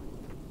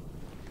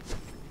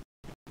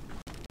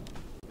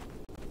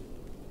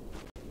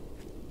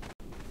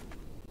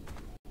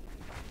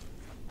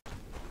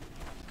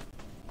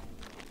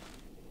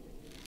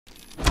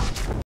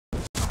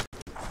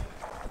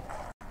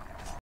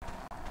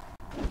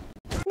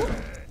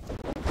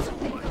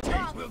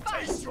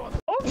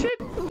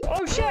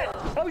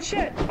 Oh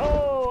shit!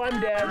 Oh, I'm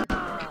dead.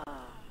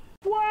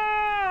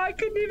 Wow! I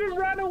couldn't even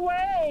run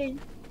away!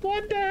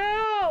 What the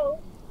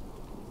hell?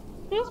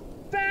 Those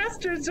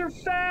bastards are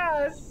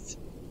fast!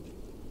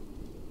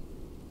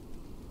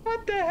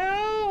 What the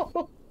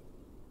hell?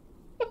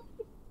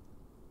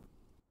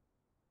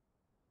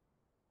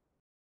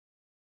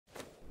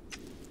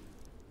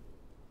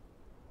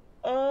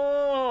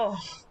 Oh.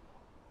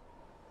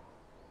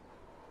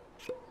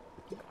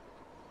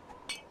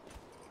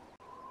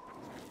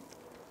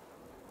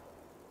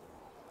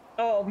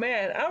 Oh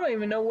man, I don't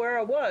even know where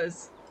I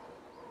was.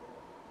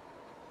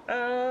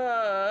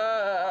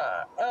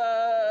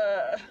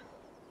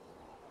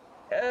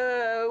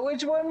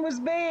 Which one was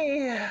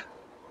me?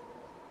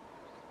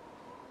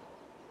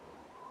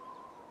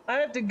 I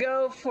have to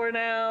go for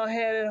now.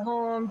 Headed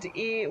home to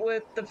eat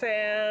with the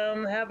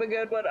fam. Have a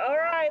good one. All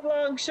right,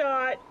 long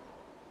shot.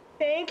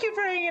 Thank you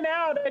for hanging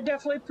out. I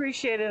definitely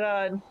appreciate it,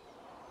 hon.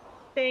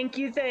 Thank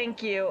you,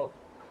 thank you.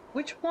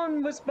 Which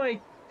one was my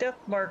death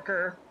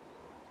marker?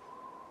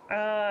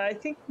 I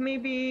think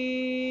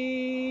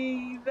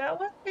maybe that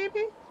one,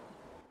 maybe?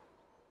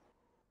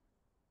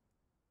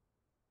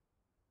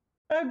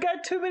 I've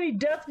got too many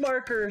death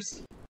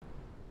markers.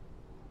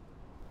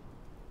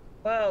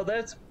 Wow,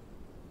 that's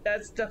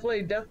definitely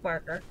a death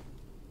marker.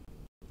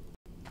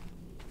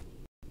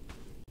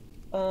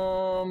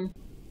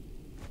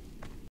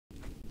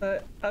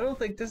 But I don't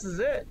think this is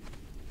it.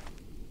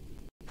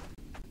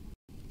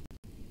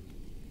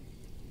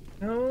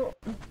 No.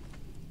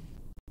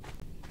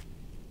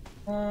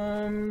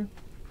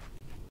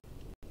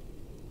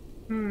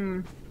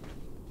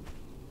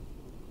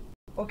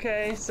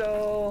 Okay,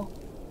 so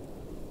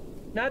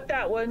not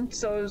that one,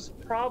 so it's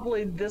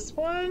probably this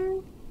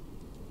one.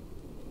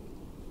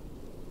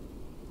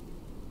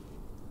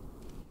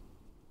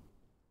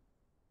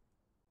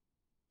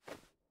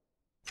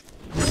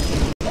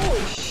 Oh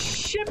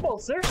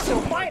shitballs, they're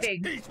still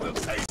fighting. Heat will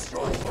taste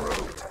your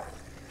throat.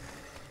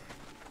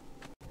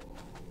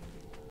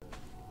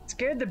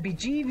 Scared the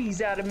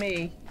bejeebies out of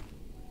me.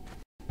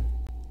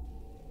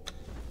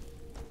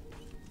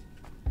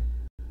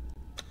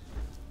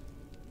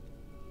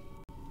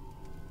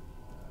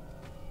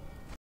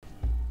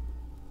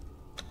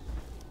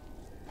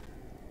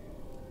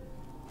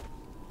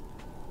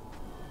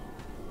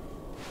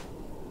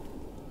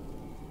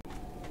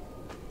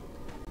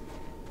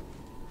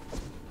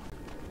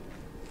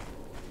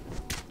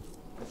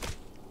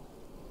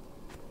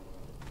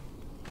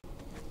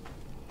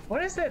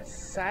 What is that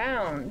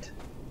sound?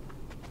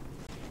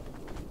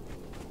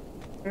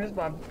 There's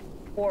my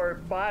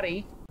poor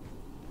body.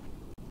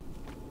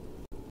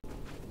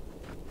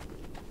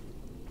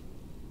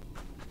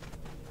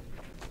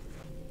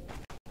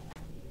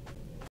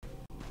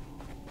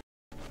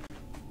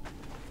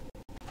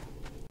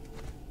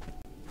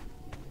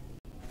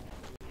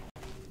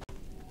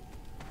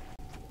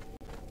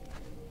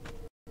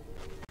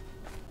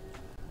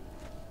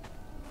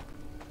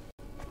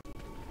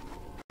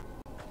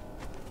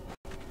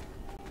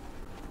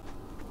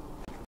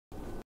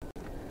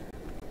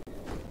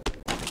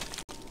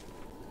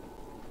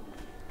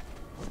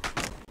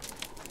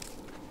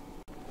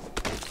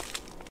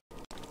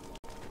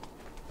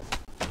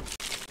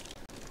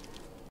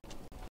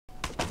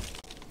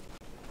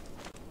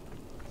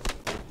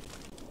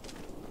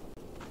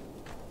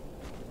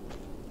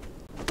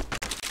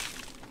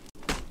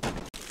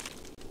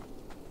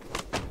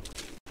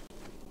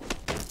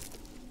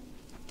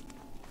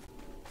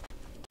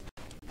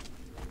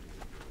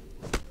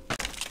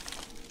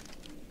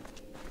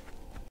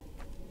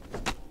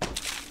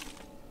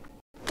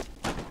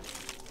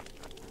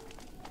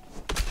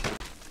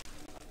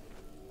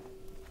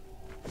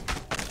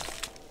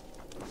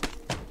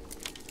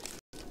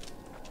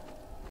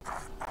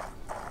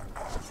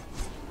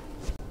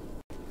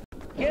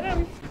 Get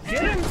him!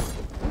 Get him!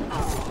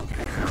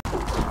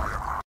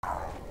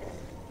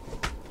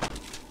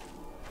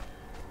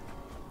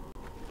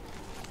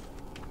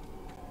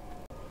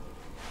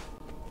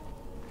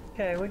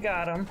 Okay, we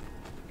got him.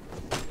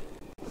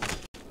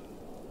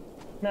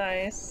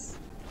 Nice.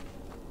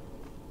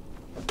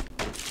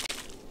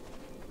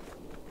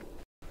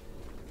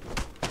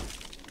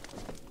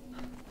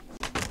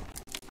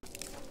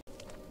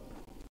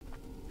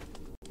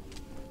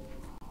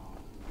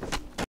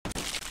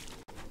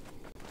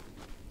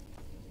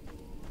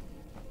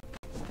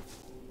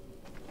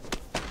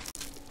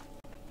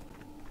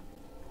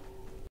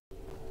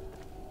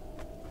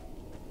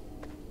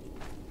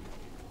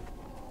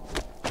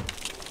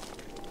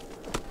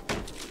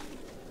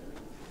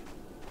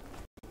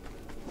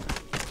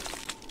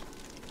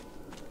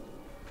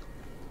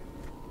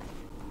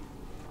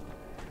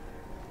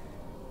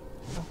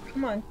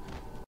 Come on.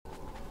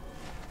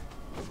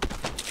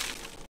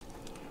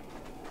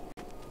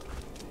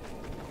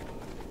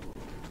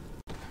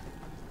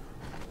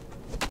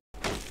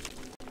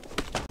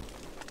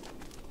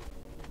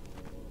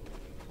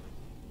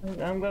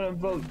 I'm gonna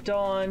vote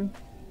Dawn.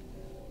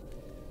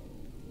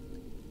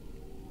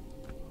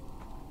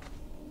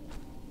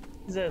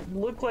 Does it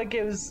look like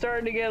it was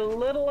starting to get a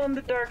little on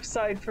the dark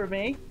side for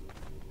me?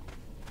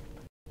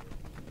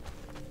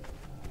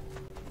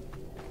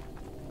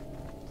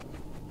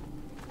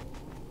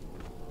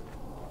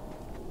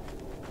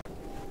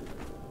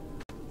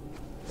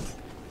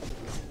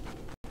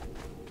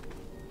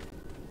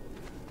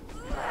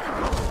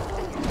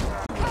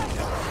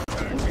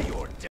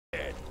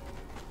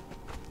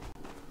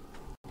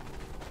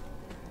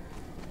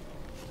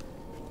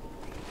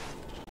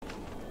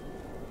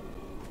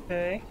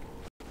 Okay.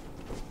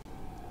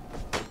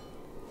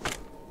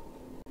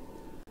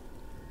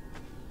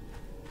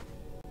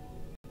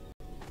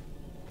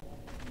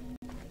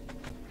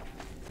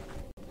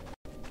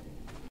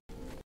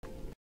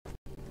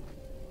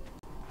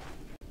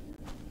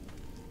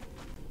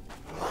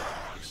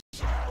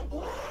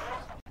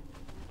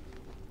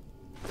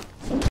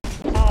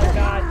 Oh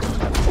god.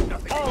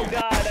 Oh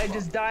god, I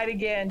just died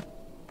again.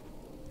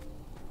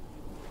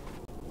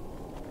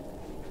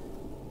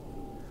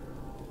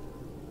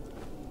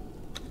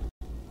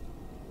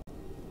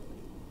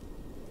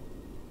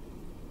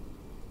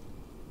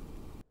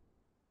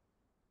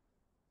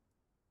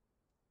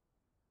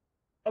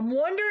 I'm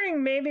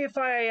wondering maybe if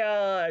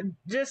I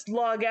just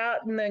log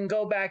out and then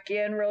go back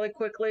in really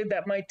quickly,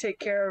 that might take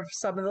care of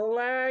some of the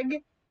lag.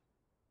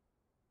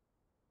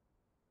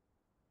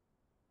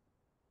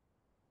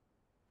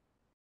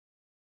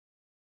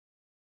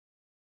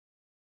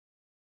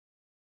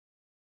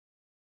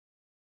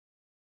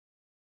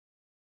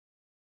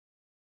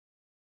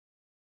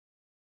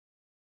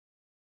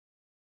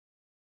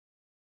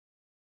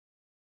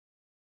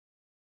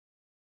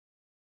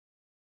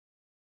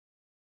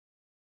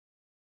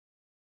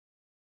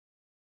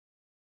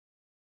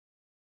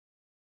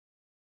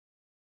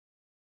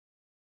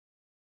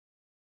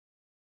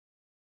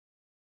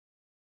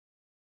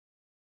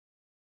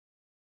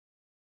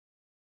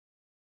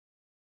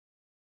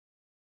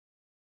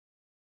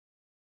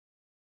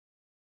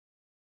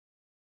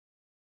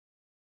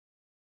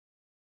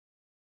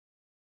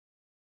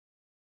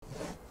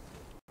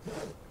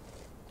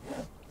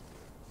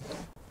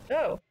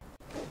 Oh.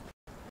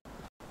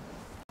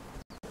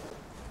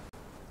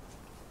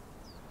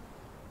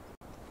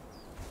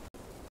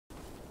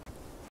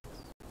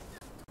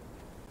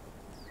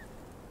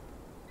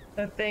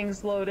 The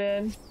things load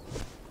in.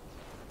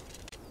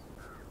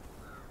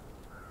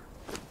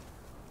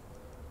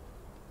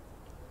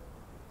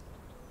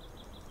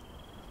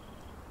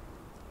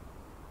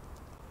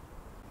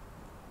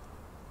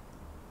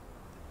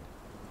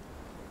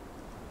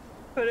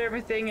 Put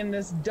everything in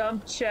this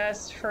dump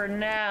chest for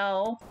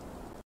now.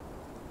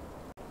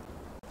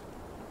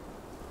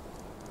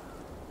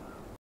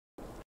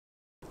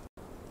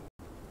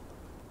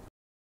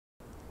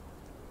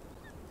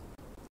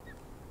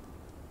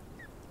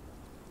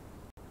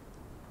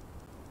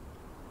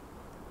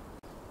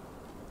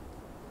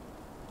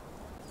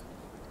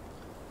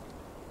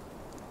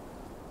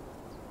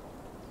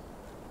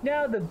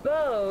 Now the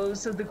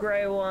bows of the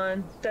gray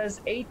one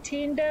does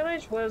 18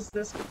 damage. What is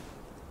this?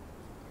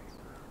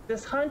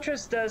 This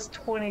huntress does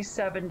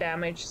 27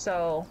 damage,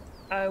 so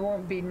I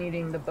won't be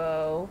needing the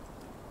bow.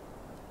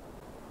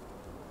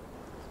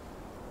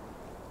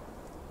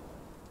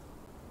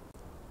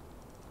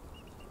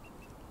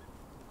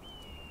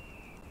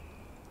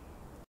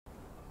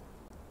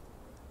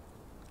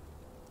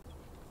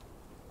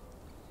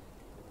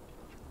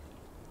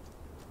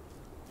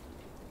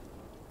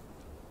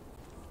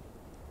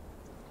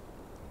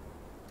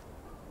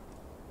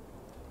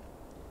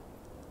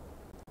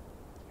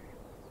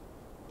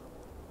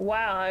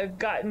 Wow, I've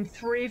gotten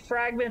 3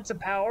 fragments of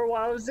power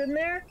while I was in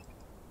there?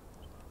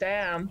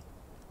 Damn.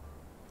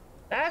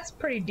 That's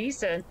pretty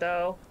decent,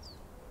 though.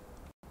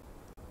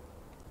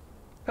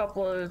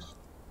 Couple of...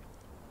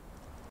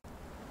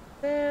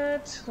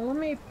 That... Let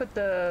me put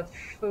the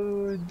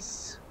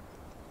foods...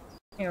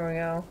 Here we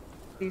go.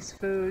 These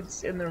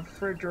foods in the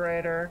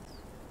refrigerator.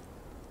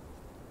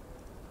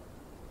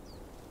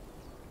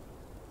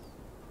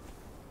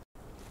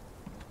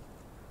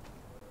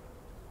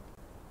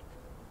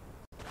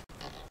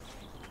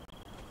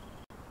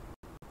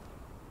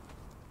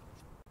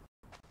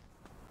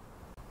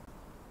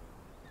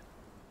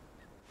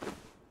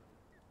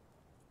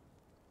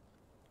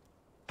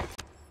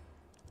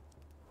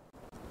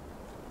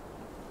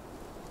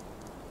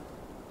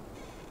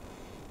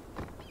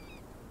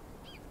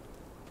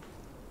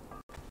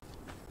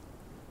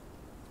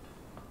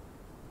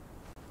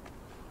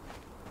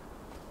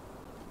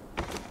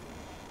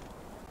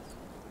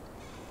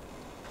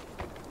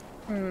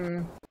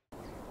 Hmm.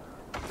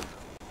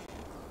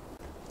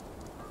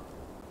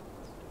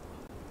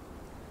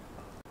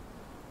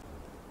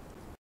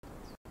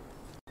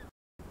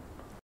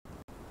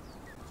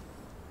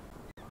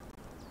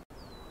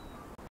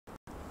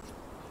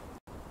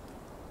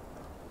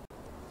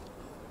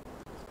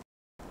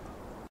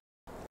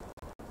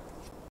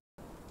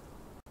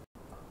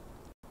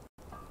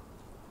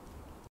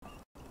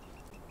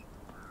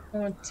 I'm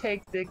gonna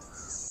take the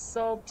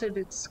salted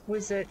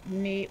exquisite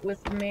meat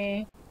with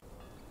me.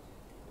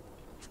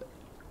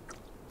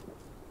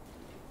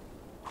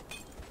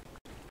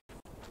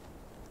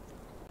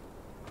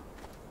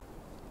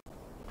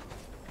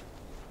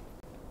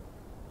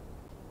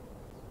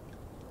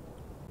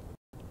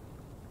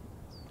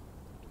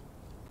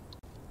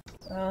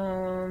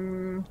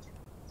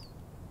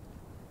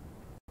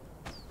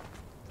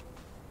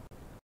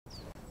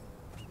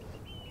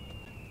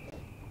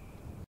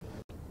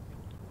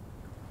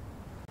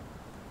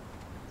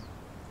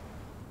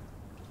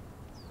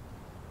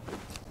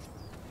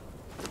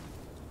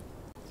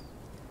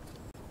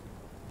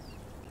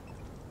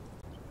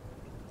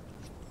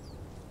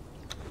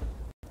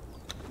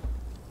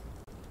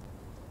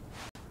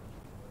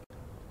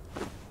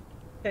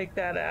 Take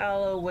that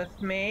aloe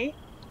with me.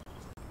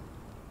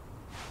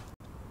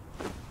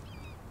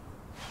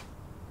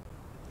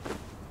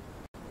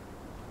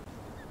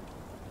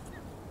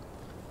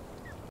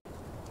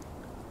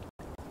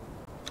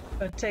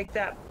 I'll take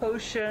that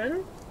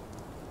potion.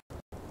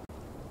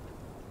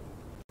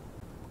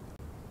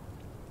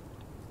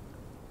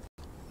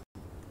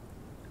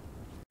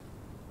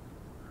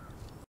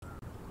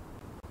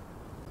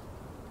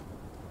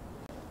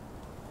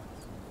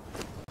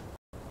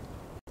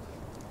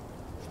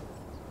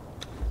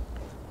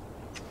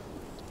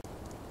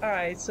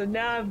 Alright, so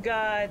now I've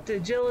got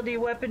agility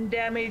weapon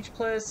damage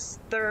plus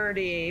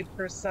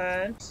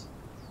 30%.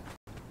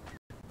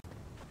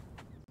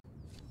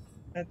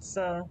 That's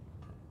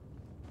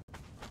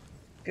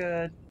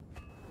good.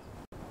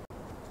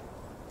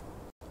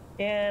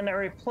 And I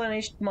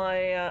replenished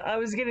my I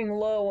was getting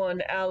low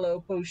on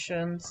aloe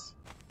potions.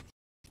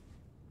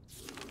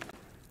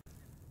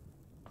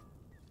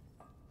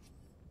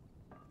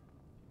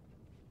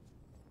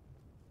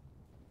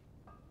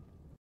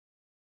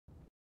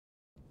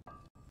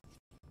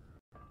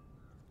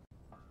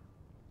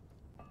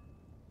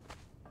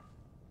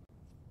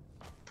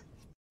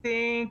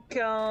 Think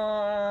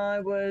I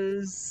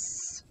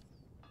was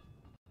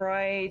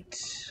right,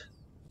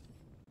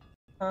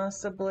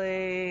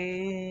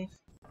 possibly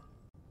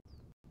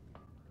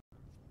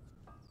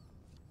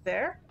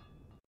there,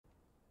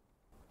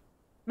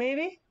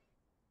 maybe.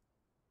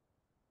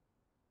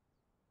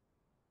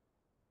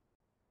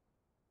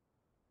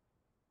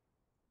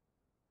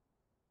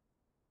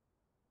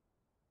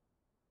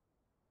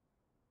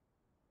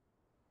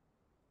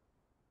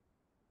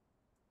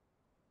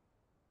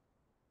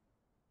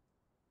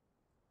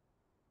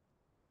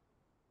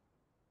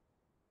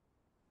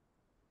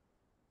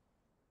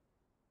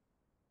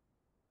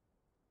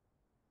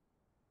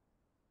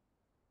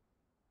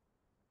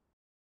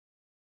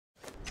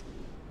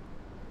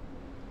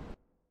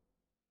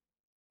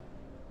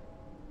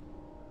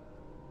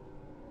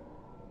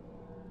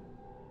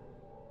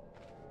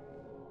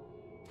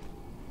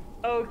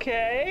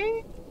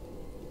 Okay.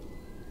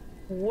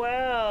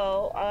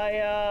 Well,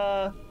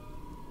 I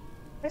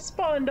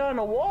spawned on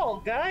a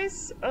wall,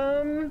 guys.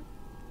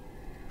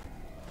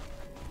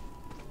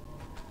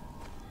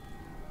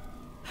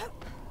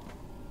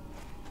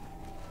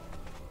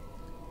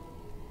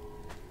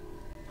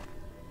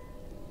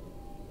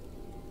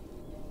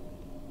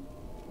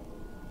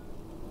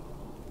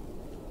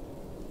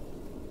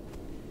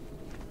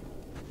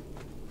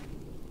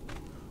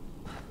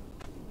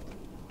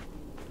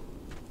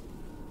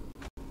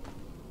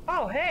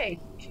 Oh, hey.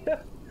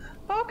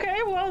 Okay,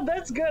 well,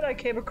 that's good I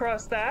came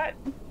across that.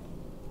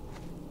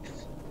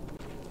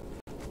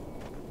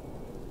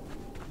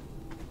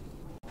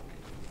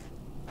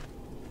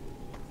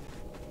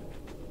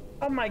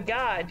 Oh my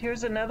god,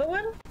 here's another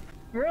one?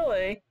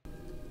 Really?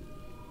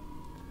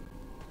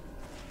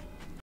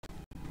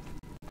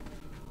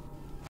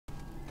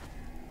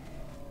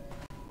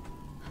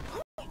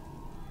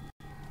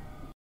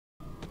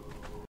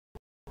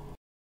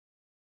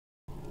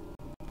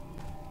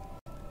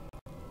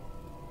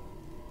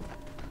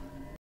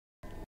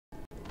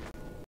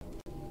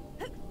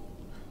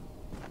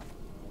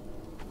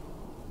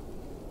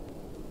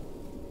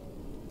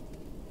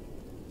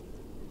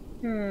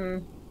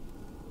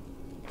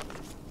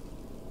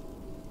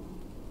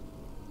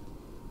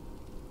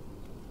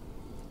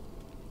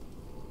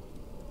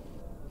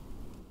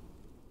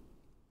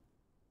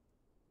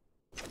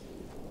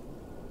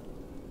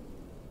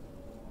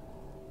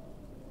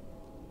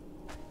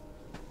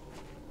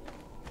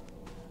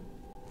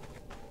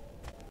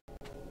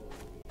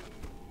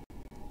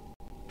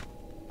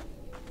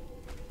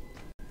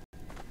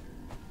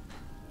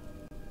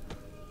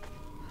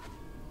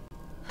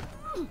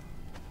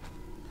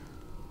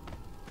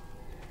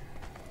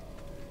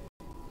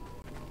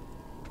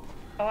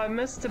 Oh, I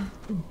must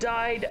have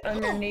died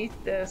underneath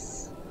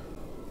this.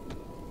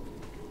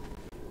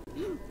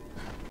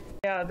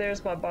 Yeah,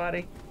 there's my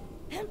body.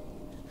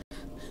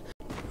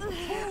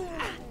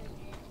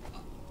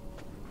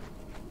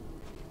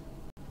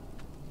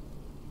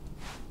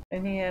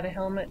 And he had a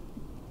helmet.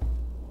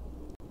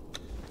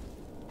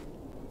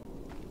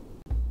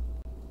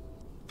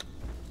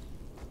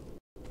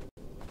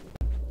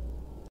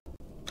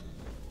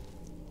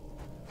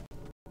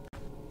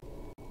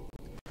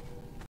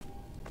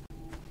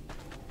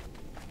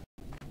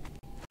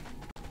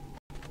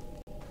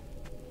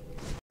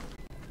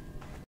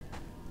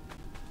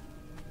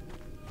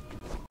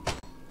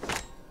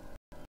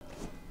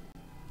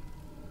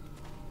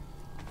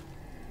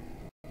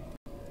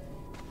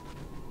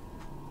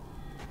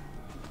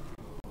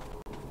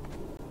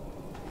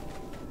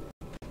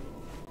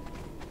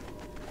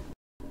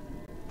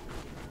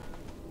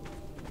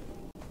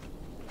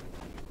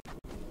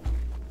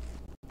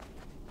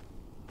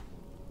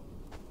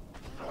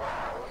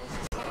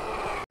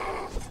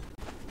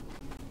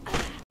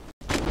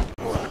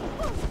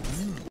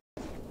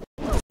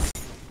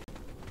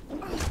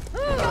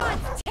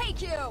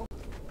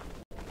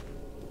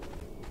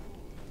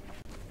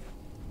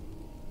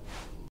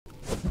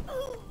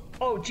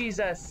 Oh,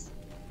 Jesus.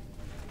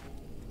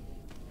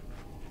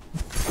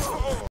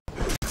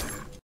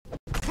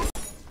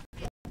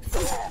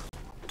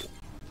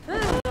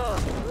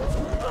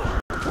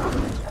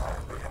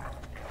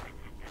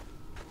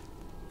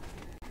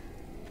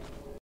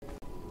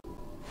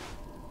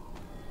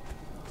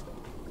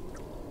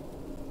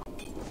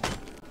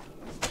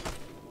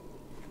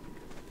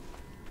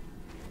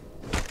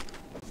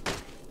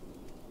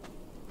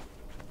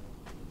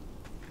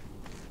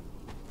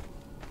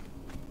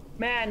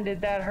 Man, did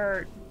that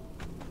hurt.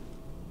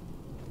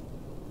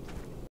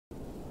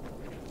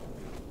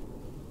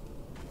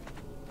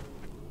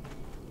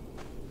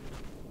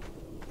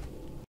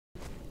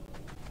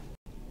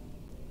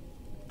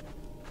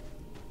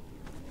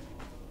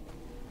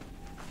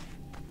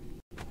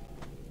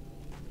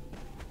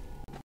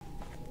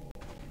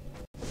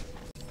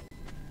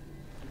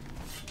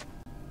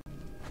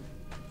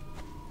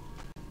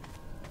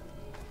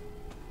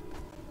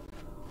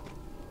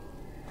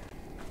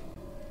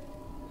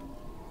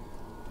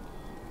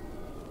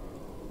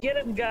 Get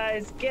him,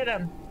 guys. Get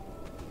him.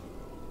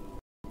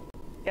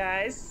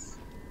 Guys.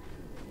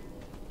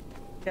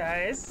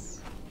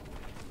 Guys.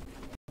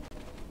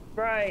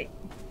 Right.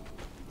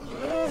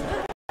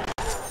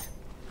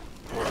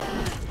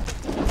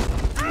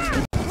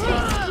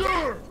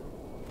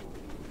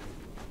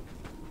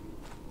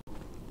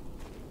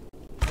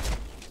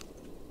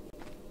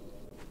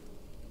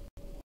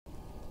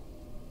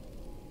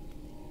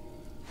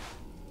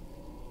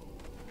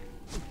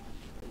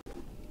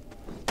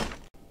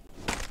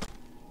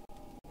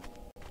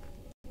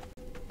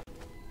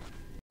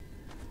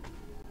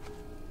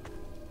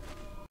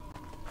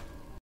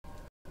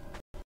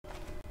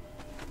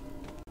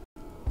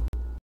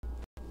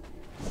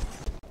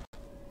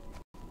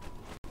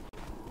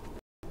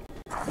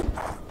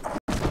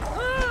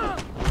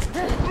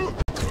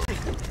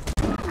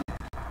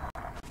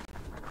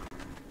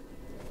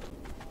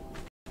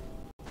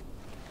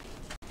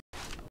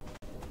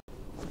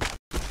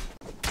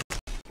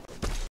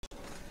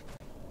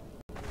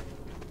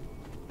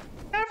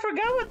 I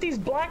forgot what these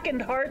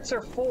blackened hearts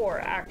are for,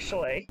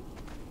 actually.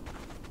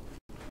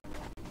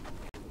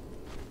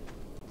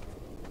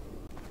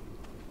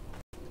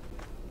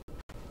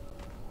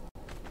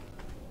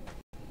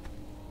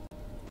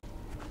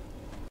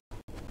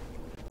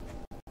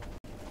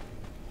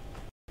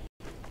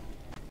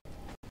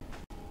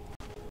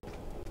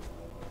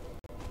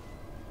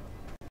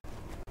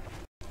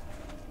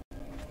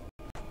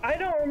 I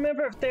don't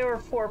remember if they were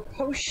for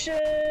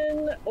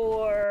potion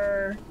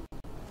or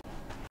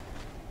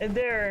if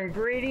they're an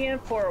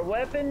ingredient for a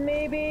weapon,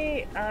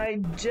 maybe?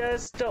 I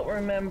just don't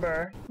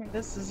remember.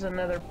 This is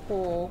another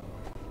pool.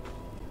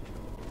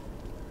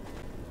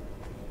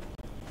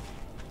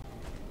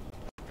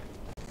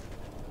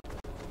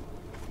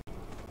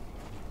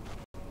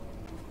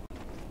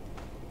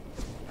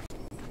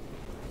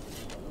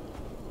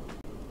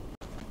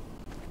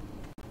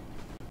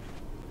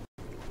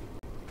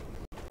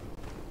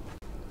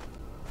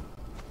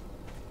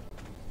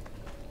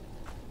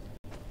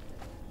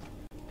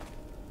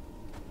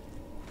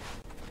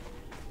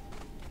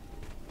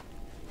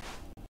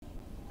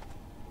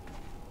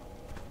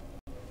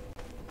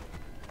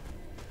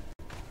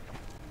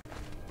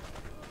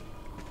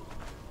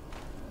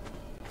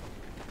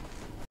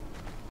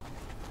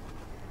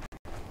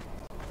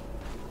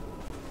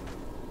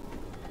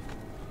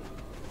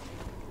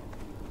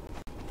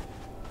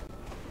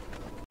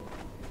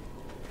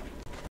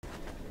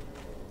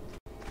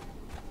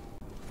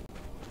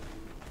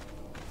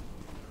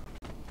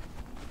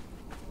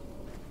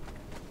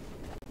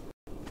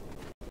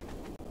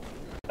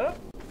 Oh.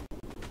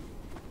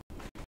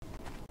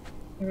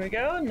 Here we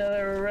go,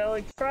 another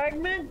relic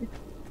fragment.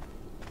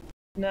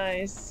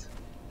 Nice.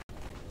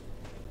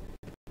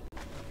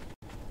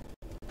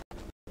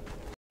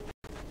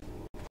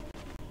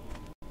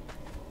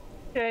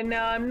 Okay,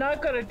 now I'm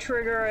not gonna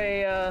trigger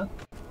a,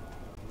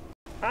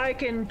 I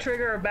can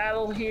trigger a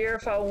battle here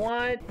if I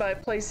want by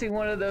placing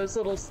one of those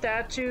little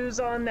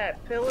statues on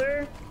that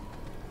pillar.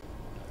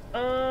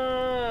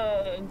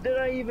 Did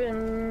I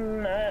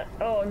even,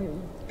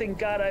 oh, thank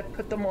God I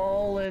put them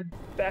all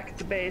back at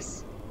the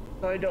base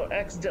so I don't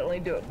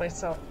accidentally do it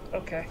myself.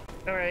 Okay,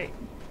 alright.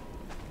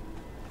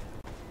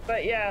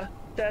 But yeah,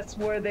 that's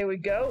where they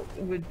would go,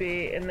 it would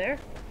be in there.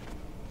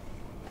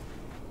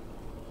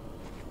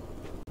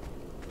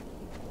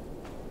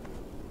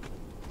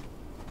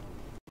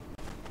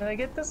 Can I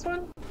get this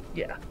one?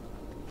 Yeah.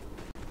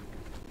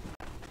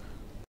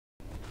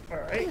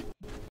 Alright.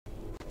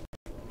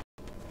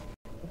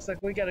 Looks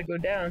like we gotta go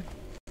down.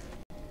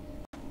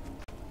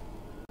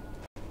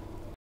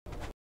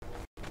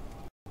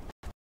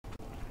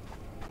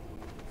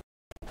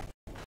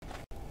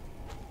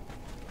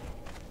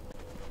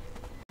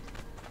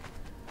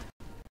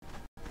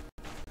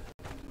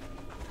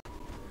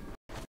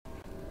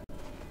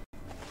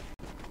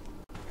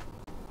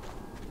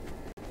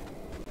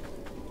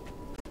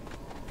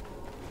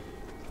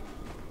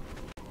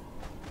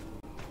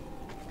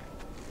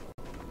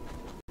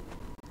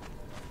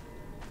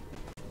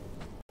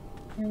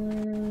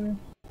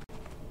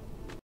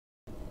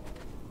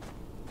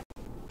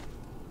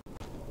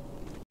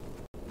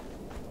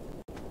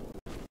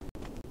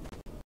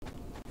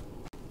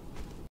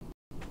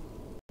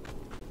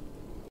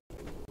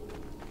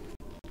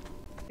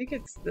 I think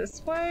it's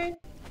this way.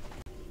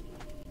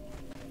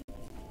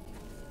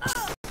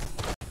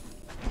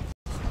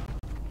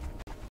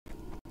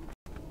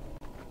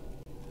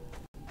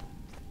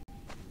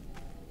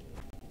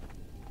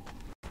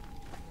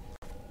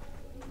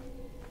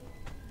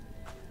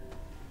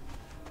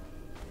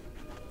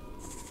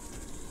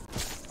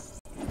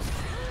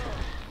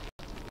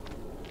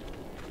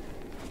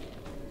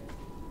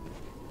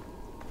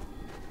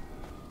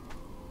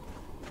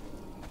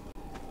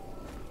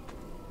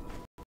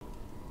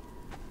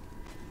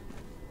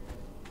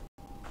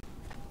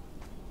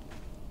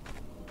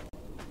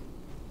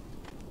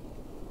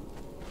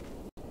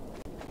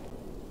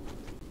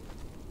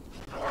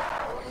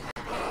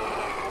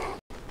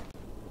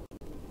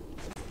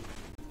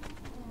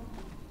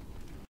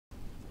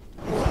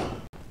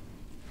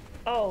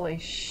 Holy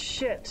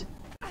shit.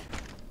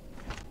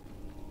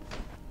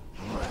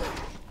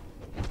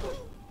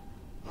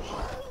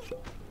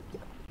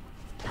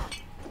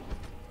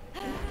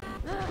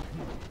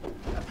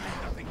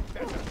 Nothing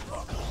better.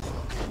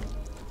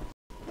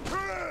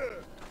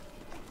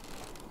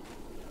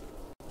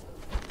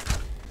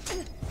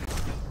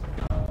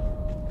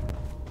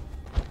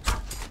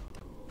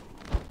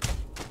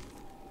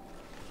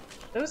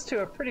 Those two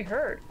are pretty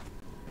hurt.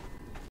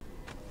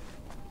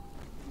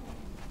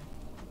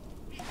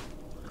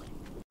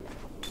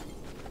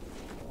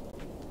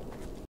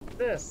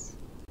 This.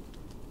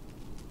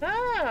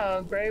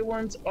 Ah, Gray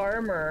One's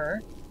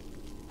armor.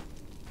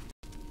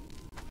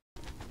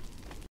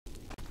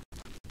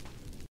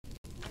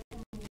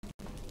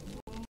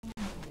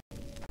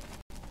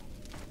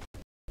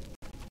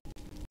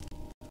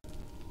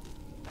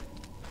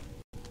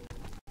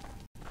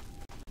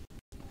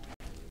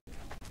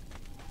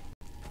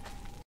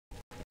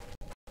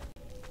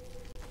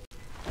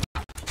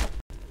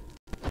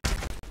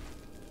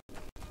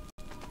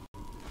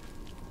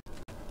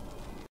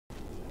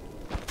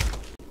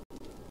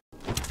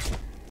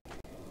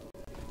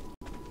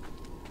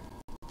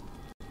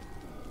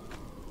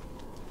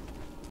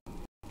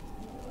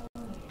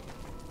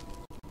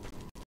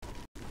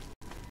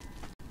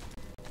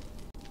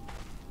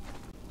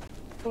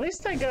 At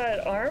least I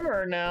got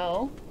armor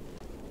now.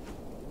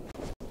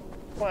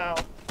 Wow.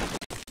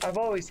 I've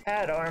always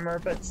had armor,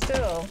 but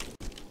still.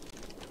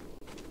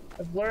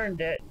 I've learned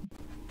it.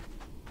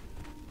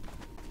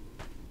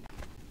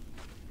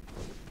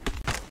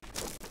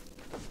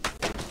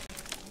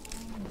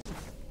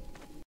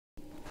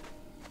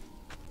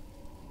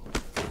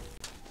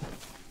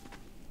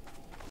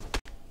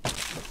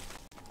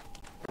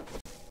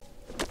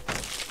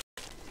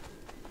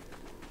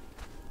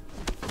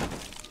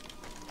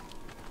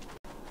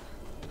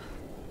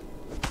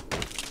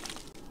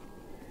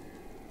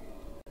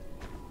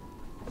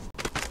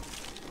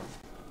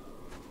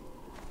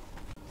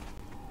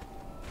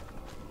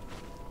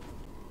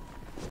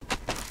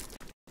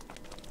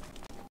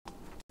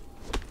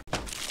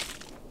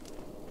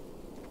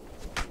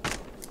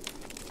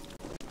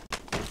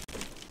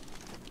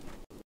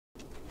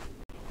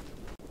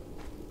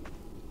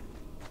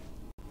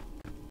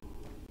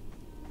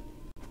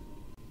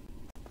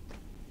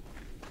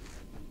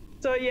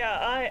 So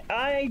yeah,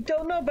 I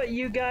don't know about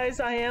you guys,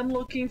 I am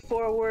looking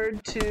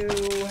forward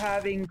to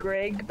having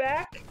Greg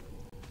back.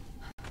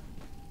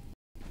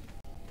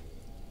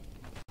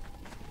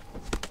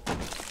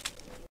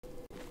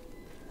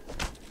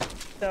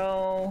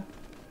 So,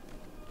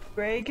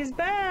 Greg is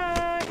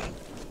back!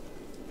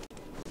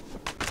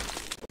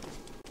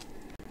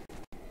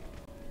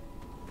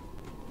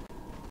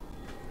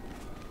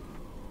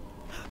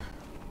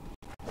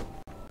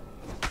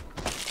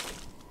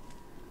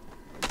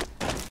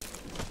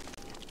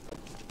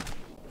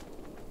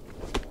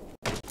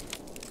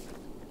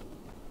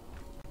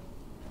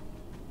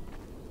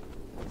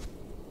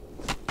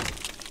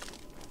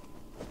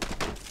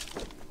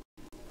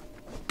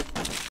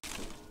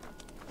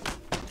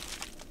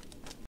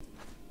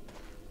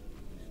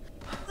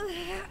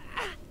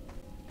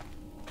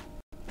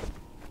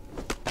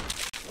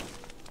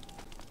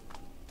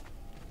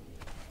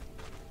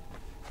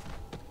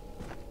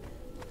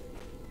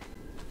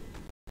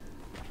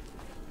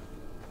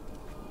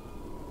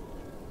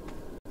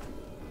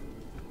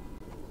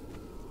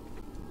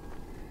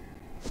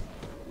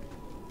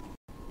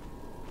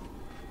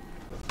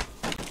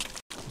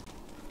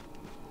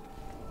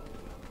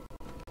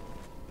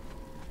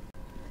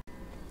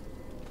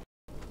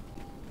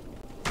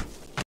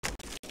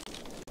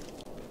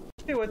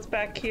 See what's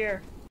back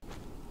here.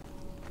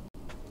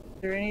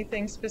 Is there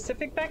anything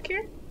specific back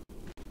here?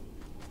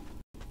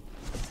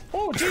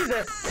 Oh,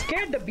 Jesus!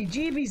 Scared the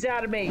bejeebies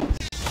out of me!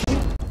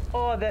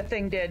 Oh, that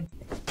thing did.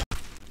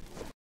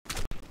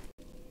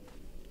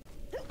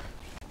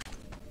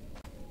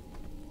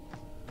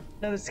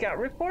 Another scout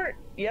report?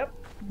 Yep,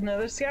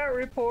 another scout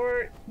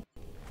report.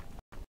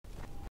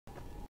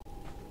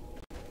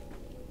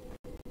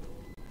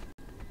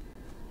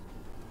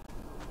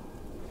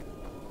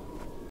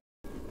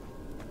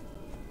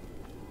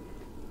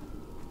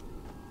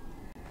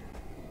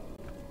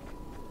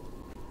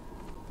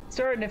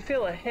 Starting to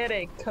feel a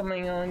headache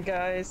coming on,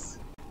 guys.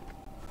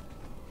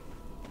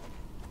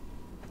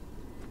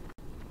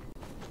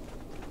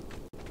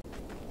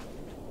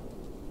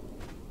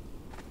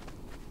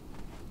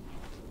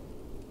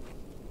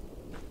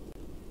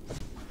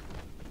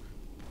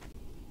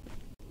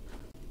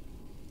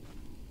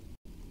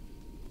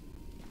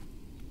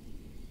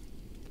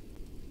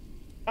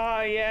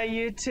 Oh yeah,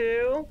 you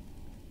too?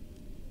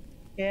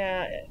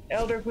 Yeah,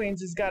 Elder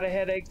Queens has got a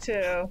headache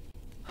too.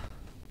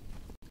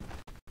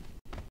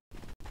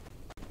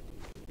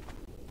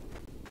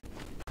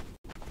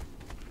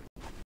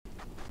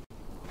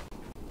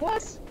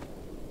 What?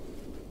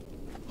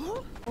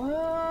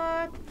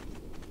 What?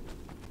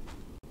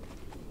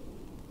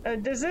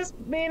 Does this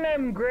mean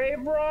I'm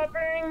grave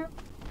robbing?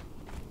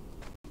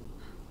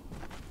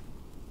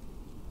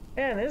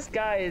 Man, this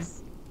guy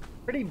is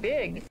pretty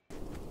big.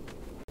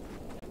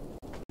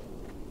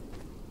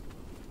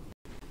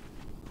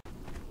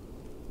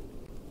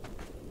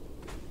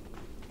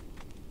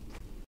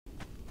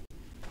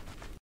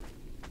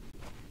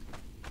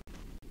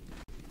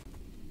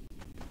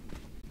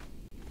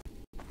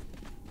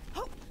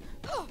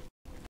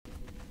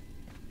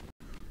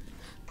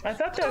 I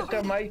thought that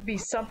there might be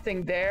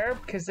something there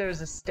because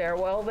there's a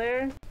stairwell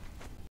there.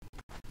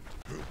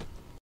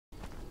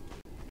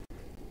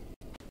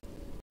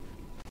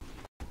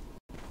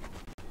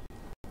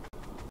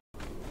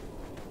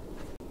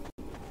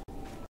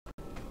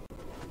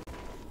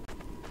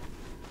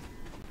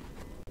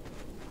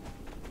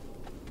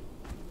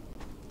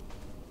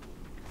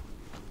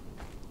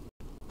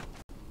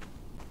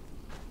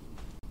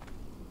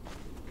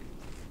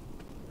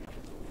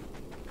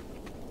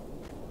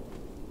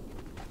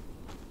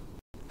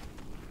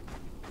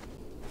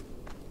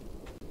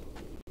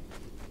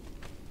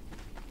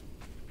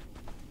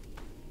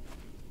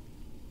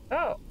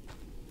 Oh,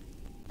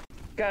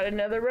 got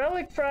another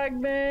relic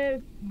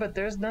fragment, but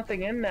there's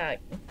nothing in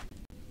that.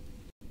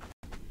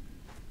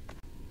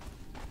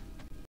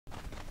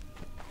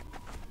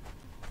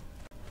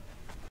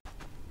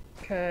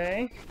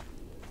 Okay.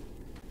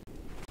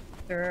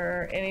 Is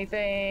there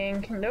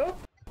anything? Nope.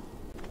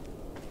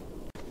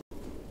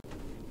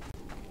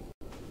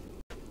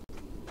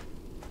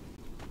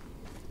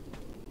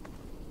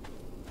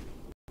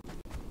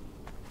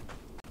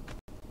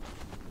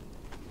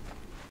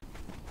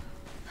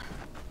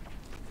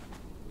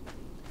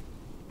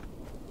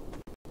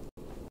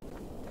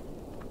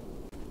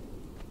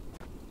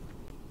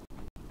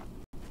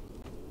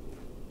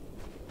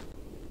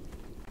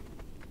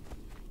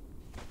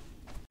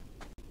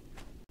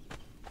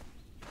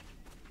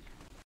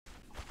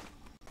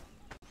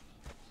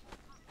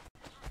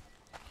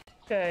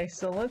 Okay,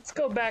 so let's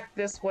go back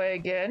this way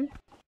again.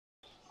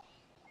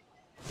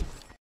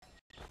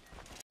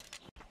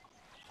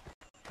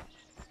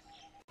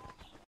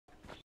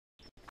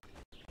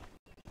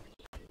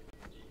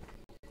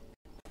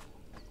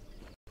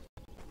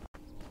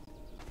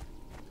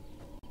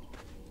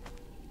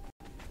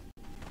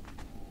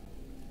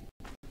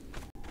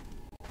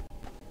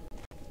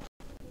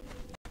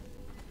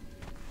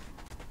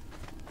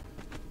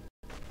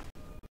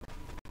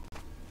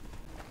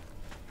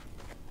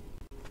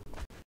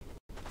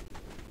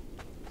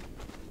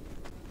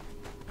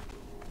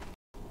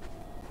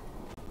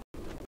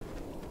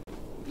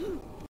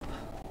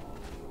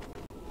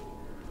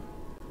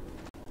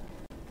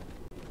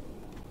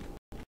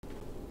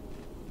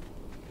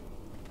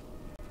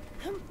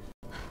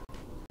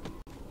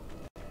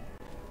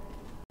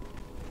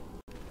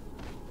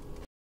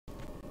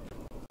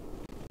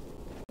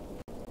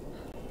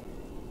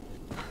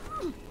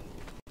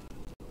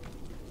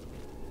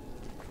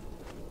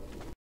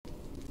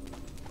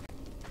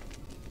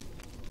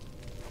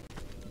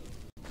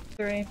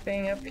 Is there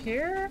anything up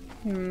here?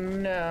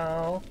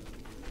 No.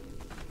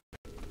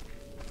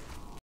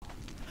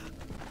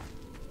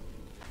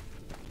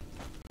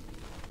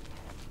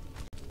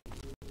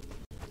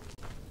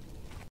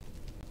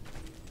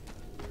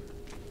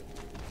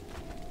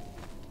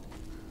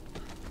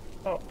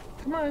 Oh,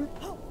 come on.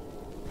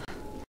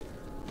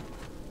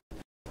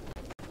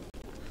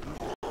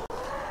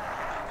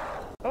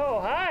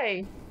 Oh,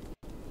 hi.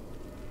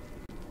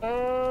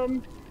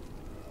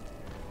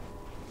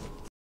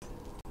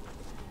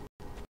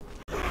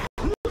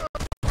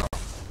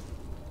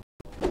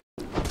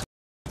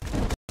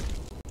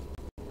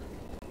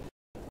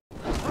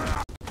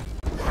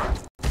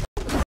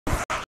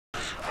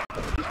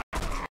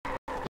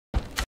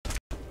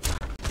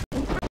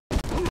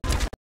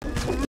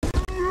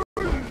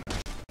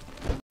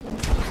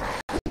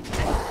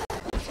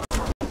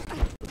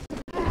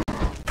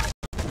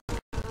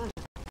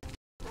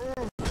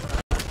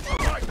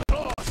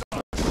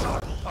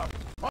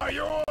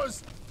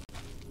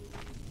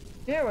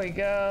 Here we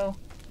go.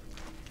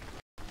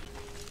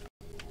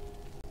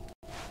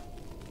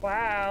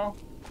 Wow.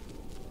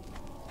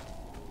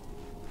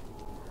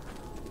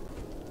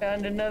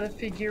 Found another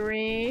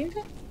figurine.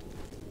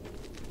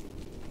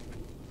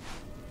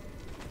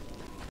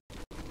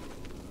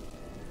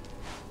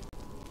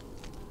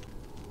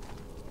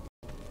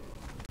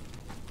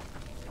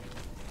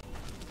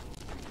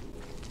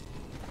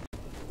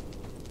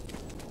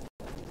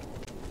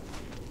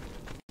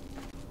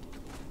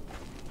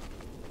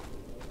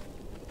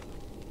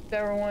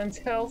 Everyone's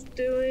health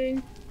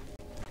doing?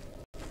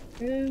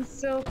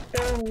 His health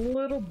down a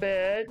little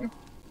bit.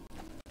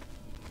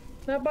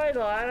 Not by a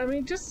lot, I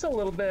mean just a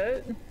little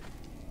bit.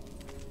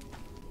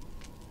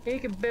 He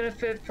could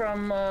benefit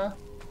from a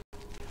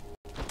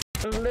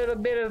little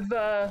bit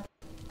of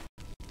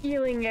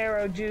healing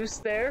arrow juice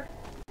there.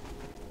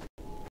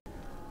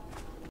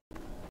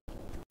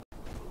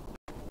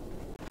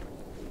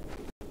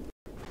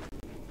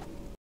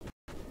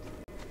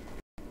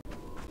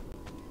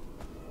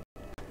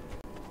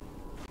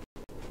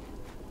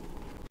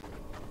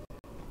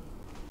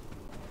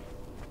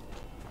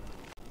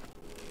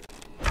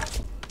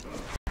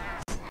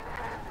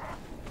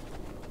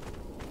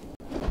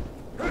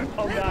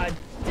 Oh god.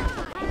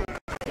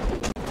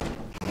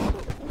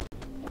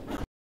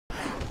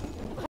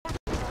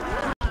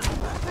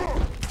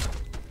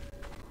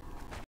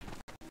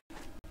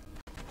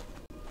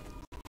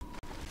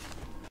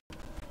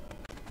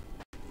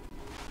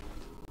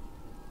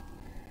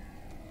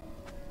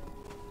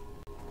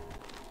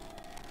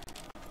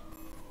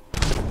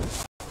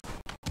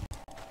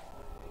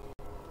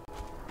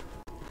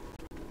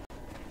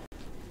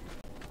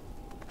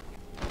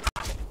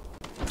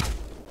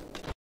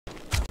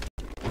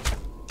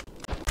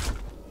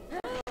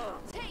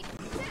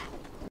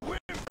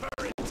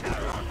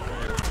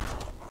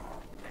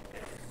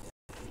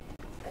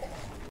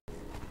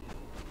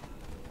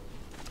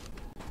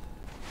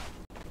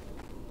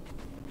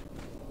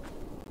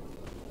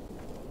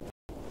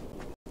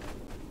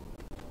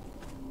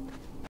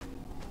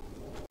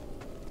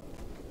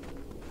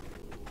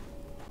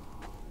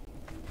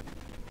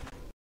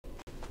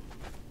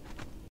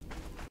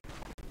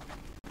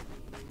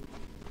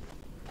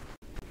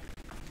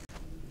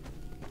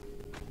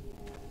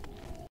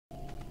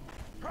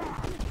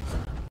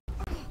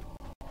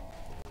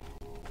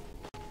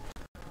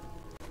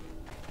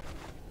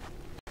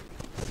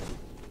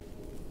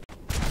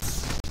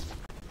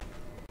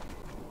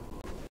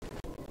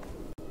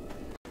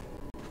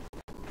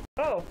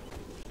 Oh.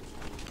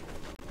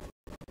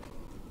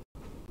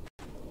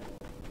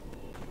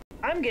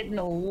 I'm getting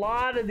a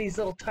lot of these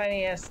little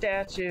tiny ass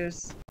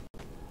statues.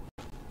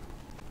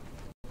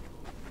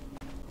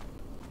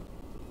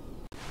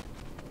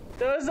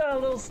 Those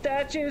little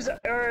statues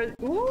are.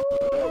 Ooh!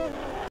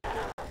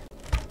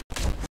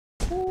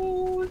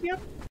 Ooh,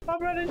 yep,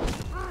 I'm running.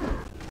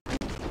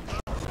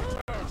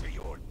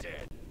 You're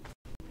dead.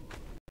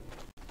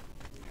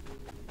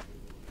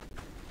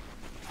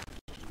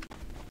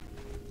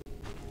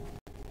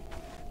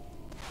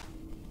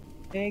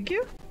 Thank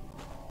you.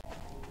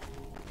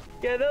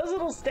 Yeah, those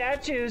little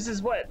statues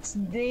is what's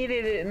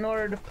needed in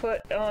order to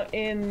put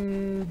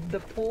in the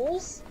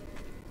pools.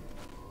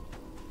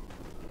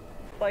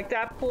 Like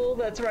that pool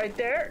that's right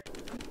there.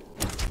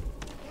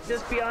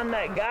 Just beyond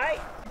that guy.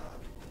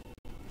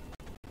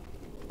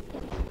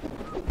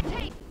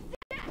 Take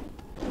that!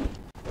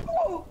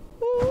 Oh!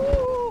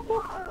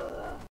 Ooh.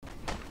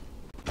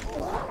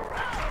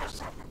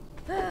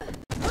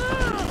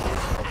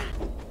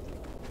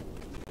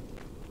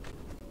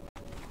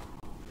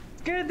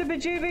 Scared the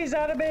bejeebies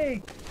out of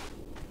me!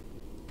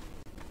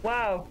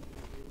 Wow.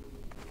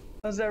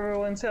 How's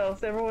everyone's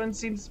health? Everyone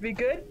seems to be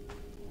good?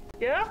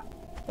 Yeah?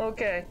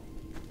 Okay.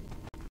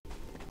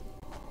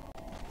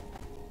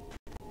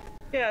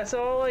 Yeah,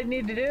 so all I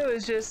need to do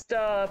is just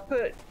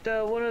put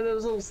one of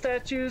those little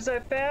statues I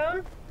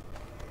found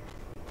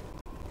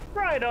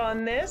right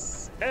on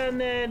this,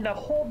 and then a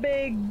whole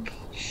big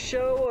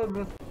show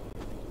of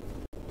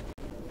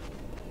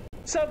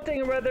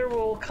something or other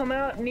will come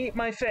out and eat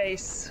my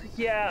face.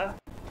 Yeah.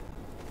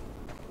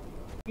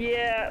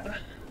 Yeah.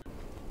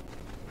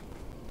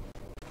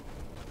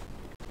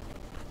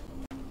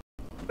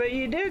 But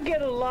you do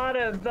get a lot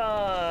of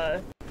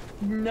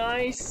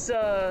nice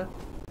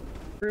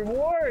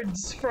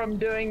rewards from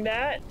doing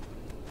that.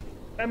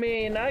 I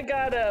mean, I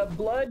got a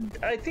blood,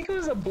 I think it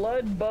was a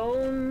blood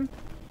bone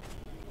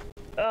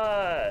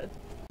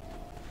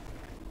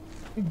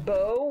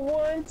bow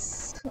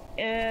once,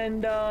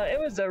 and it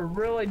was a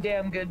really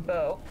damn good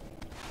bow.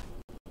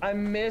 I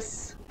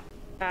miss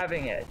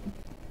having it,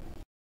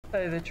 to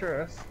tell you the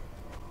truth.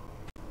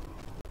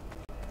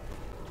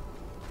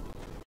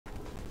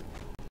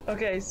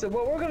 Okay, so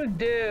what we're gonna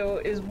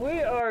do is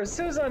we are, as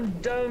soon as I'm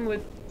done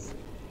with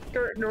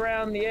skirting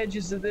around the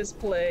edges of this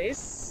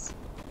place,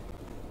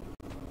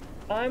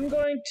 I'm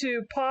going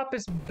to pop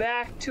us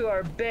back to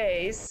our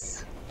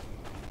base.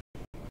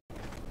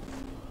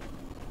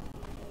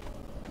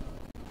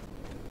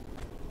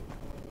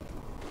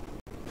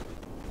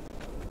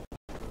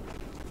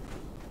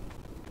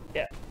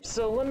 Yeah,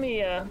 so let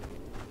me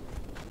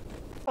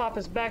pop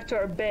us back to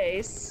our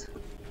base.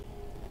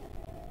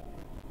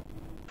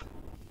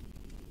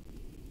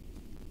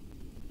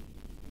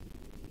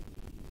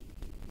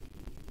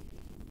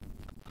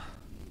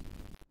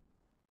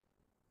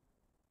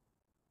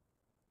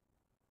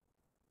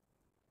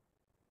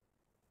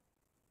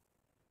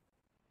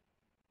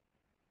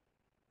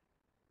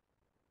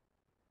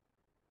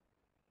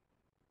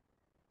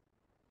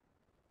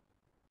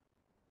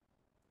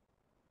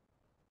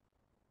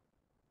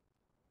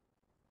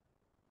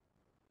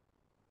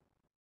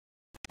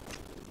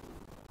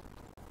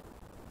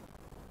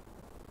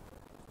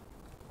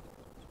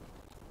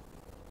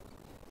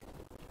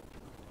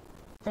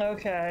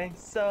 Okay,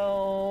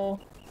 so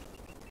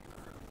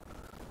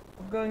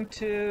I'm going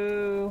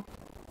to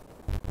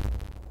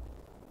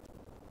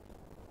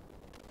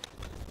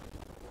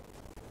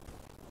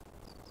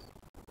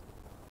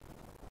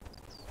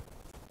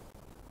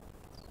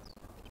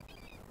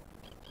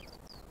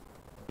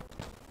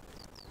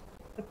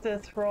put the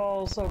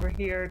thralls over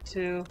here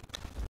to.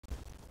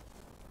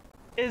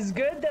 It's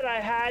good that I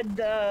had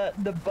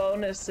the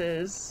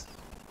bonuses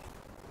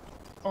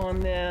on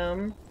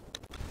them.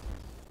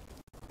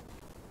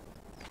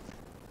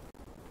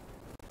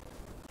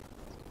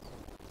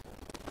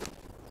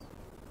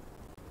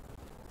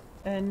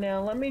 And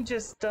now let me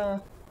just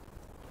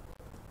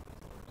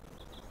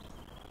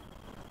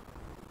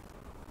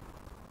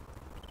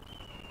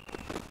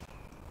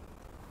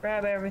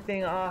grab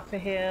everything off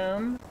of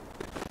him.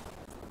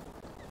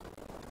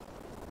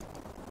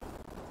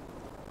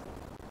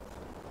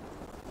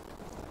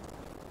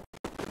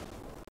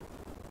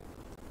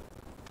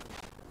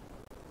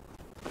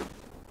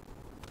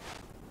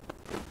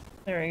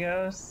 There he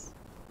goes.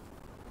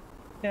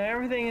 Now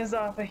everything is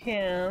off of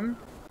him.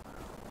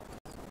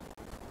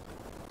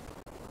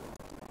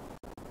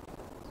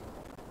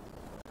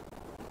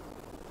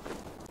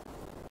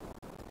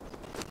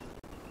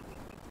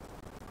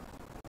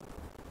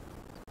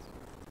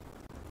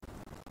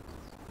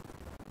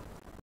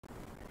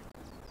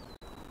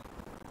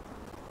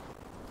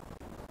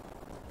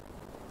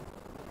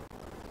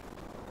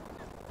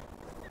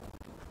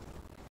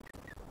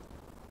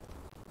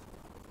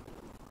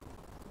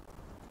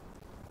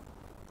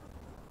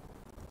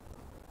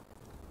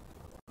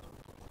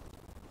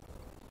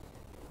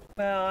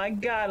 Well, I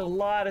got a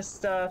lot of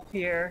stuff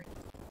here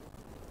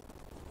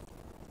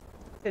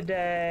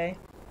today.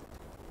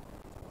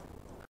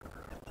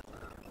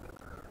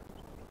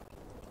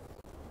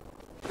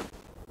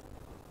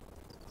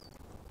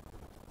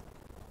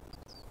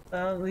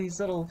 these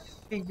little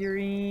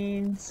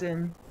figurines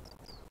and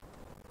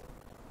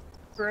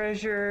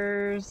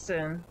treasures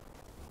and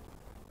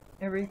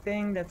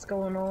everything that's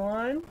going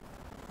on.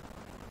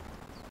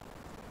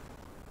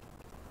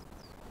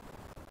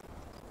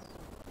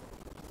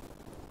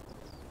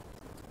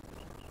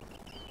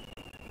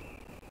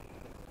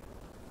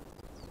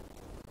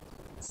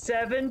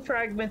 Seven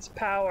fragments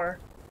power.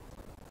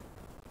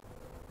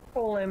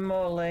 Holy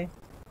moly.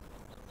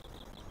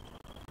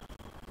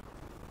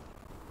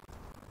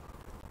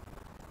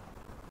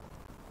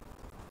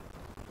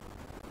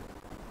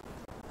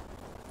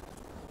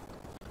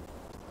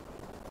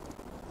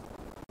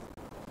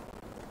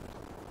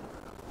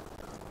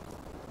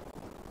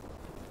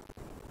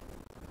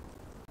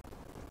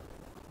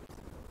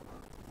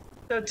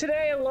 So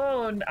today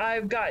alone,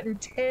 I've gotten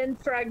 10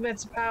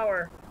 fragments of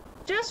power.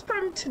 Just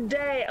from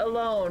today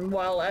alone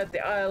while at the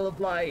Isle of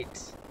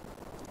Light.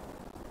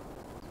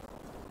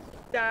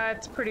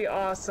 That's pretty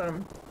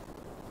awesome.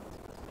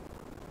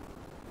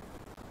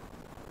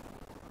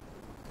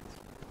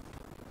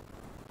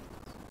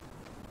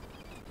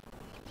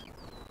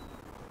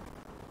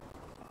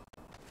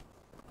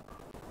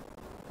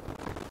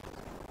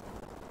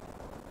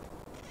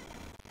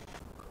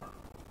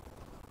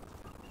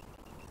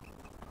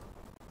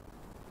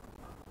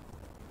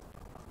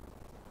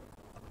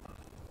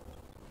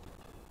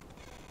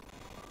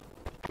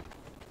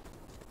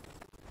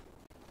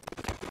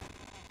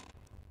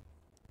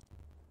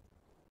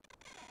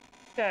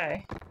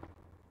 Okay.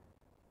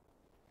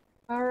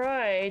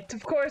 Alright.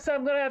 Of course,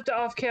 I'm gonna have to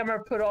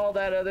off-camera put all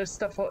that other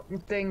stuff,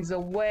 things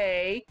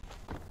away.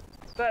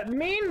 But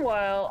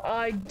meanwhile,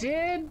 I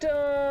did,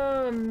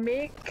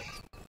 make...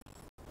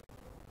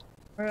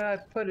 Where did I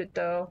put it,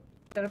 though?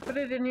 Did I put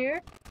it in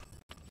here?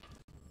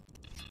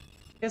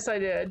 Yes, I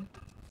did.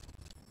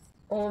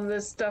 All of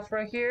this stuff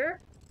right here.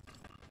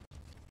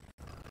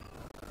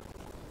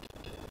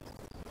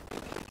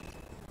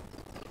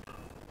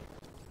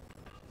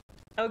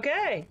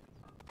 Okay.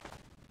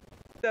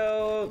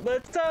 So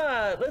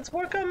let's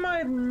work on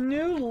my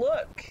new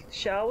look,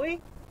 shall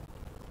we?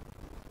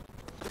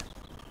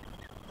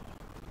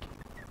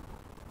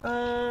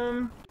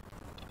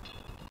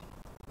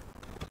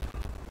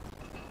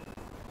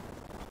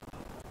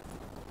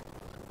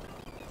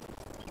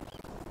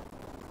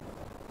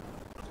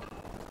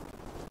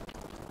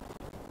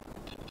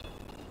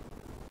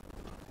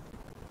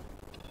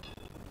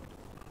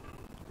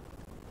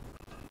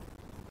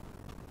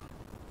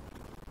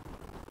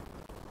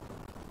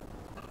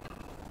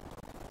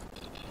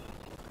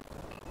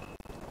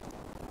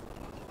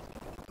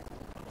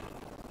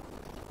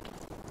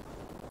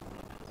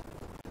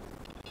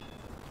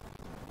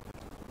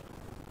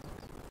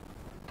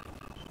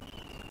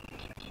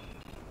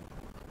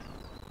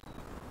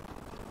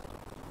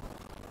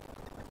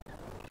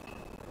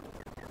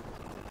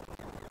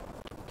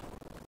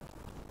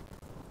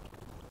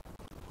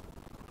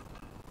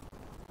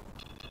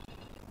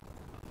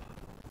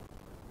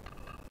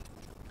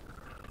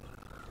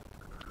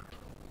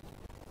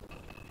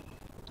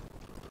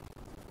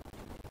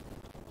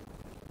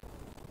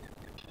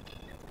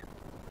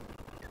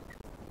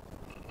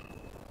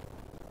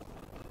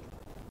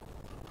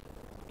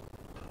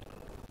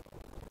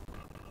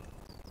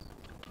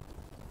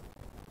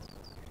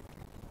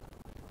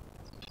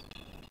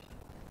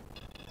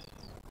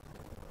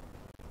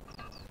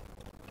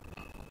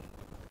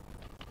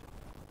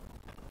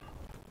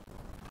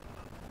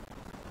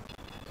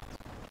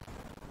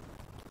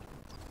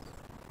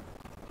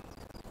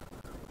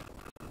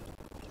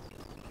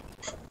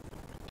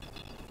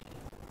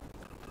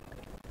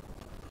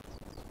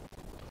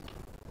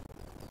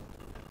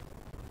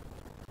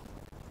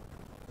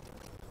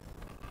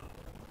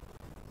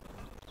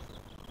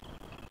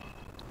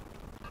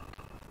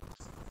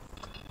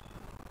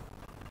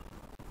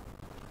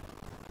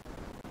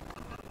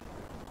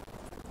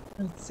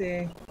 Let's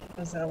see.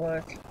 How's that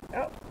look?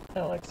 Oh,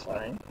 that looks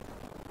fine.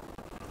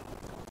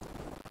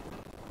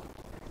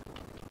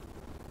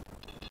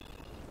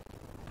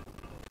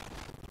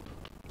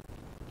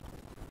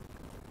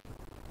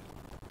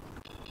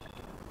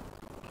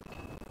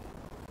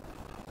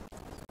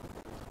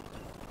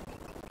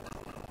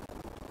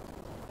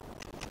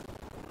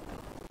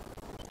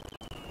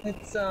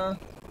 Let's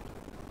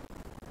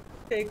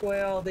take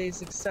away all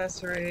these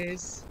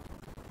accessories.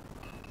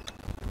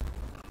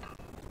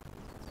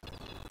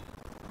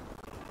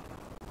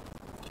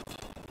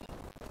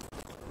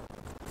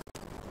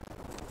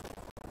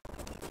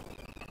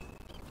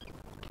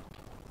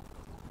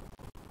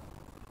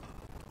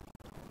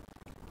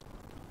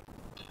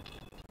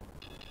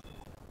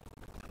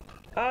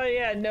 Oh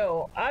yeah,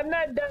 no, I'm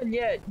not done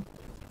yet.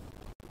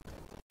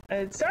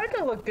 It's starting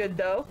to look good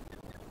though.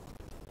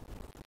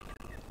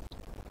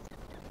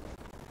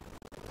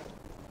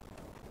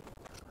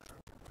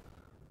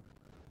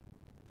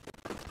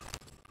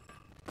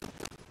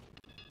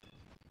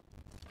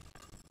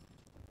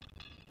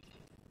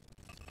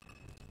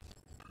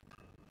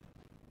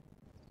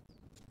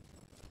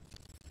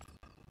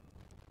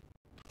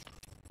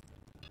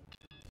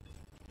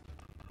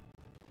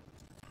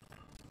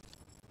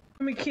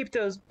 Let me keep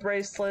those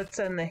bracelets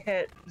and the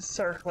hit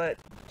circlet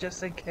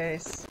just in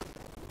case.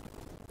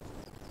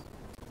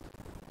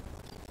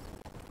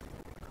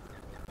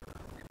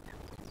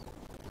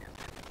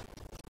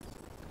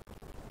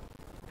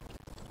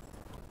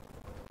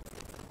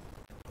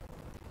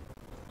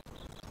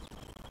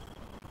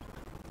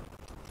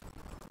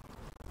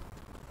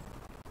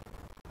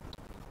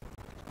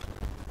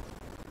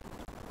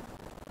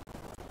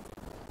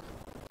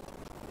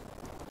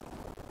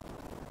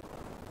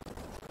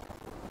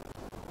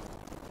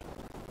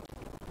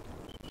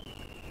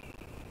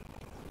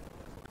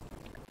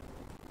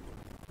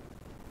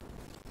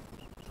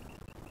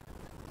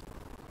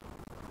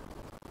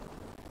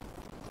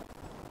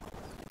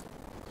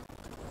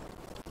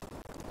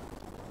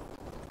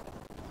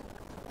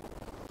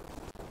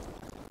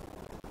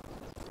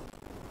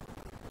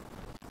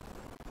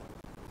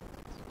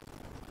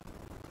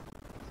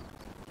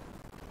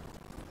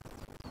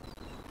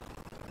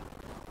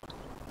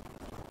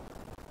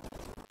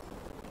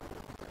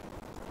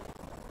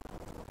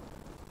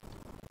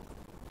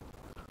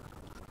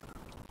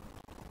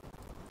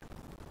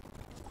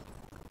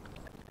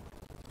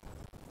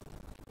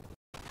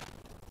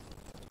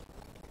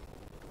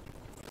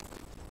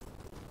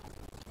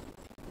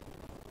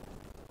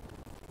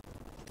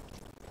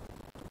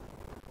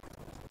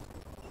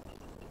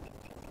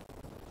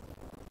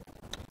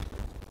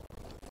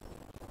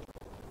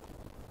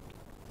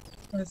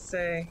 Let's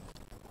see.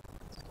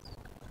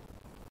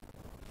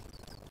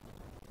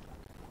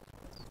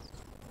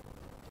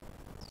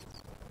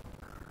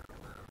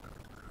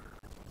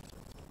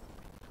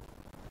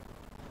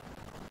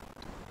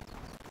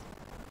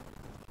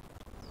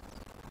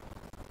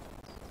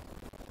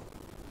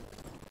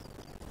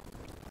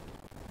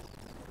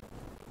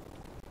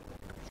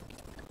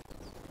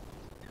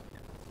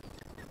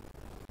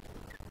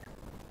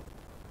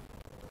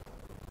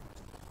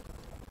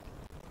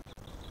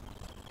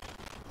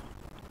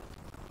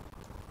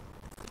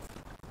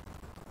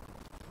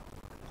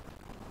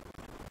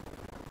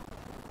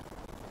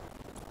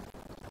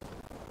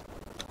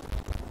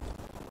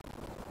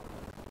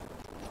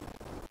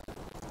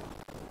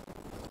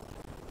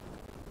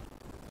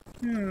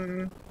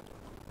 Hmm.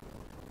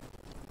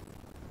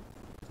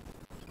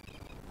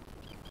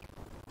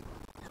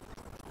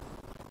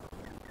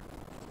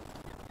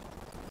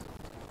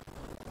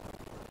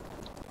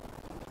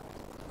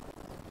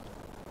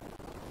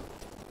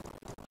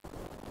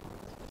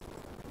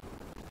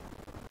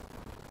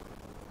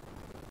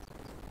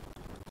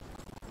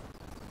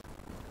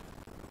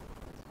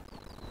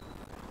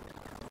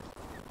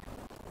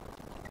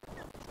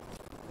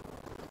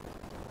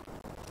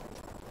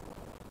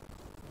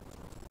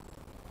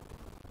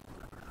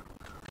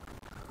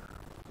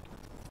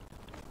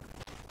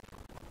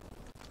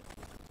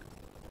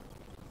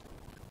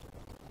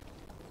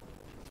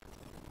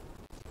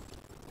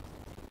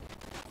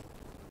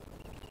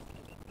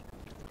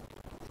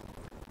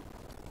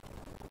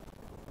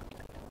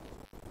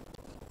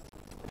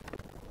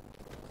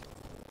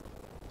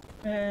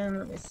 And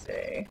let me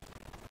see.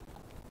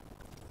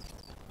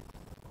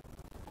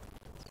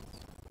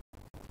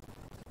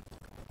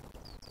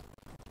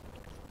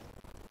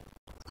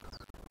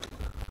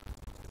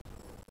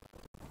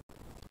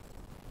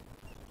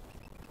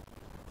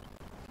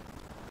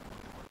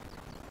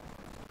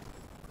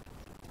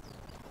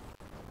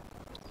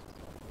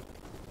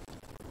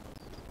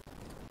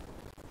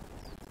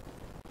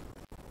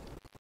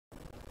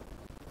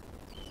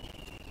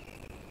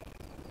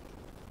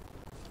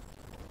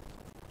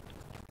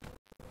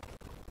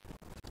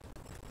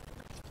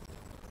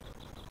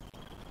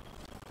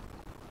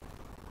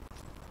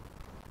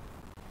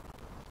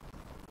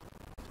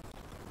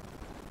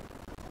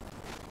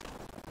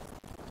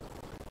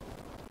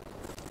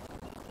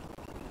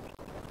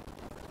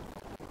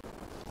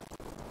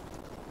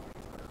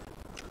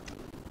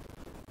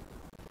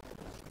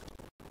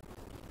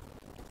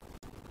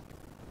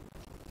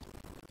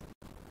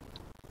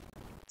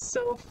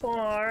 So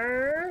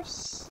far,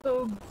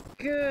 so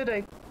good,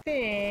 I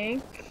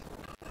think.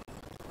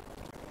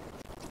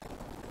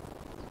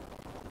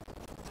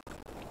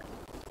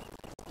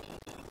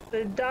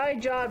 The dye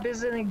job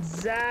isn't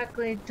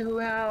exactly to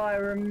how I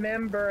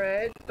remember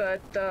it,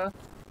 but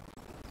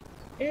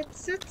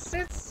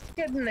it's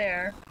getting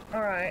there.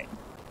 All right.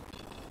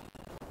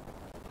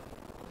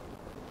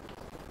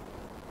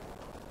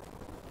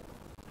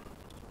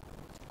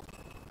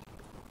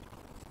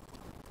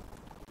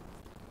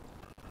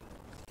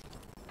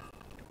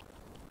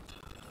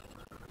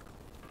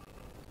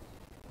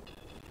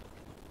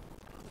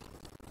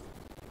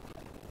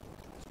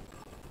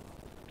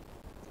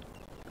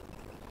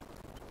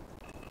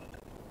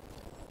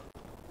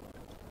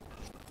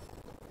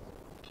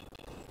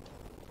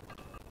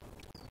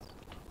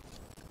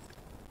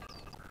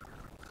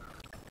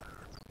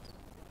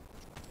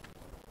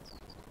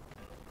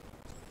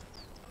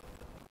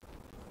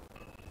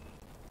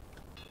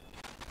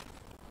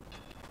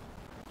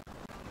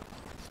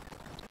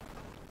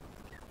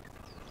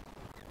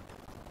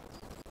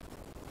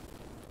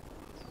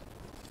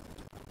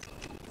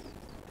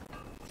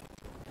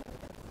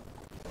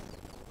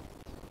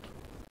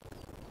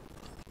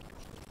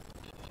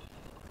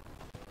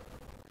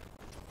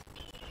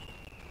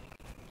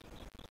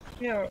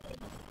 Yeah,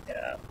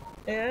 yeah,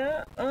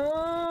 yeah,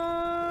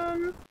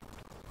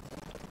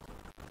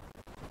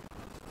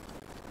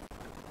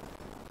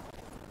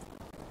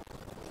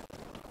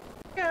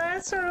 yeah,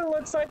 that sort of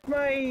looks like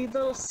my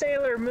little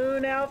Sailor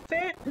Moon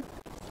outfit.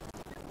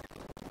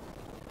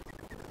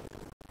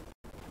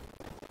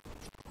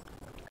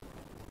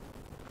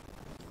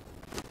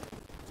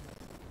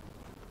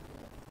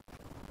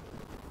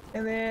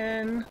 And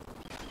then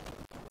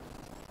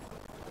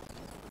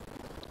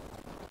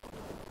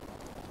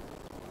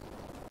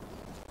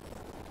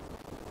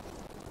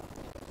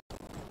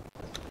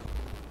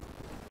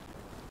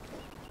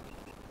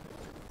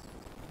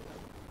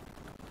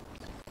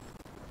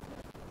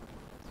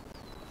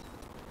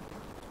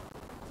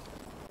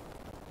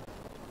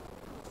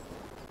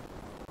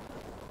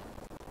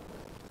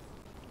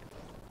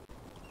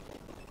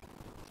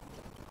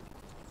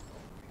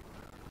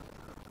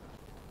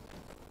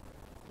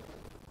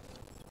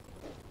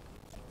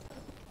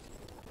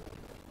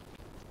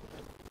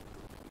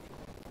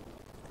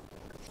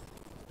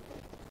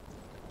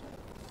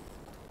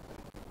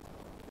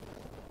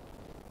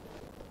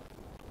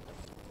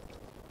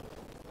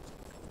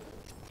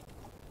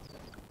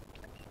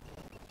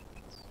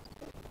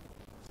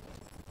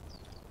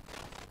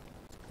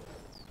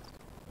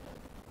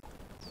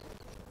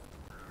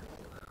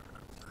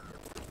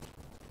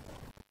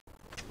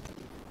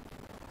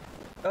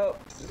oh.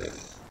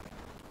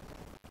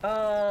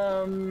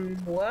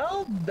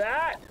 Well,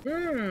 that,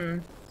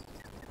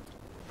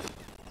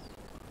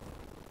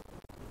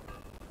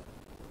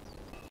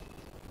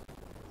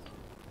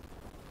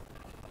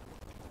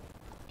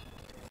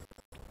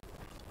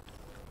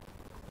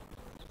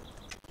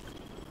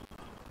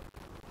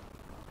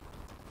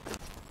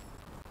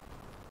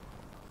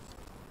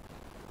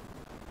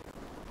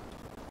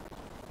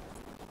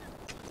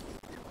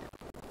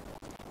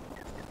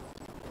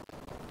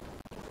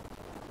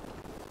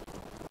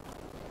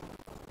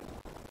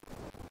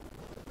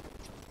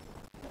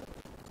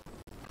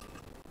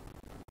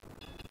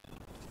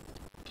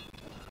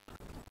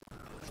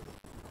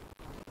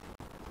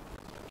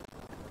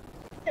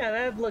 yeah,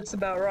 that looks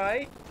about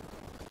right.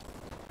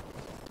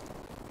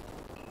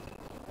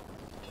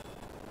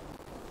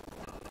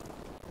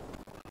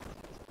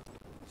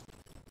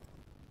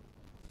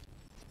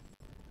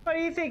 What do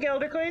you think,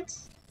 Elder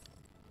Queens?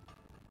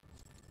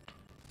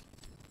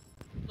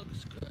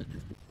 Looks good.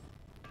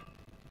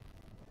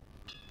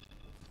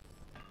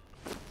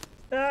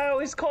 I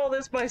always call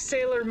this my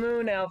Sailor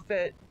Moon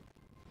outfit.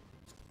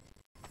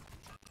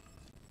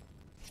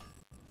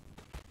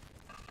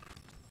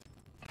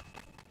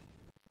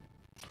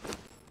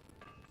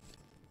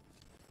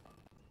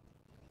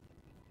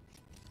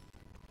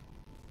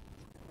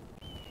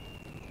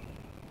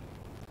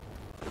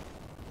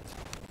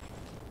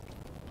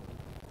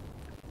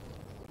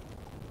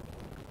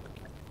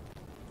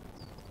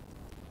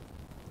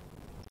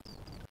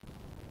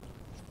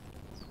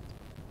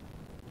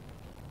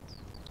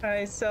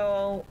 Alright,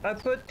 so I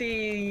put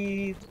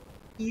the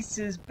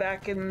pieces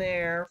back in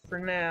there for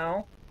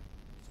now.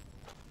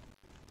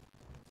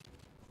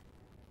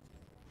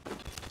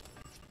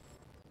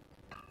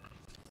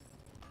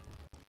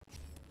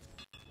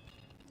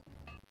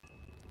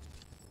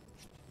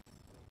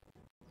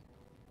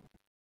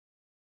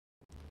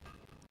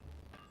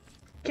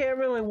 Can't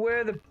really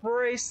wear the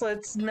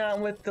bracelets,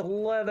 not with the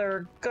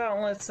leather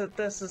gauntlets that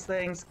this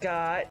thing's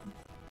got.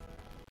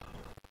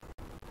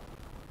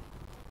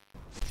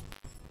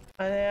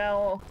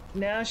 And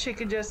now she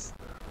can just...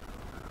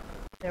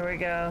 There we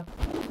go.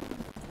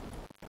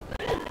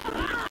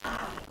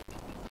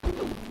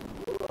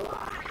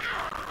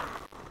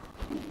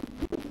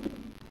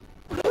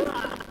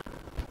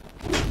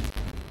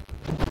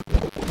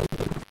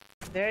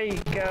 There you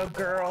go,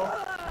 girl.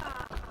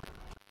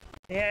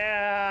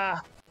 Yeah.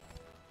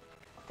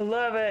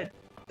 Love it.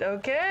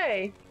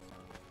 Okay.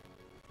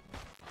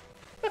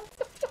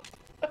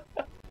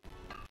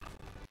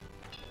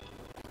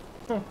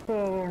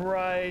 All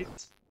right.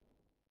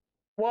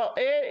 Well,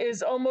 it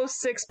is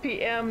almost 6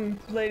 p.m.,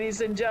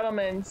 ladies and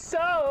gentlemen.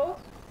 So,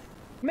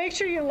 make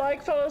sure you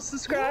like, follow,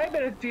 subscribe,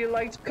 and if you'd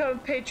like to become a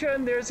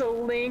patron, there's a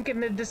link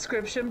in the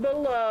description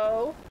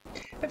below.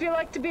 If you'd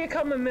like to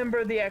become a member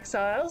of the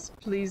Exiles,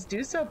 please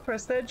do so.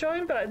 Press that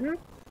join button.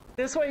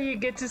 This way you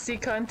get to see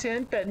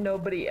content that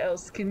nobody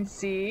else can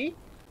see.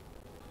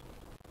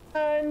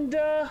 And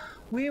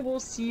we will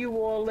see you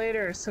all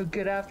later. So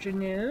good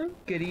afternoon,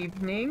 good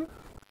evening,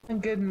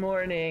 and good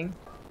morning.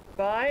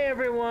 Bye,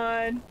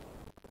 everyone.